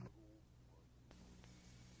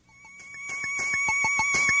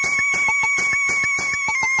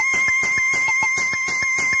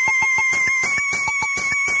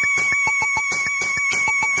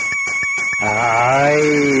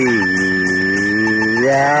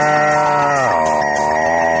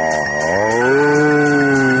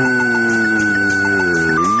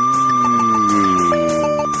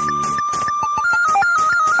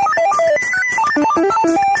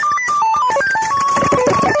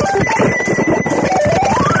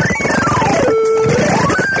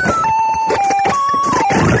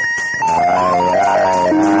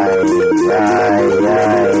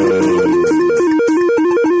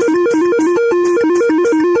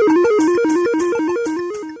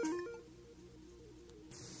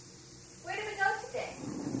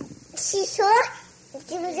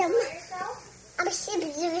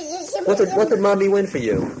 What did Mommy win for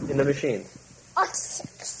you in the machine?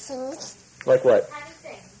 Like what?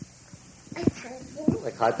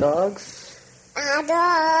 Like hot dogs?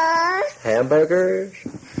 Hamburgers?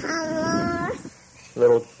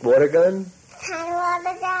 Little water gun?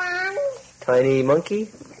 Tiny monkey?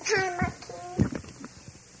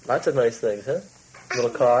 Lots of nice things, huh? Little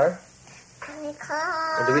car?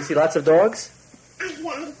 And do we see lots of dogs?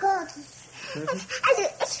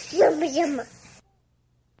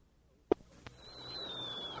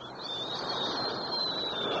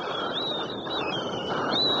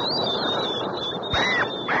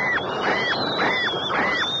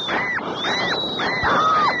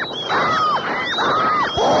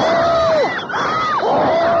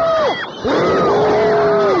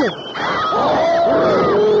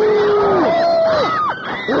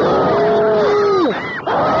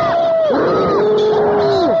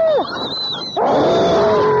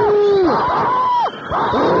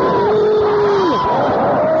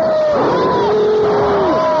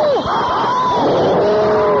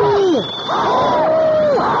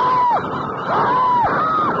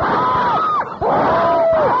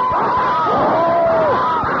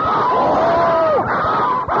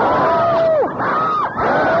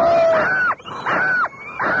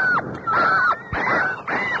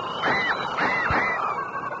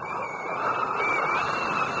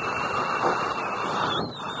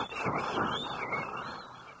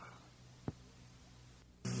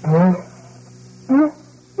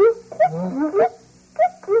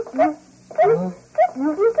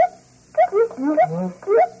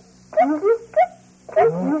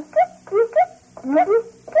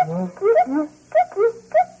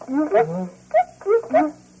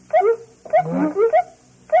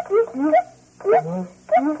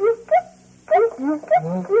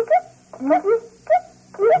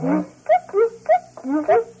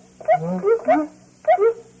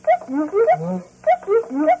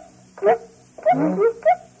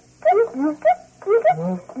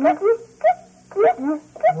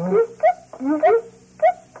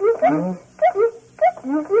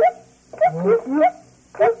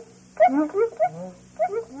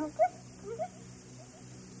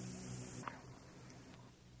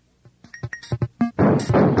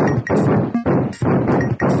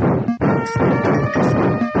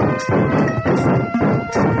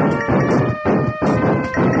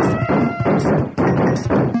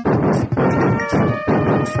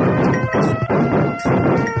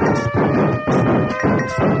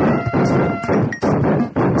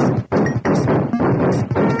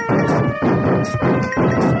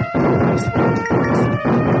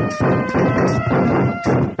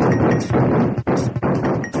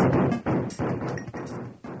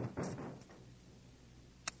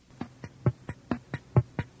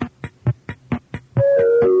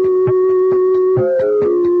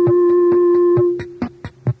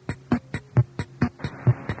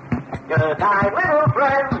 Goodbye, little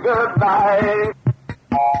friends, goodbye.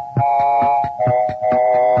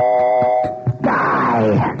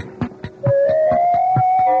 Die.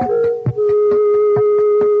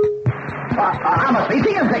 I must be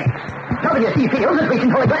seeing things. W.C. Fields is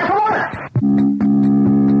reaching for a glass of water.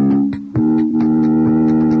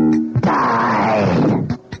 Die.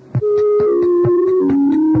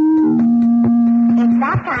 It's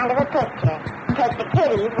that kind of a picture. Take the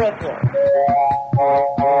kiddies with you.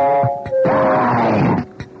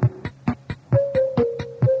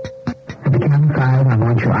 At the campfire, I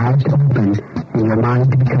want your eyes to open and your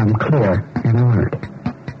mind to become clear and alert.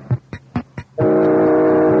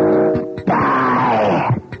 Die!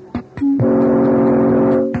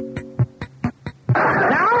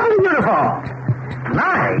 Now, beautiful!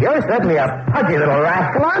 My, you're certainly a pudgy little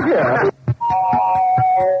rascal, aren't you?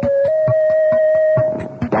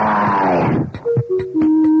 Die!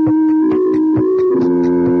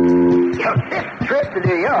 This trip to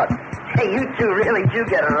New York. Hey, you two really do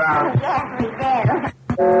get around. Yes, we do.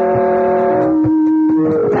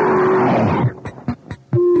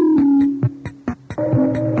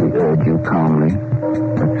 We urge you calmly,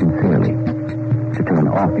 but sincerely, to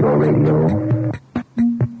off your radio.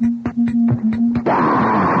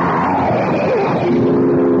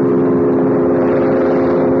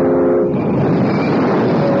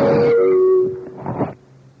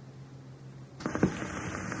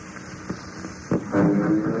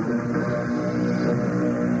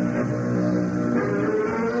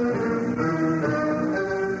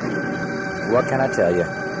 What can I tell you?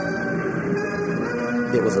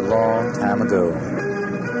 It was a long time ago.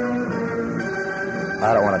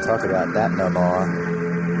 I don't want to talk about that no more.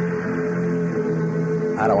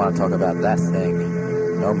 I don't want to talk about that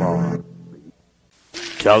thing no more.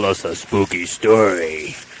 Tell us a spooky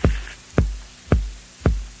story.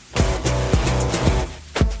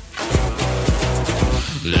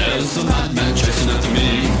 There's a madman chasing after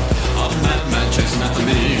me. A madman chasing after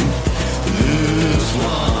me. This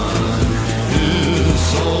one is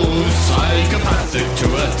so psychopathic to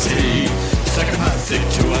a T. Psychopathic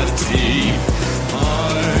to a T. I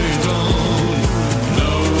don't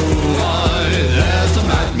know why. There's a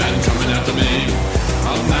madman coming after me.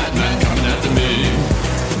 A madman coming after me.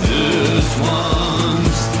 This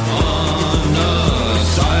one's on a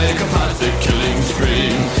psychopathic killing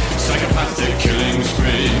spree. Psychopathic killing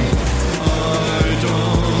spree. I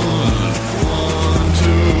don't want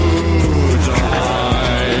to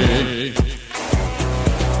die.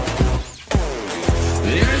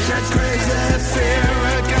 There's that crazy fear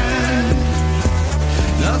again.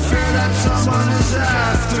 The fear that someone is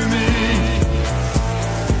after me.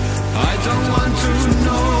 I don't want to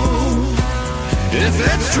know if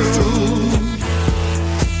it's true.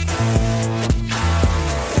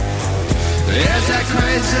 There's that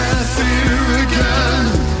crazy fear again.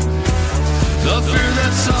 The fear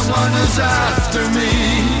that someone is after me.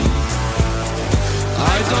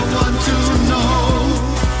 I don't want to know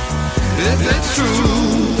if it's true.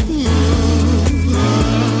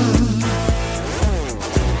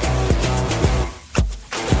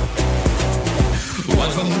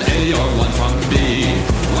 One from A or one from B.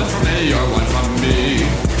 One from A or one from B.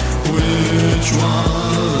 Which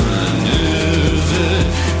one is it?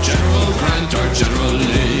 General Grant or General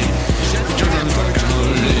Lee? General Grant or General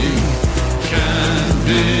Lee? Can't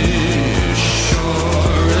be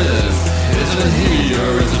sure if is it a he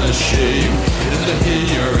or is it a she? Is it a he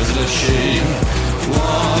or is it a she?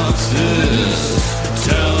 What's this?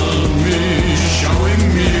 Tell me, showing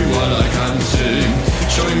me what I can see,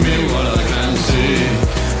 showing me what I can see,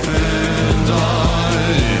 and I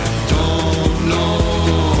don't know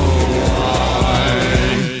why.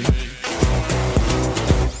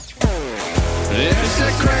 There's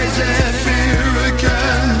a crazy fear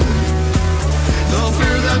again. The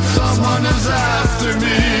fear that someone is after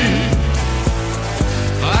me.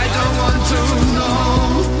 I don't want to know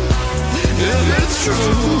if it's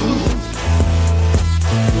true.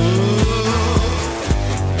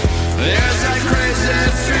 There's that crazy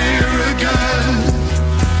fear again.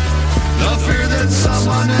 The fear that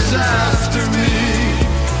someone is after me.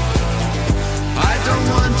 I don't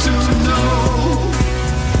want to know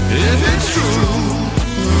if it's true.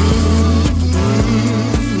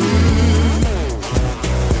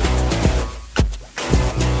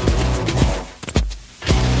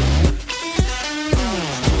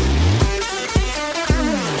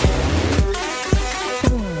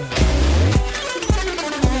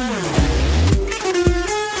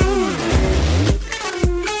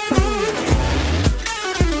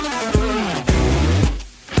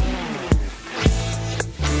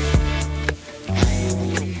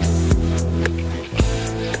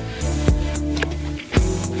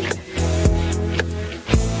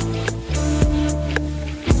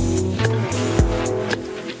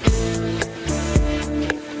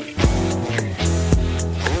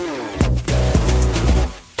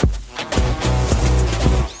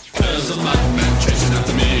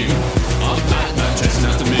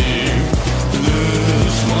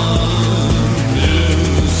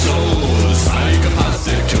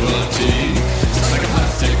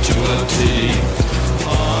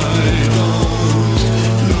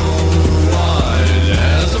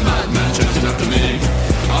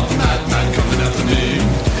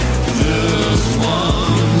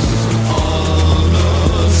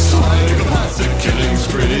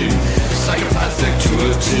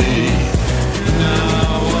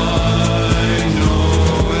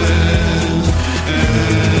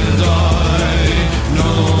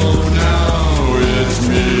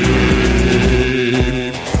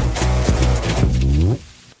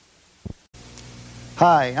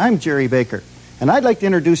 Hi, I'm Jerry Baker, and I'd like to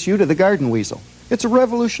introduce you to the Garden Weasel. It's a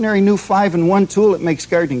revolutionary new 5-in-1 tool that makes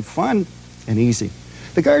gardening fun and easy.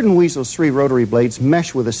 The Garden Weasel's 3 rotary blades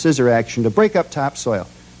mesh with a scissor action to break up topsoil.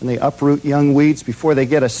 and they uproot young weeds before they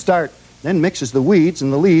get a start, then mixes the weeds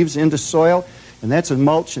and the leaves into soil, and that's a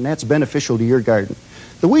mulch, and that's beneficial to your garden.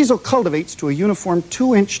 The weasel cultivates to a uniform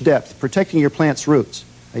 2-inch depth, protecting your plant's roots.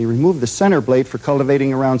 Now, you remove the center blade for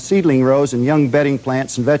cultivating around seedling rows and young bedding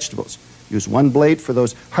plants and vegetables. Use one blade for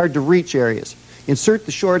those hard-to-reach areas. Insert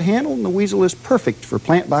the short handle, and the weasel is perfect for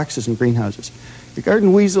plant boxes and greenhouses. Your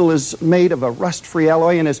garden weasel is made of a rust-free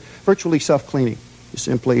alloy and is virtually self-cleaning. You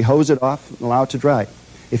simply hose it off and allow it to dry.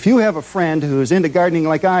 If you have a friend who's into gardening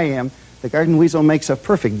like I am, the garden weasel makes a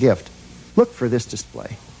perfect gift. Look for this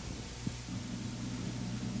display.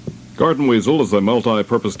 Garden Weasel is a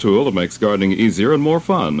multi-purpose tool that makes gardening easier and more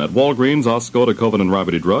fun. At Walgreens, Osco, Coven, and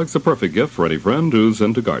Ravity Drugs, a perfect gift for any friend who's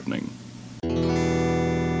into gardening.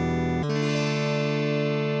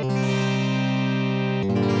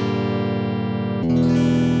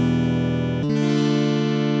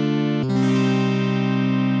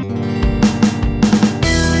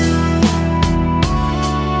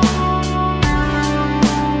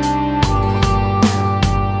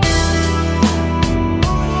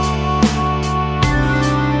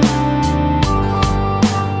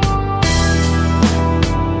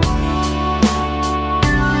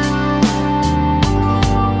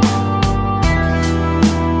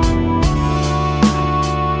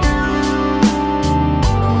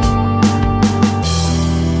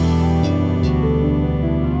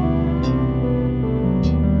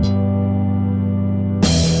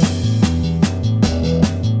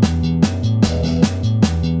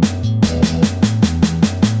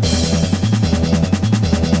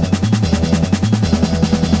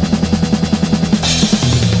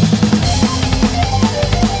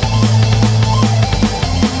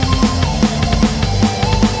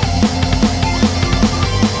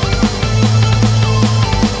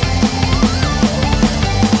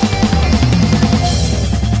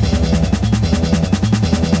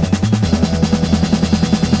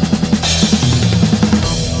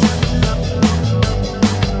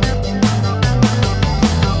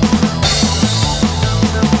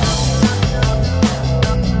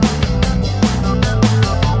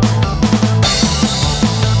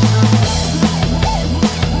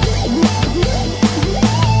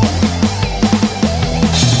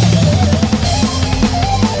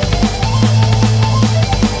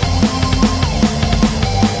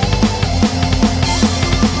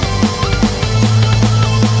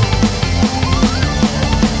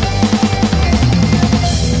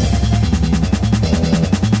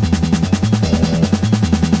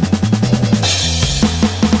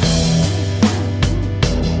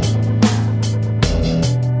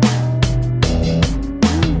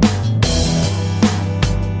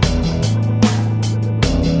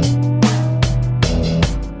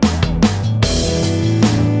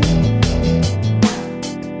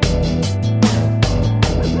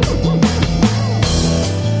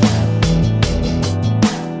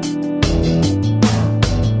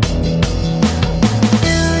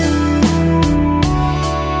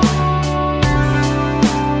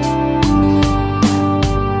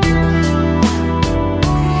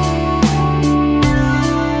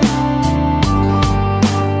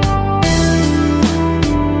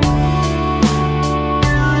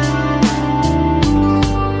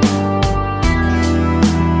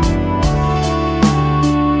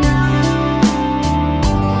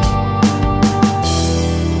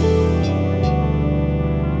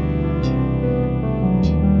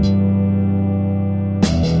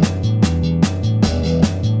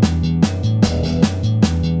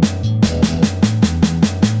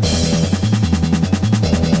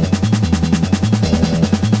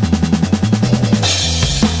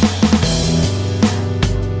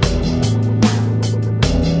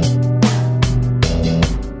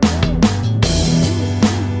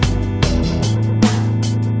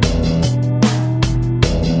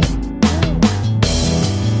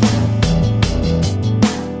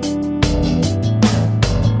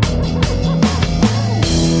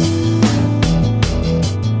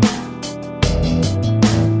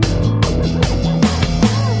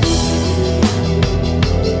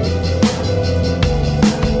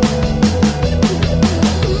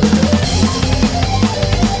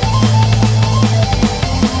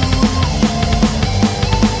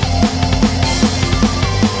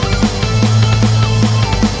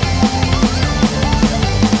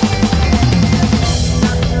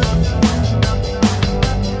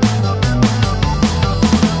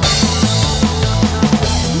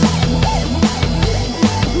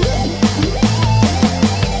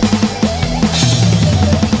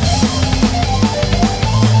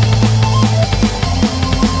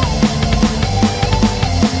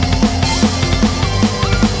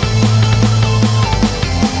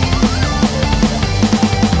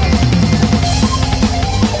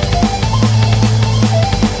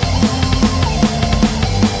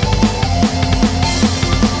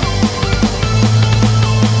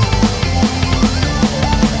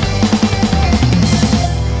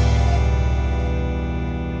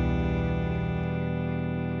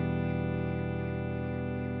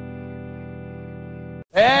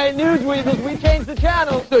 at News Weasels, we changed the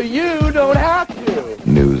channel so you don't have to.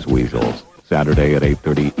 News Weasels, Saturday at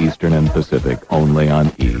 8:30 Eastern and Pacific, only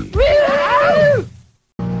on E!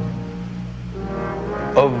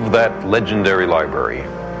 Of that legendary library,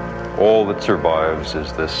 all that survives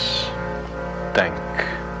is this dank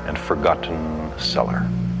and forgotten cellar.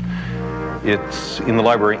 It's in the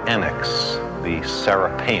library annex, the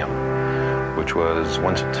Serapeum, which was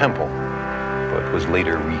once a temple, but was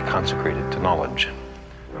later reconsecrated to knowledge.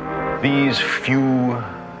 These few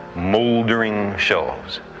moldering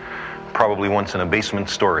shelves, probably once in a basement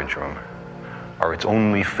storage room, are its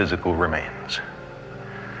only physical remains.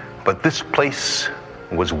 But this place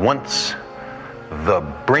was once the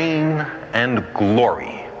brain and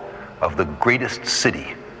glory of the greatest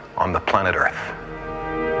city on the planet Earth.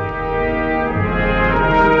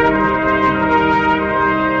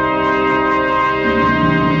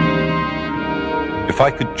 If I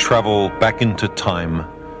could travel back into time,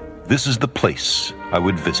 this is the place I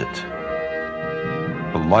would visit.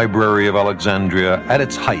 The Library of Alexandria at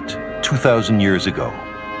its height 2,000 years ago.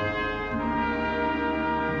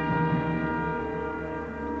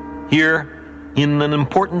 Here, in an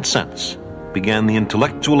important sense, began the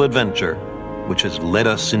intellectual adventure which has led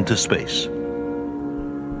us into space.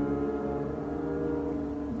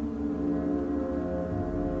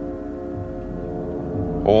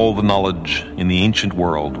 All the knowledge in the ancient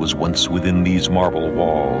world was once within these marble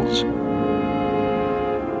walls.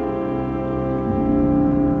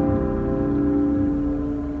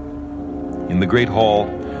 In the Great Hall,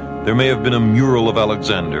 there may have been a mural of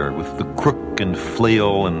Alexander with the crook and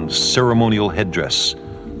flail and ceremonial headdress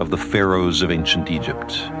of the pharaohs of ancient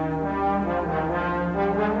Egypt.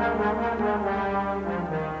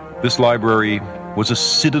 This library was a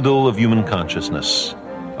citadel of human consciousness,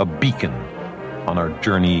 a beacon on our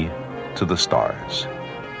journey to the stars.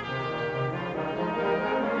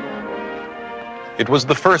 It was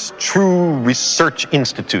the first true research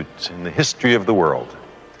institute in the history of the world.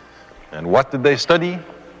 And what did they study?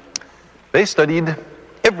 They studied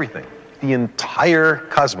everything, the entire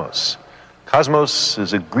cosmos. Cosmos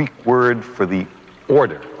is a Greek word for the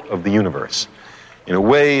order of the universe. In a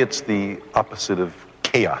way, it's the opposite of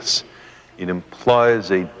chaos. It implies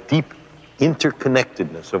a deep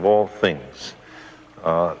interconnectedness of all things,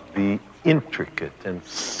 the intricate and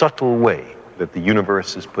subtle way that the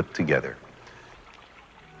universe is put together.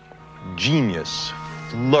 Genius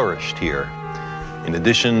flourished here. In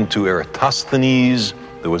addition to Eratosthenes,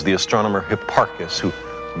 there was the astronomer Hipparchus, who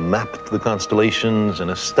mapped the constellations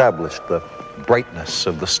and established the brightness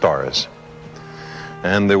of the stars.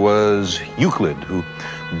 And there was Euclid, who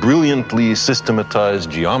brilliantly systematized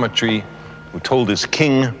geometry, who told his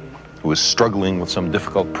king, who was struggling with some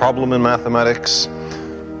difficult problem in mathematics,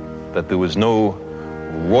 that there was no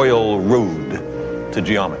royal road to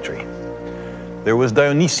geometry. There was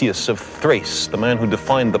Dionysius of Thrace, the man who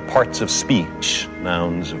defined the parts of speech,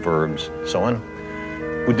 nouns, verbs, so on,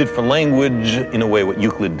 who did for language, in a way, what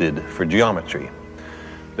Euclid did for geometry.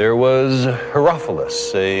 There was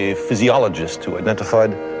Herophilus, a physiologist who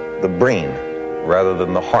identified the brain rather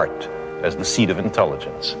than the heart as the seat of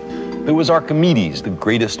intelligence. There was Archimedes, the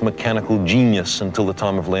greatest mechanical genius until the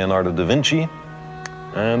time of Leonardo da Vinci.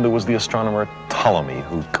 And there was the astronomer Ptolemy,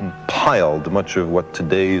 who compiled much of what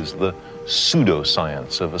today is the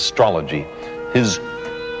pseudoscience of astrology. His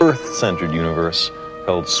Earth-centered universe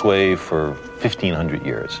held sway for 1,500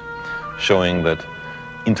 years, showing that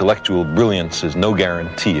intellectual brilliance is no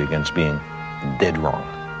guarantee against being dead wrong.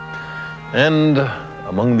 And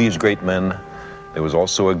among these great men, there was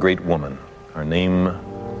also a great woman. Her name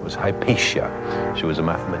was Hypatia. She was a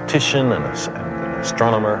mathematician and an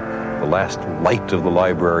astronomer, the last light of the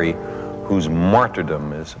library, whose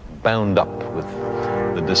martyrdom is bound up with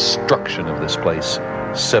the destruction of this place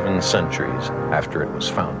 7 centuries after it was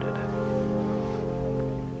founded.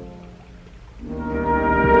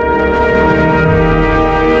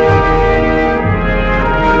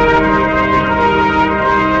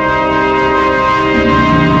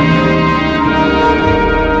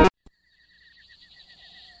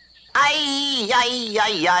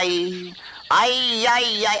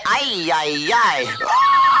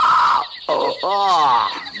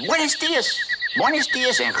 Buenos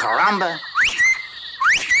dias and caramba.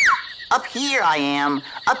 Up here I am,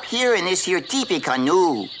 up here in this here teepee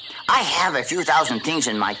canoe. I have a few thousand things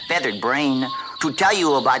in my feathered brain to tell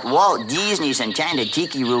you about Walt Disney's Enchanted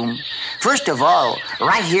Tiki Room. First of all,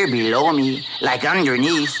 right here below me, like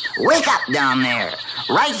underneath, wake up down there.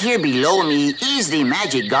 Right here below me is the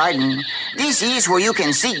Magic Garden. This is where you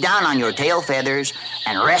can sit down on your tail feathers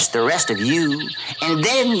and rest the rest of you. And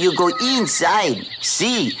then you go inside.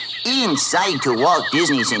 See, inside to Walt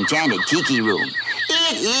Disney's Enchanted Tiki Room.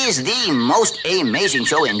 It is the most amazing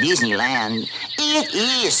show in Disneyland. It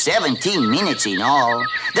is 17 minutes in all.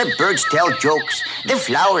 The birds tell jokes, the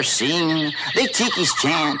flowers sing, the tikis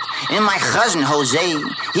chant, and my cousin Jose,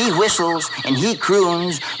 he whistles and he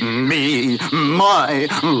croons, me, my,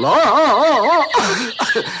 love.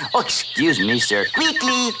 Oh, excuse me, sir.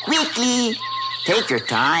 Quickly, take your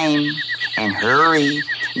time and hurry.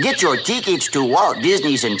 Get your tickets to Walt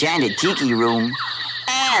Disney's Enchanted Tiki Room.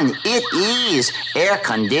 And it is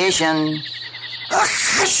air-conditioned.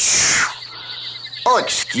 Oh,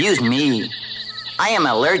 excuse me. I am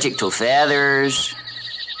allergic to feathers.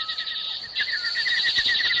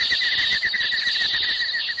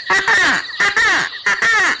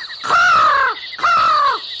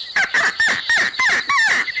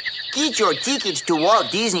 Get your tickets to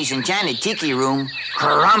Walt Disney's Enchanted Tiki Room.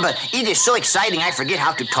 Caramba, it is so exciting I forget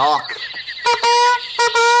how to talk.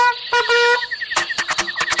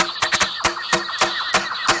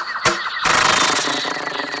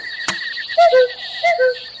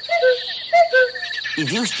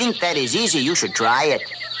 If you think that is easy, you should try it.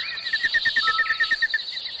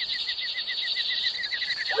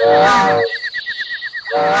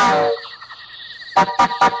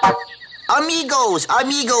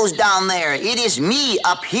 Amigos down there, it is me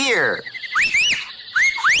up here.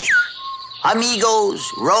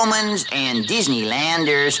 Amigos, Romans, and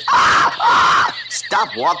Disneylanders.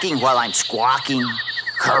 Stop walking while I'm squawking.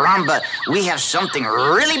 Caramba, we have something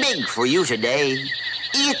really big for you today.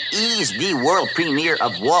 It is the world premiere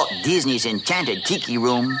of Walt Disney's Enchanted Tiki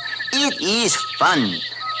Room. It is fun.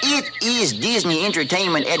 It is Disney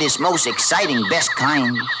entertainment at its most exciting, best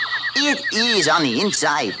kind. It is on the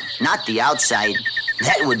inside, not the outside.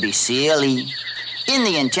 That would be silly. In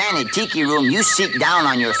the Enchanted Tiki Room, you sit down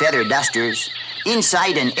on your feather dusters.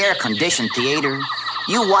 Inside an air-conditioned theater,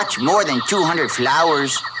 you watch more than 200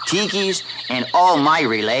 flowers, tikis, and all my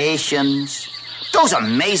relations. Those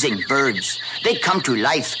amazing birds, they come to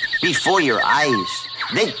life before your eyes.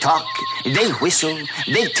 They talk, they whistle,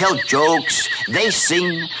 they tell jokes, they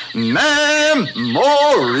sing memories,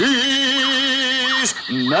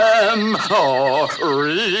 memories.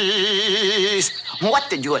 What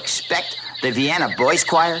did you expect, the Vienna Boys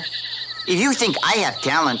Choir? If you think I have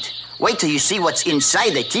talent, wait till you see what's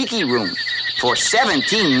inside the Tiki Room. For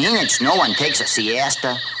 17 minutes, no one takes a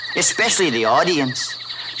siesta, especially the audience.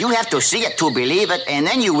 You have to see it to believe it, and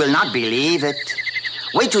then you will not believe it.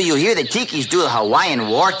 Wait till you hear the Tikis do the Hawaiian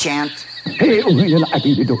war chant.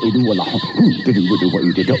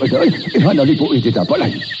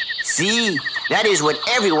 See, that is what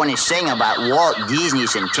everyone is saying about Walt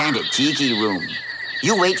Disney's Enchanted Tiki Room.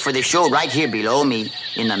 You wait for the show right here below me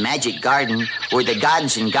in the Magic Garden where the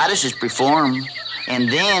gods and goddesses perform. And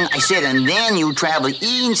then you travel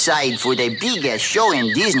inside for the biggest show in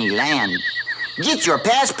Disneyland. Get your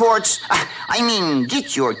passports,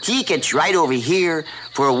 get your tickets right over here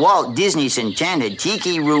for Walt Disney's Enchanted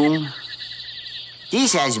Tiki Room.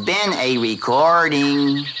 This has been a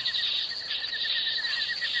recording.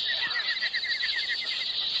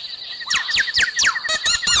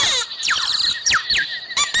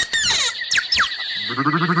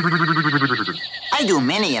 I do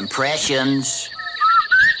many impressions.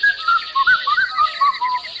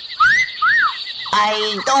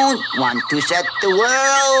 I don't want to set the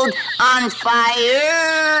world on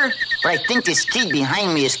fire. But I think this kid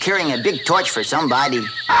behind me is carrying a big torch for somebody.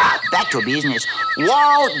 Back to business.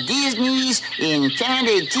 Walt Disney's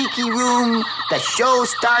Enchanted Tiki Room. The show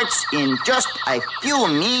starts in just a few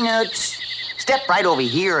minutes. Step right over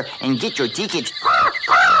here and get your tickets.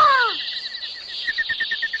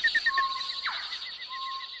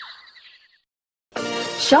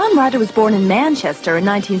 Shaun Ryder was born in Manchester in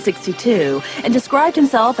 1962 and described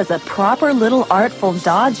himself as a proper little artful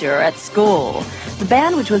dodger at school. The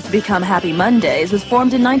band, which was to become Happy Mondays, was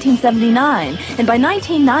formed in 1979 and by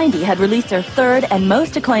 1990 had released their third and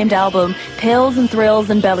most acclaimed album, Pills and Thrills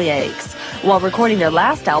and Bellyaches. While recording their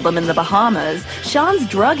last album in the Bahamas, Shaun's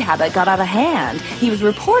drug habit got out of hand. He was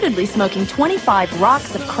reportedly smoking 25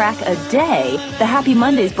 rocks of crack a day. The Happy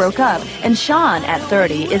Mondays broke up, and Shaun, at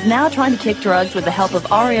 30, is now trying to kick drugs with the help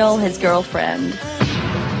of Ariel, his girlfriend.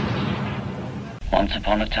 Once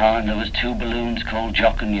upon a time, there was two balloons called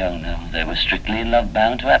Jock and Yono. They were strictly in love,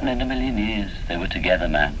 bound to happen in a million years. They were together,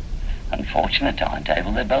 man. Unfortunate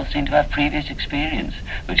timetable, they both seemed to have previous experience,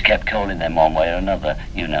 which kept calling them one way or another.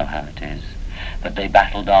 You know how it is. But they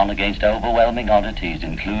battled on against overwhelming oddities,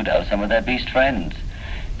 including some of their beast friends.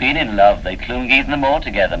 Being in love, they clung even more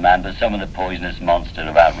together, man, but some of the poisonous monster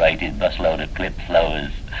of outrated bus-loaded clip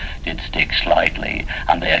flowers did stick slightly,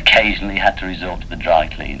 and they occasionally had to resort to the dry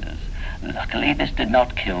cleaners. Luckily, this did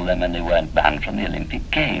not kill them, and they weren't banned from the Olympic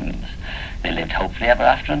Games. They lived hopefully ever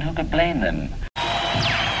after, and who could blame them?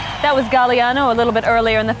 That was Galliano a little bit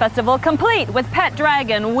earlier in the festival, complete with Pet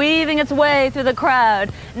Dragon weaving its way through the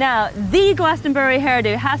crowd. Now, the Glastonbury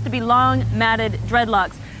hairdo has to be long, matted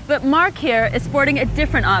dreadlocks. But Mark here is sporting a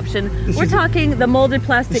different option. We're talking the molded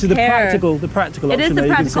plastic this is hair. The practical option. It is the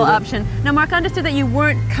practical option. Now, Mark, I understood that you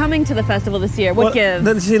weren't coming to the festival this year. What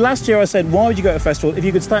gives? See, last year I said, why would you go to a festival if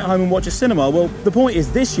you could stay at home and watch a cinema? Well, the point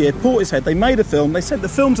is, this year, Portishead, they made a film, they sent the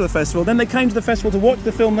film to the festival, then they came to the festival to watch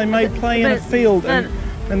the film they made play in a field. And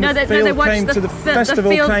the field came to the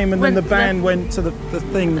festival came, and then the band went to the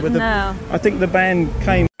thing with the... I think the band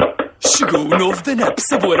came... Chegou o novo Danep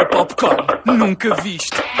sabor a popcorn. Nunca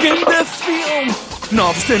visto. Ganda filme!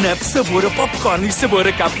 Novos Danep sabor a popcorn e sabor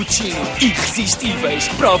a cappuccino. Irresistíveis.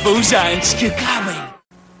 Prova-os já antes que acabem.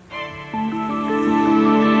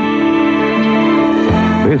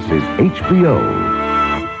 This is HBO.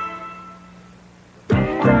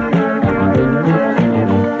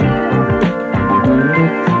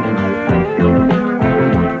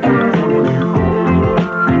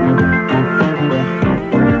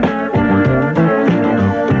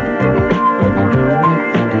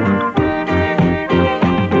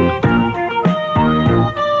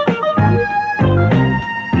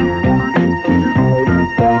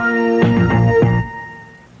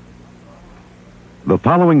 The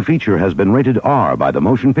following feature has been rated R by the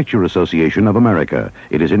Motion Picture Association of America.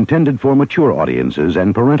 It is intended for mature audiences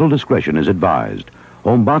and parental discretion is advised.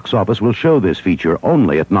 Home Box Office will show this feature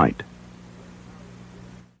only at night.